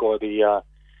score the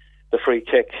free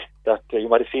kick that you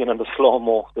might have seen in the slow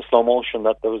motion,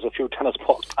 that there was a few tennis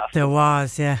balls passed. There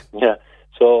was, yeah. Yeah.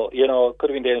 So, it could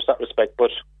have been dangerous in that respect,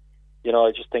 but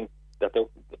I just think that the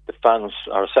fans,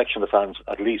 or a section of the fans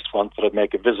at least, wanted to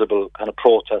make a visible kind of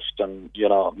protest and,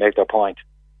 make their point.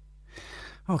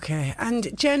 Okay,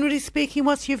 and generally speaking,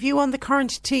 what's your view on the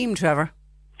current team, Trevor?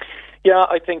 Yeah,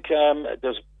 I think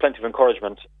there's plenty of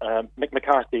encouragement. Mick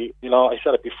McCarthy, I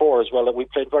said it before as well, that we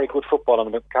played very good football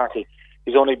under Mick McCarthy.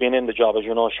 He's only been in the job, as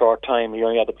you know, a short time. He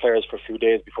only had the players for a few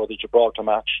days before the Gibraltar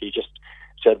match. He just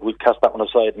said, we'll cast that one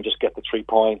aside and just get the 3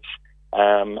 points.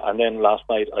 And then last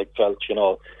night, I felt,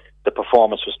 the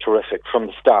performance was terrific from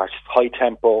the start. High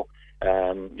tempo.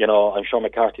 I'm sure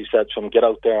McCarthy said to him, get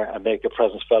out there and make your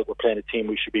presence felt. We're playing a team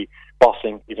we should be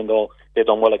bossing, even though they've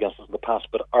done well against us in the past.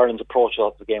 But Ireland's approach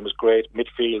to the game was great.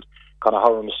 Midfield, Conor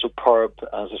Howard was superb.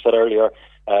 As I said earlier,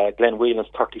 Glenn Whelan's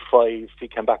 35. He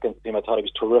came back into the team. I thought he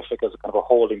was terrific as a kind of a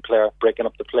holding player, breaking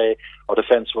up the play. Our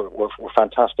defence were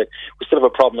fantastic. We still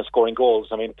have a problem of scoring goals.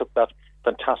 I mean, it took that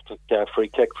fantastic free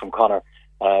kick from Conor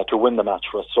to win the match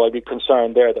for us. So I'd be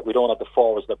concerned there that we don't have the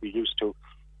forwards that we used to.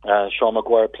 Sean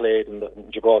Maguire played and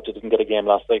Gibraltar didn't get a game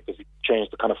last night because he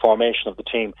changed the kind of formation of the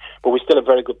team. But we still have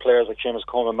very good players like Seamus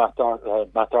Coleman, Matt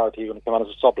Doherty, when he came on as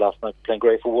a sub last night, playing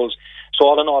great for Wolves. So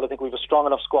all in all, I think we have a strong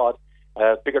enough squad.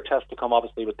 Bigger test to come,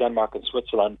 obviously, with Denmark and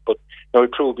Switzerland. But we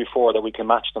proved before that we can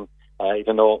match them,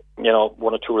 even though 1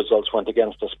 or 2 results went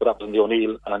against us. But that was in the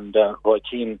O'Neill and Roy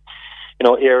Keane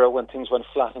era when things went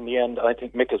flat in the end. And I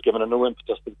think Mick has given a new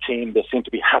impetus to the team. They seem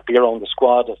to be happy around the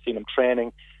squad. I've seen them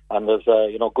training. And there's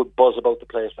good buzz about the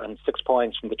place, and 6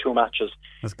 points from the 2 matches.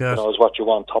 That's good. Is what you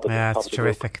want. Top of it's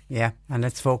terrific. Group. Yeah, and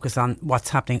let's focus on what's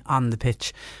happening on the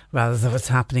pitch rather than what's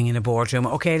happening in a boardroom.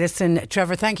 Okay, listen,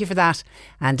 Trevor, thank you for that,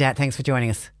 and thanks for joining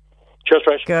us. Cheers,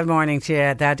 Trish. Good morning to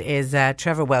you. That is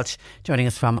Trevor Welch joining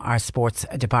us from our sports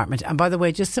department. And by the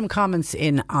way, just some comments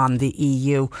in on the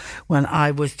EU. When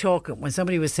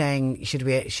somebody was saying, should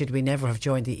we never have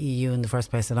joined the EU in the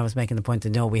first place? And I was making the point that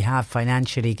no, we have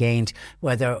financially gained.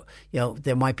 Whether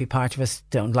there might be part of us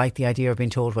don't like the idea of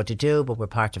being told what to do, but we're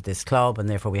part of this club, and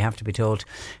therefore we have to be told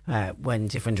when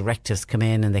different directives come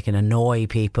in, and they can annoy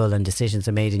people, and decisions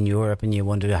are made in Europe, and you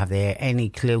wonder, have they any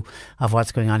clue of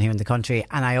what's going on here in the country?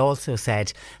 And I also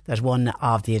said that one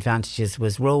of the advantages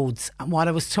was roads, and what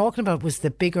I was talking about was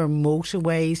the bigger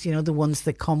motorways, the ones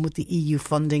that come with the EU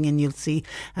funding, and you'll see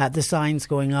the signs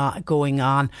going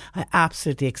on. I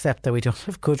absolutely accept that we don't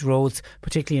have good roads,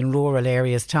 particularly in rural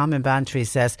areas. Tom in Bantry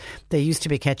says they used to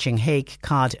be catching hake,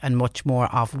 cod and much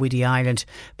more off Whiddy Island,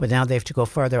 but now they have to go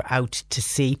further out to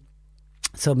sea.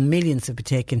 So millions have been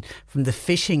taken from the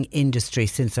fishing industry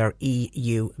since our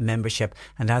EU membership.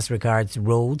 And as regards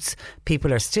roads,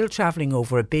 people are still travelling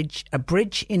over a bridge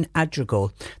in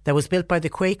Adrigole that was built by the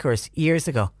Quakers years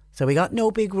ago. So we got no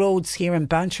big roads here in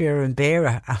Bantry or in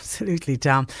Beara. Absolutely,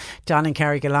 Tom. Don in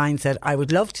Carrigaline said, I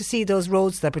would love to see those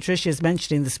roads that Patricia is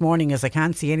mentioning this morning, as I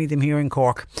can't see any of them here in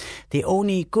Cork. The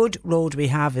only good road we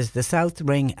have is the South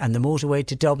Ring and the motorway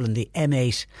to Dublin, the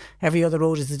M8. Every other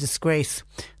road is a disgrace.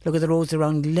 Look at the roads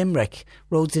around Limerick,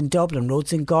 roads in Dublin,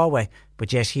 roads in Galway.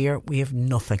 But yet here we have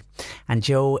nothing. And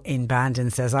Joe in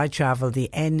Bandon says, I travelled the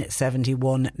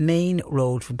N71 main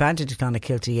road from Bandon to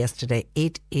Clonakilty yesterday.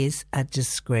 It is a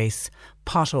disgrace.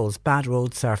 Potholes, bad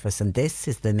road surface, and this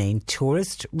is the main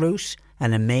tourist route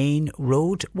and a main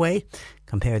roadway.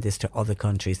 Compare this to other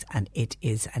countries and it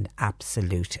is an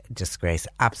absolute disgrace.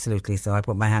 Absolutely. So I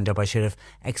put my hand up. I should have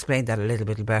explained that a little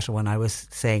bit better when I was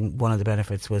saying one of the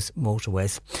benefits was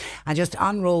motorways. And just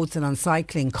on roads and on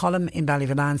cycling, Colm in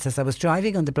Ballyvalan says, I was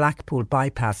driving on the Blackpool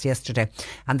bypass yesterday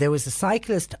and there was a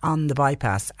cyclist on the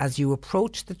bypass. As you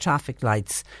approach the traffic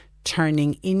lights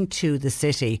turning into the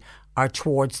city or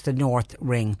towards the North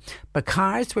Ring, but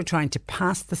cars were trying to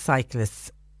pass the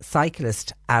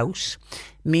cyclist out,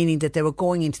 meaning that they were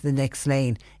going into the next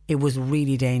lane. It was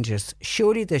really dangerous.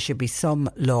 Surely there should be some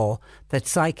law that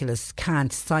cyclists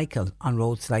can't cycle on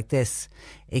roads like this.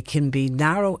 It can be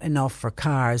narrow enough for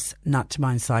cars not to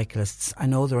mind cyclists. I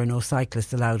know there are no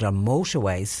cyclists allowed on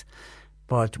motorways,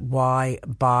 but why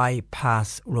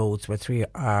bypass roads where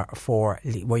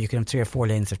where you can have 3 or 4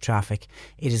 lanes of traffic?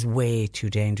 It is way too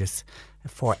dangerous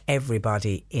for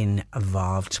everybody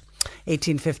involved.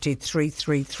 1850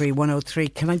 333 103.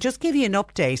 Can I just give you an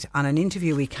update on an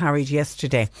interview we carried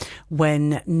yesterday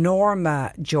when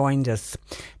Norma joined us?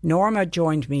 Norma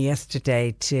joined me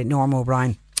yesterday to Norma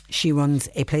O'Brien. She runs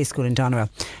a play school in Doneraile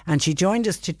and she joined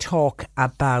us to talk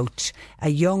about a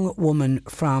young woman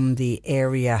from the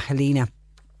area, Helena,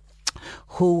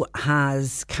 who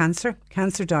has cancer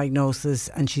diagnosis,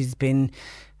 and she's been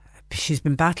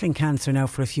battling cancer now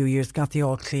for a few years, got the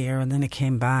all clear and then it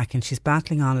came back and she's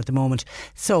battling on at the moment.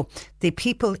 So the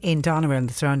people in Doneraile and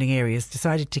the surrounding areas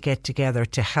decided to get together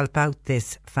to help out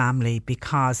this family,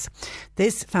 because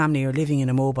this family are living in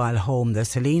a mobile home.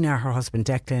 There's Helena, her husband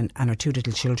Declan and her 2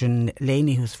 little children,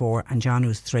 Lainey who's 4 and John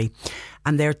who's 3,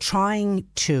 and they're trying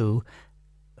to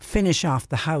finish off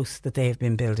the house that they have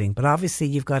been building. But obviously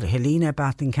you've got Helena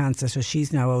battling cancer, so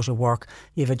she's now out of work.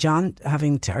 You have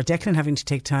Declan having to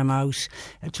take time out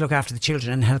to look after the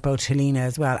children and help out Helena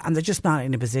as well, and they're just not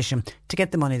in a position to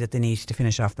get the money that they need to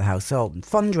finish off the house. So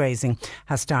fundraising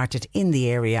has started in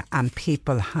the area and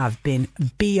people have been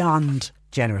beyond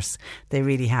generous. They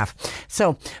really have.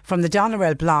 So from the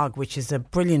Doneraile blog, which is a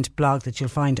brilliant blog that you'll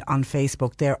find on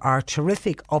Facebook, there are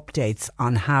terrific updates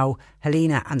on how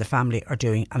Helena and the family are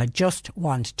doing, and I just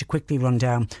want to quickly run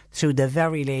down through the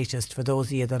very latest for those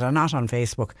of you that are not on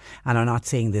Facebook and are not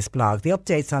seeing this blog. The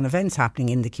updates on events happening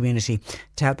in the community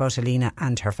to help out Helena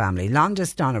and her family.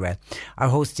 Londis Doneraile are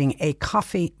hosting a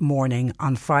coffee morning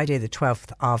on Friday the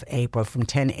 12th of April from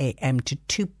 10 a.m. to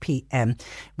 2 p.m.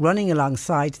 Running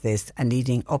alongside this and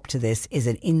leading up to this is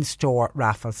an in-store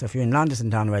raffle. So if you're in Londis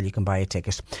and Doneraile, you can buy a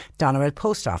ticket. Doneraile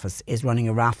Post Office is running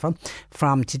a raffle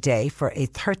from today for a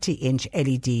 30-inch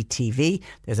LED TV.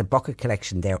 There's a bucket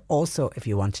collection there also if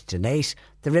you want to donate.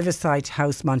 The Riverside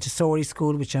House Montessori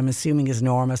School, which I'm assuming is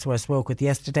Norma's, who I spoke with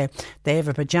yesterday, they have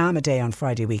a pyjama day on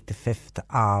Friday week the 5th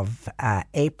of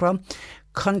April.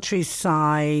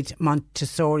 Countryside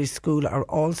Montessori School are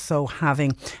also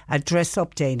having a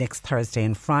dress-up day next Thursday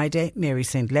and Friday. Mary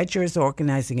St. Ledger is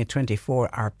organising a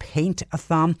 24-hour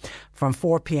paint-a-thon from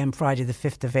 4 p.m. Friday the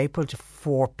 5th of April to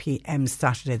 4 p.m.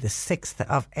 Saturday the 6th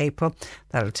of April.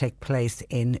 That will take place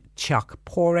in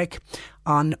Chockporrick.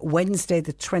 On Wednesday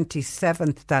the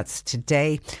 27th, that's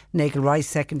today, Nagle Rice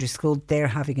Secondary School, they're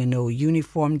having a no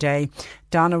uniform day.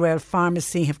 Doneraile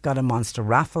Pharmacy have got a monster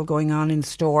raffle going on in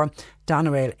store.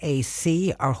 Doneraile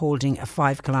AC are holding a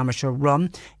 5-kilometre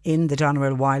run in the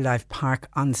Doneraile Wildlife Park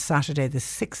on Saturday the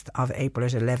 6th of April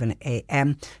at 11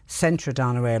 a.m. Centra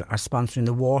Doneraile are sponsoring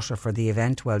the water for the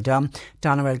event. Well done.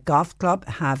 Doneraile Golf Club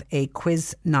have a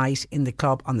quiz night in the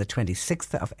club on the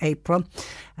 26th of April.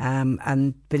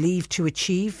 And Believe to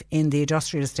Achieve in the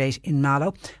industrial estate in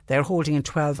Mallow, they're holding a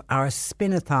 12-hour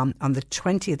spin-a-thon on the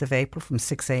 20th of April from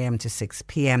 6 a.m. to 6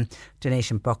 p.m.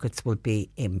 Donation buckets will be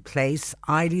in place.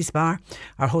 Eiley's Bar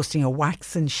are hosting a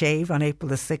wax and shave on April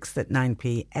the 6th at 9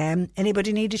 p.m.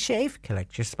 Anybody need a shave?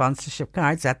 Collect your sponsorship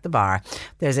cards at the bar.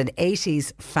 There's an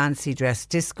 80s fancy dress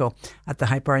disco at the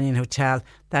Hibernian Hotel.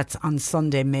 That's on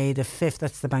Sunday, May the 5th.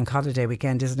 That's the bank holiday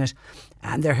weekend, isn't it?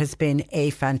 And there has been a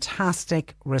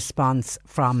fantastic response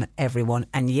from everyone.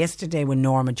 And yesterday when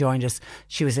Norma joined us,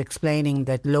 she was explaining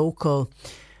that local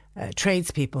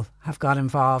tradespeople have got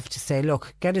involved to say,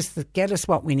 look, get us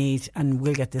what we need and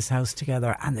we'll get this house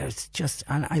together. And there's just,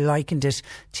 and I likened it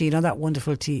to, you know, that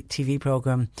wonderful TV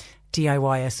programme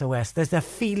DIY SOS. There's a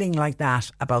feeling like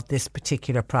that about this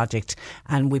particular project,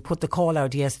 and we put the call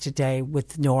out yesterday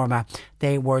with Norma.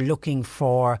 They were looking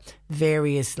for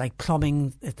various like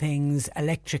plumbing things,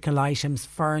 electrical items,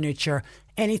 furniture,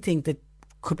 anything that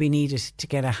could be needed to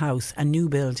get a house, a new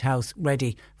build house,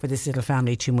 ready for this little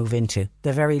family to move into.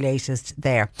 The very latest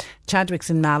there. Chadwick's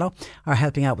in Mallow are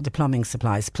helping out with the plumbing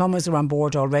supplies. Plumbers are on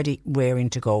board already, raring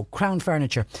to go. Crown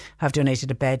Furniture have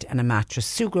donated a bed and a mattress.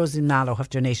 Sugro's in Mallow have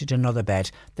donated another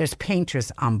bed. There's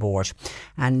painters on board.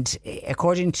 And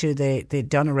according to the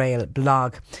Doneraile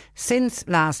blog, since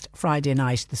last Friday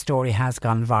night, the story has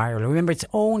gone viral. Remember, it's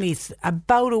only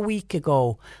about a week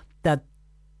ago that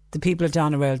the people of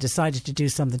Doneraile decided to do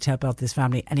something to help out this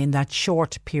family, and in that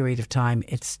short period of time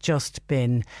it's just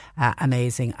been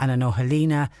amazing. And I know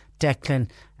Helena, Declan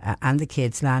and the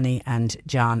kids, Lanny and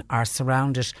John, are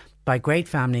surrounded by great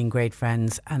family and great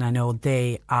friends, and I know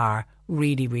they are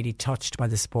really, really touched by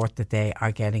the support that they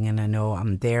are getting, and I know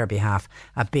on their behalf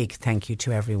a big thank you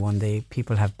to everyone. The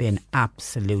people have been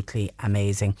absolutely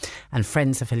amazing. And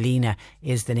Friends of Helena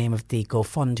is the name of the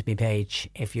GoFundMe page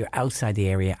if you're outside the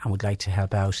area and would like to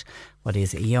help out what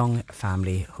is a young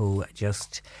family who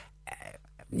just,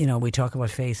 you know, we talk about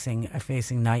facing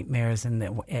nightmares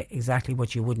and exactly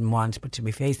what you wouldn't want, but to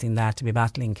be facing that, to be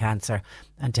battling cancer,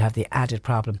 and to have the added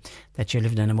problem that you're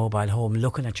living in a mobile home,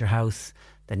 looking at your house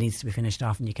that needs to be finished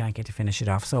off and you can't get to finish it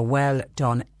off. So well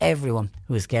done everyone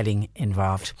who is getting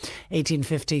involved.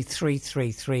 1850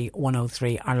 333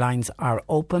 103. Our lines are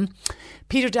open.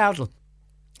 Peter Dowdall,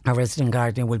 our resident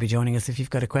gardener, will be joining us. If you've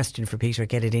got a question for Peter,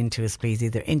 get it into us please,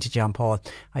 either into John Paul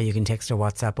or you can text or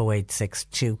WhatsApp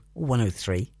 0862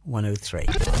 103 103.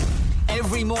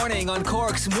 Every morning on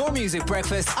Cork's More Music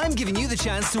Breakfast, I'm giving you the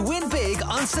chance to win big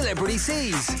on Celebrity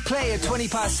Seas. Play at 20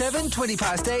 past 7, 20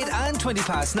 past 8 and 20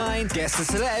 past 9. Guess the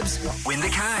celebs, win the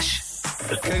cash.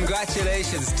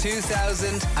 Congratulations,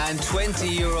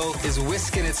 €2,020 is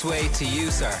whisking its way to you,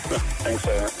 sir. Thanks,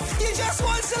 sir. You just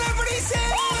won Celebrity Seas!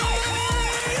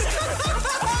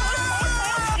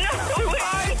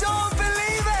 I don't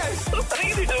believe it!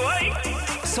 Neither do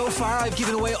I. So far, I've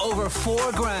given away over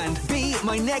 $4,000. Be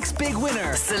my next big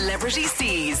winner. Celebrity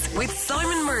Seas with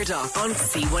Simon Murdoch on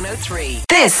C103.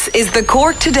 This is the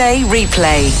Cork Today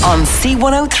replay on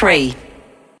C103.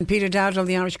 Peter Dowdall,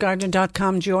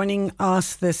 theirishgardener.com, joining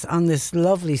us on this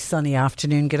lovely sunny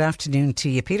afternoon. Good afternoon to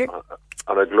you, Peter.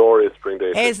 On a glorious spring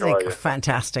day. Isn't it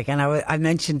fantastic? And I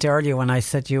mentioned earlier when I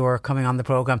said you were coming on the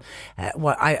programme,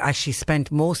 I actually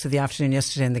spent most of the afternoon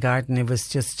yesterday in the garden. It was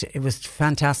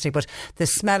fantastic. But the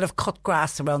smell of cut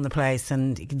grass around the place,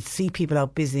 and you can see people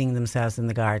out busying themselves in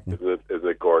the garden. Isn't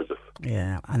it gorgeous?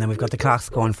 Yeah, and then we've got the clocks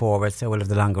going forward, so we'll have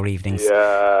the longer evenings. Yeah,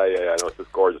 I know, it's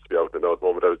just gorgeous to be out and about at the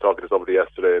moment. I was talking to somebody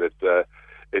yesterday, and I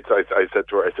said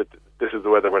to her, this is the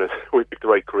weather when we picked the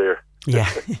right career. Yeah.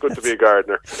 It's good to be a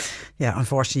gardener. Yeah,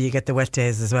 unfortunately you get the wet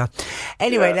days as well.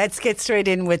 Anyway, let's get straight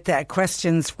in with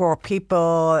questions for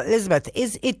people. Elizabeth,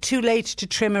 is it too late to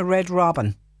trim a red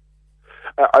robin?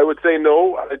 I would say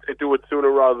no. I'd do it sooner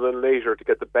rather than later to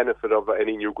get the benefit of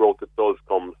any new growth that does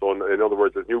come. So in other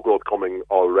words, there's new growth coming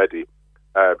already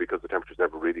because the temperatures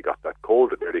never really got that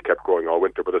cold. It nearly kept growing all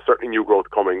winter, but there's certainly new growth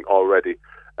coming already.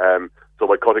 So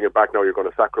by cutting it back now, you're going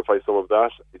to sacrifice some of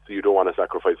that. So you don't want to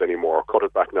sacrifice any more. Cut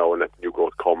it back now and let the new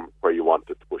growth come where you want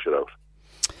it to push it out.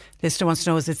 Listener wants to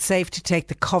know, is it safe to take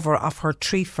the cover off her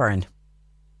tree fern?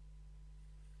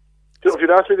 So if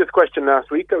you'd asked me this question last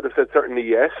week, I would have said certainly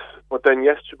yes. But then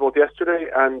both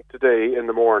yesterday and today in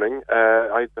the morning,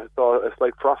 I saw a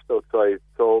slight frost outside.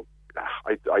 So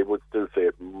I would still say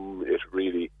it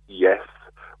really yes.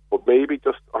 But maybe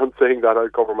just on saying that, I'll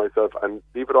cover myself and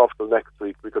leave it off till next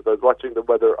week, because I was watching the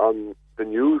weather on the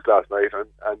news last night,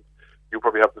 and you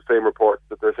probably have the same reports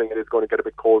that they're saying it is going to get a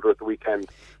bit colder at the weekend.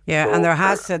 Yeah, so, and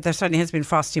there certainly has been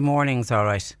frosty mornings, all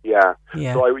right. Yeah.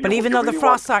 So but even though the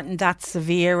frosts aren't that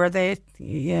severe, are they?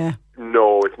 Yeah.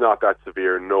 No, it's not that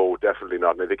severe. No, definitely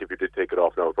not. And I think if you did take it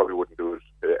off now, it probably wouldn't do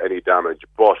any damage.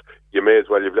 But you may as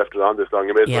well, you've left it on this long,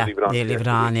 you may as well leave it on. Yeah, leave it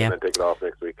on, and then take it off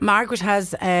next week. Margaret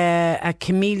has a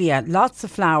camellia, lots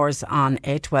of flowers on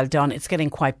it. Well done. It's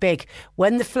getting quite big.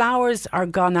 When the flowers are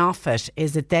gone off it,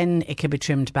 is it then it can be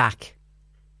trimmed back?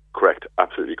 Correct,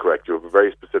 absolutely correct. You have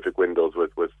very specific windows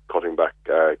with cutting back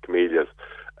camellias.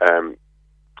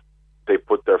 They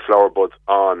put their flower buds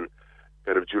on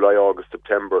kind of July, August,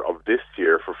 September of this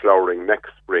year for flowering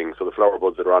next spring. So the flower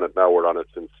buds that are on it now were on it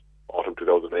since autumn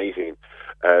 2018.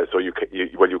 So you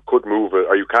could move it,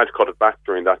 or you can't cut it back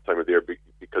during that time of the year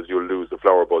because you'll lose the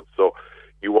flower buds. So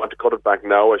you want to cut it back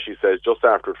now, as she says, just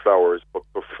after it flowers, but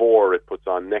before it puts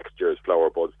on next year's flower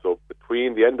buds. So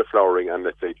between the end of flowering and,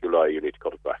 let's say, July, you need to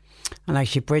cut it back. And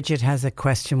actually, Bridget has a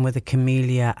question with a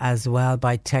camellia as well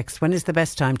by text. When is the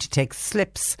best time to take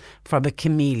slips from a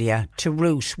camellia to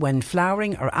root, when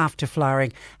flowering or after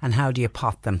flowering? And how do you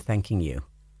pot them? Thanking you.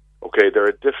 Okay, they're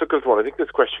a difficult one. I think this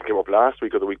question came up last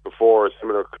week or the week before. A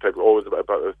similar type. Always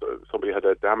about somebody had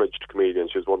a damaged camellia,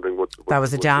 and she was wondering what that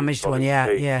was a damaged one. Yeah.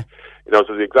 You know,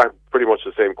 so pretty much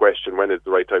the same question. When is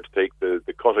the right time to take the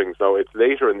cuttings? Now it's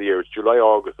later in the year. It's July,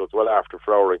 August, so it's well after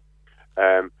flowering.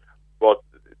 But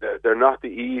they're not the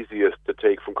easiest to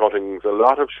take from cuttings. A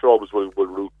lot of shrubs will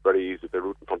root very easy. They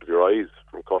root in front of your eyes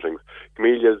from cuttings.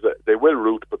 Camellias, they will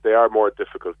root, but they are more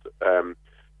difficult.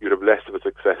 You'd have less of a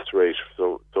success rate.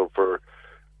 So for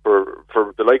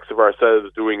the likes of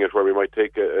ourselves doing it, where we might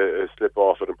take a slip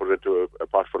off it and put it into a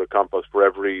pot full of compost, for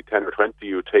every 10 or 20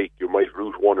 you take, you might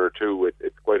root 1 or 2.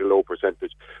 It's quite a low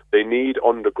percentage. They need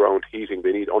underground heating.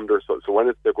 They need so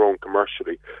when they're grown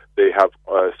commercially, they have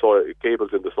soil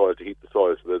cables in the soil to heat the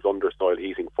soil, so there's under soil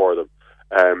heating for them.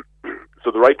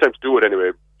 So the right time to do it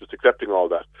anyway, just accepting all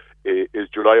that, is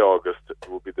July, August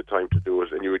would be the time to do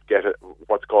it, and you would get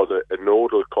what's called a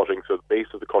nodal cutting. So the base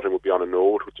of the cutting would be on a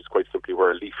node, which is quite simply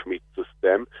where a leaf meets the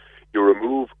stem. You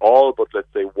remove all but,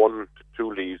 let's say, 1 to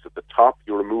 2 leaves at the top.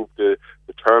 You remove the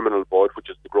terminal bud, which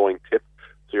is the growing tip.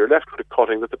 So you're left with a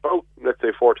cutting that's about, let's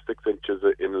say, 4 to 6 inches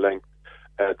in length.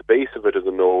 The base of it is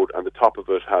a node, and the top of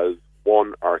it has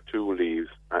 1 or 2 leaves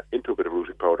into a bit of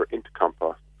rooting powder, into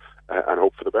compost, and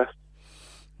hope for the best.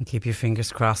 Keep your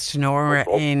fingers crossed. Nora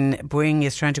in Bring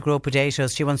is trying to grow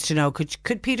potatoes. She wants to know,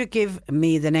 could Peter give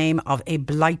me the name of a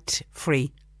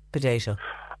blight-free potato?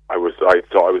 I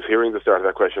was hearing the start of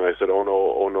that question. I said, oh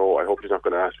no, I hope he's not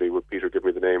going to ask me, would Peter give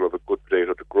me the name of a good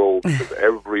potato to grow? Because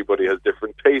everybody has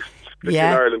different tastes in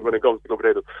Ireland when it comes to good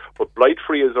potatoes. But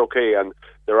blight-free is okay, and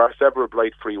there are several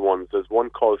blight-free ones. There's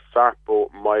one called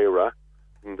Sarpo Myra,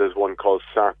 and there's one called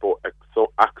Sarpo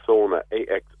Axona,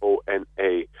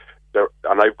 Axona.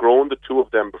 And I've grown the 2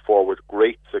 of them before with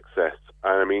great success.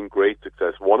 And I mean great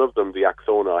success. One of them, the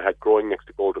Axona, I had growing next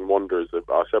to Golden Wonders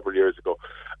several years ago,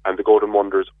 and the Golden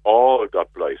Wonders all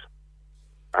got blight.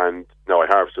 And now I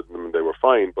harvested them and they were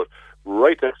fine, but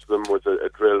right next to them was a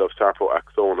drill of Sarpo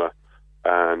Axona,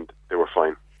 and they were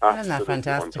fine. Isn't that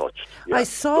fantastic? Yeah. I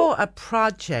saw a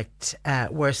project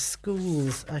where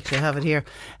schools, actually I have it here,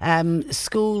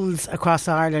 schools across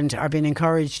Ireland are being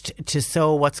encouraged to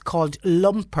sow what's called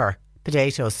lumper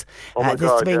potatoes.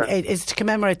 It's to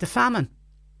commemorate the famine.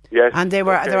 Yes. And they're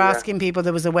asking people,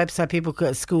 there was a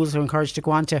website schools are encouraged to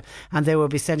go onto, and they will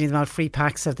be sending them out free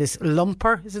packs of this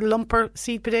lumper. Is it lumper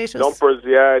seed potatoes? Lumpers,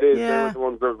 yeah, it is. Yeah. They were the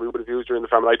ones that we would have used during the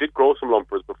famine. I did grow some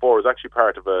lumpers before. It was actually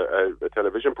part of a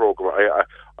television programme.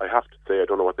 I have to say, I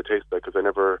don't know what they taste like,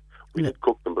 because we did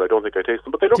cook them, but I don't think I taste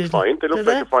them. But they look fine. They look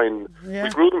like a fine. Yeah.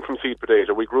 We grew them from seed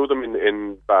potato. We grew them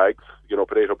in bags,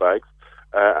 potato bags.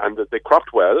 And they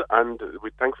cropped well, and we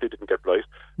thankfully didn't get blight.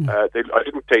 I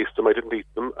didn't taste them, I didn't eat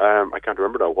them. I can't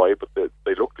remember now why, but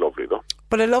they looked lovely though.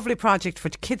 But a lovely project for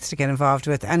kids to get involved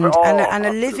with, and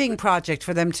a living project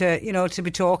for them to to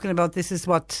be talking about. This is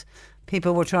what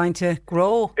people were trying to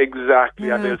grow. Exactly,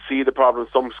 and they'll see the problem.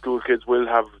 Some school kids will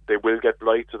get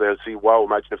blight, so they'll see, wow,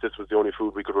 imagine if this was the only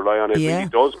food we could rely on. It really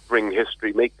does bring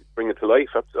history, bring it to life.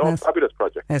 That's fabulous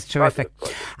project. That's terrific.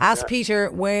 Ask Peter,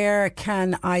 where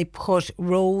can I put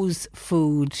rose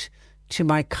food to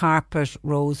my carpet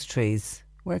rose trees?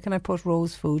 Where can I put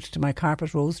rose food to my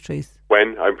carpet rose trees?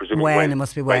 When? I'm presuming when. It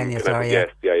must be when, yes.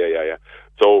 Yeah.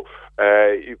 So,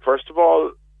 first of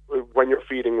all, when you're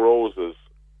feeding roses,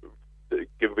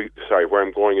 where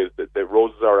I'm going is that the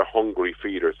roses are a hungry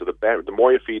feeder. So the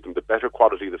more you feed them, the better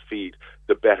quality the feed,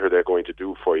 the better they're going to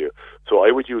do for you. So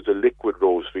I would use a liquid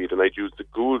rose feed, and I'd use the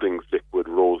Goulding's liquid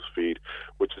rose feed,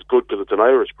 which is good because it's an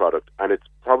Irish product, and it's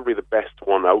probably the best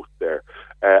one out there.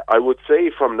 I would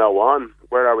say from now on,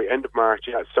 where are we? End of March?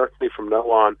 Yeah, certainly from now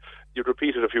on. You'd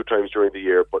repeat it a few times during the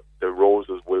year, but the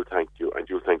roses will thank you, and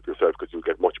you'll thank yourself, because you'll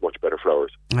get much, much better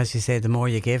flowers. As you say, the more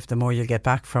you give, the more you'll get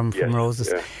back from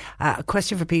roses. Yeah. A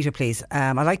question for Peter, please.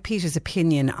 I'd like Peter's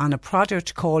opinion on a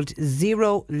product called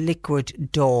Zero Liquid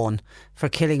Dawn for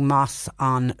killing moss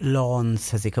on lawns.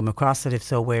 Has he come across it? If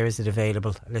so, where is it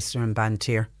available? Listener in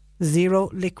Bantier. Zero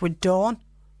Liquid Dawn?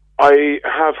 I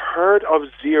have heard of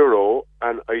Zero,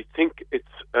 and I think it's.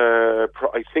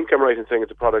 I think I'm right in saying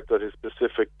it's a product that is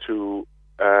specific to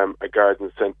a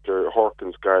garden centre,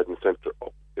 Horkins Garden Centre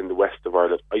up in the west of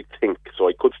Ireland. I think so.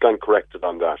 I could stand corrected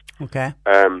on that. Okay.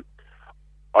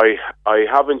 I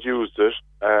haven't used it.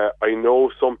 I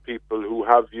know some people who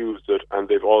have used it, and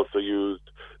they've also used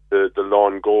the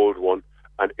Lawn Gold one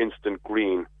and Instant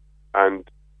Green. And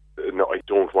no, I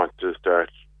don't want to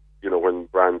start. When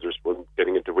brands are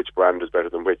getting into which brand is better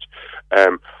than which.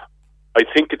 I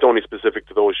think it's only specific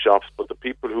to those shops, but the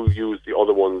people who use the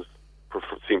other ones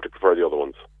seem to prefer the other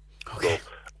ones. Okay.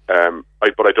 So,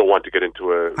 but I don't want to get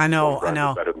into I know.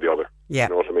 Better than the other. Yeah. You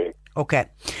know what I mean? Okay.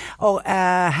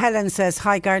 Helen says,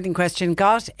 hi, gardening question.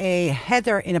 Got a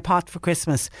heather in a pot for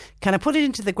Christmas. Can I put it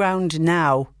into the ground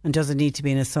now, and does it need to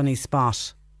be in a sunny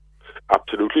spot?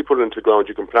 Absolutely, put it into the ground.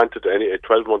 You can plant it any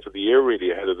 12 months of the year,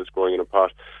 really, a heather that's growing in a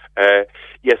pot.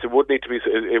 Yes, it would need to be.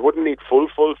 It wouldn't need full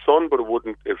sun, but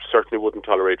it certainly wouldn't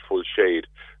tolerate full shade.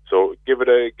 So give it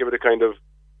a kind of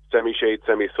semi-shade,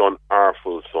 semi-sun, or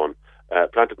full sun.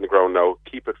 Plant it in the ground now.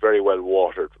 Keep it very well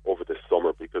watered over this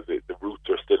summer, because the roots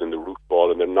are still in the root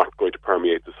ball and they're not going to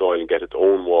permeate the soil and get its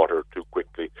own water too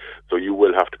quickly. So you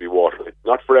will have to be watering it.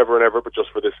 Not forever and ever, but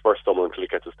just for this first summer until it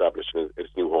gets established in its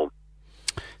new home.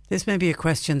 This may be a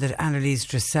question that Annalise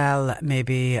Dressel,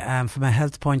 maybe from a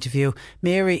health point of view.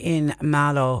 Mary in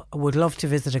Mallow would love to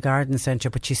visit a garden centre,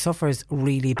 but she suffers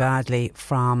really badly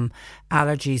from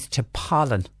allergies to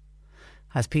pollen.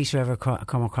 Has Peter ever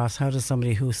come across, how does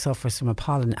somebody who suffers from a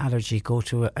pollen allergy go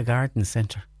to a garden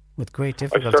centre? With great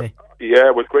difficulty.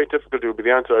 With great difficulty would be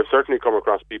the answer. I've certainly come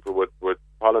across people with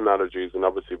pollen allergies, and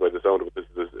obviously by the sound of it, this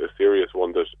is a serious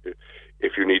one that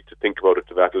if you need to think about it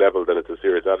to that level, then it's a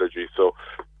serious allergy. So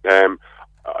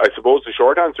I suppose the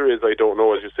short answer is I don't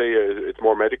know. As you say, it's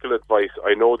more medical advice.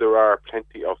 I know there are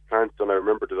plenty of plants, and I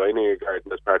remember designing a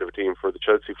garden as part of a team for the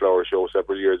Chelsea Flower Show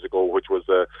several years ago, which was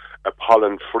a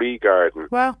pollen-free garden.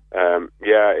 Wow.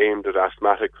 Aimed at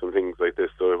asthmatics and things like this.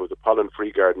 So it was a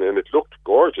pollen-free garden, and it looked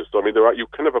gorgeous. So, I mean, you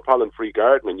can have a pollen-free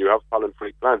garden, and you have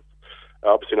pollen-free plants.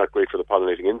 Obviously not great for the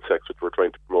pollinating insects, which we're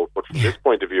trying to promote, but from this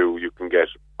point of view, you can get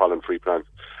pollen-free plants.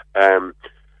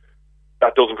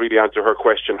 That doesn't really answer her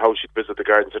question, how she'd visit the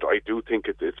garden centre. I do think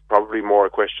it's probably more a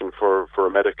question for a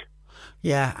medic.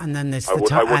 Yeah, and then there's I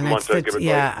wouldn't want to give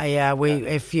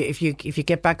advice. If you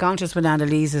get back on just when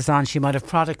Annalise is on, she might have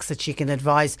products that she can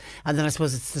advise. And then I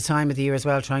suppose it's the time of the year as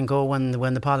well. Try and go when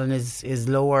the pollen is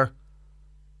lower.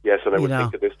 Yes, and I would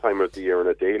think at this time of the year, on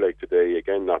a day like today,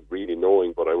 again, not really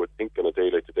knowing, but I would think on a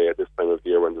day like today, at this time of the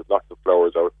year, when there's lots of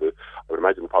flowers out, I would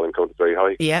imagine the pollen count is very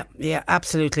high. Yeah,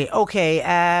 absolutely. Okay,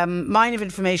 mine of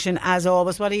information, as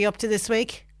always. What are you up to this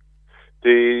week?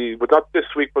 Not this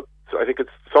week, but I think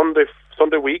it's Sunday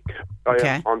week.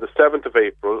 Okay. On the 7th of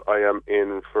April, I am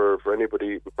in for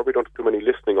anybody. We probably don't have too many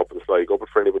listening up in Sligo, but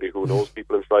for anybody who knows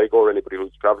people in Sligo or anybody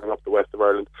who's travelling up the west of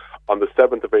Ireland, on the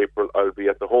 7th of April, I'll be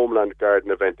at the Homeland Garden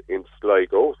event in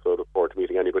Sligo, so I look forward to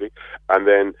meeting anybody. And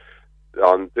then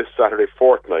on this Saturday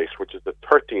fortnight, which is the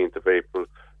 13th of April,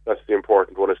 that's the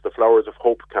important one. It's the Flowers of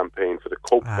Hope campaign for the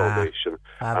Cope Foundation,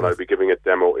 and I'll be giving a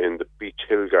demo in the Beach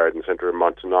Hill Garden Centre in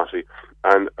Montenotte.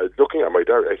 And looking at my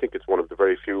diary, I think it's one of the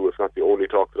very few, if not the only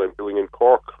talk that I'm doing in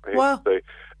Cork, I hate to say,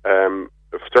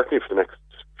 certainly for the next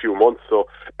few months. So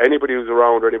anybody who's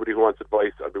around or anybody who wants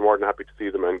advice, I'd be more than happy to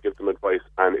see them and give them advice.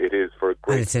 And it is for a great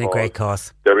cause. And it's in a great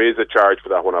cause. There is a charge for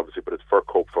that one, obviously, but it's for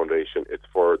Cope Foundation. It's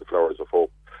for the Flowers of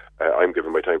Hope. I'm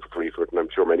giving my time for free for it, and I'm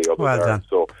sure many others are. Done.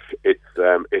 So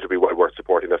it'll be well worth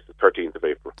supporting. That's the 13th of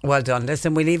April. Well done.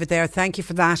 Listen, we leave it there. Thank you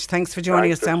for that. Thanks for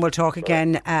joining us, and we'll talk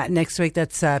again next week.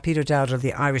 That's Peter Dowd of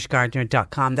the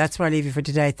IrishGardener.com. That's where I leave you for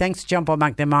today. Thanks to John Paul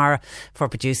McNamara for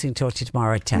producing. Talk to you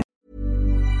tomorrow at 10.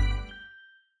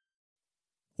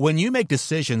 When you make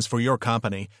decisions for your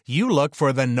company, you look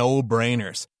for the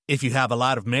no-brainers. If you have a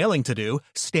lot of mailing to do,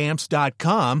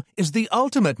 Stamps.com is the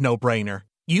ultimate no-brainer.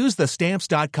 Use the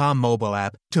Stamps.com mobile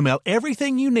app to mail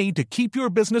everything you need to keep your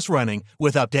business running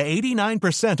with up to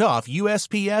 89% off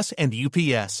USPS and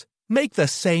UPS. Make the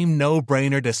same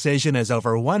no-brainer decision as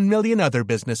over 1 million other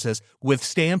businesses with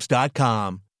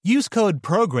Stamps.com. Use code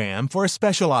PROGRAM for a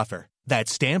special offer.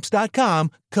 That's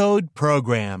Stamps.com, code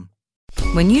PROGRAM.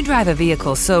 When you drive a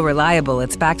vehicle so reliable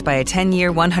it's backed by a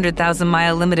 10-year,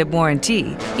 100,000-mile limited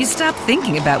warranty, you stop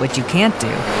thinking about what you can't do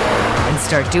and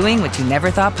start doing what you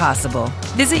never thought possible.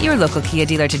 Visit your local Kia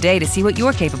dealer today to see what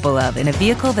you're capable of in a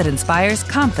vehicle that inspires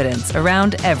confidence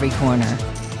around every corner.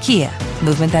 Kia,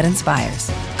 movement that inspires.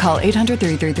 Call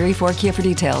 800-333-4KIA for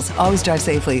details. Always drive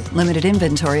safely. Limited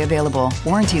inventory available.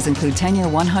 Warranties include 10-year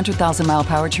 100,000-mile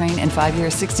powertrain and 5-year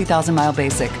 60,000-mile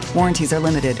basic. Warranties are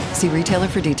limited. See retailer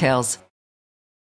for details.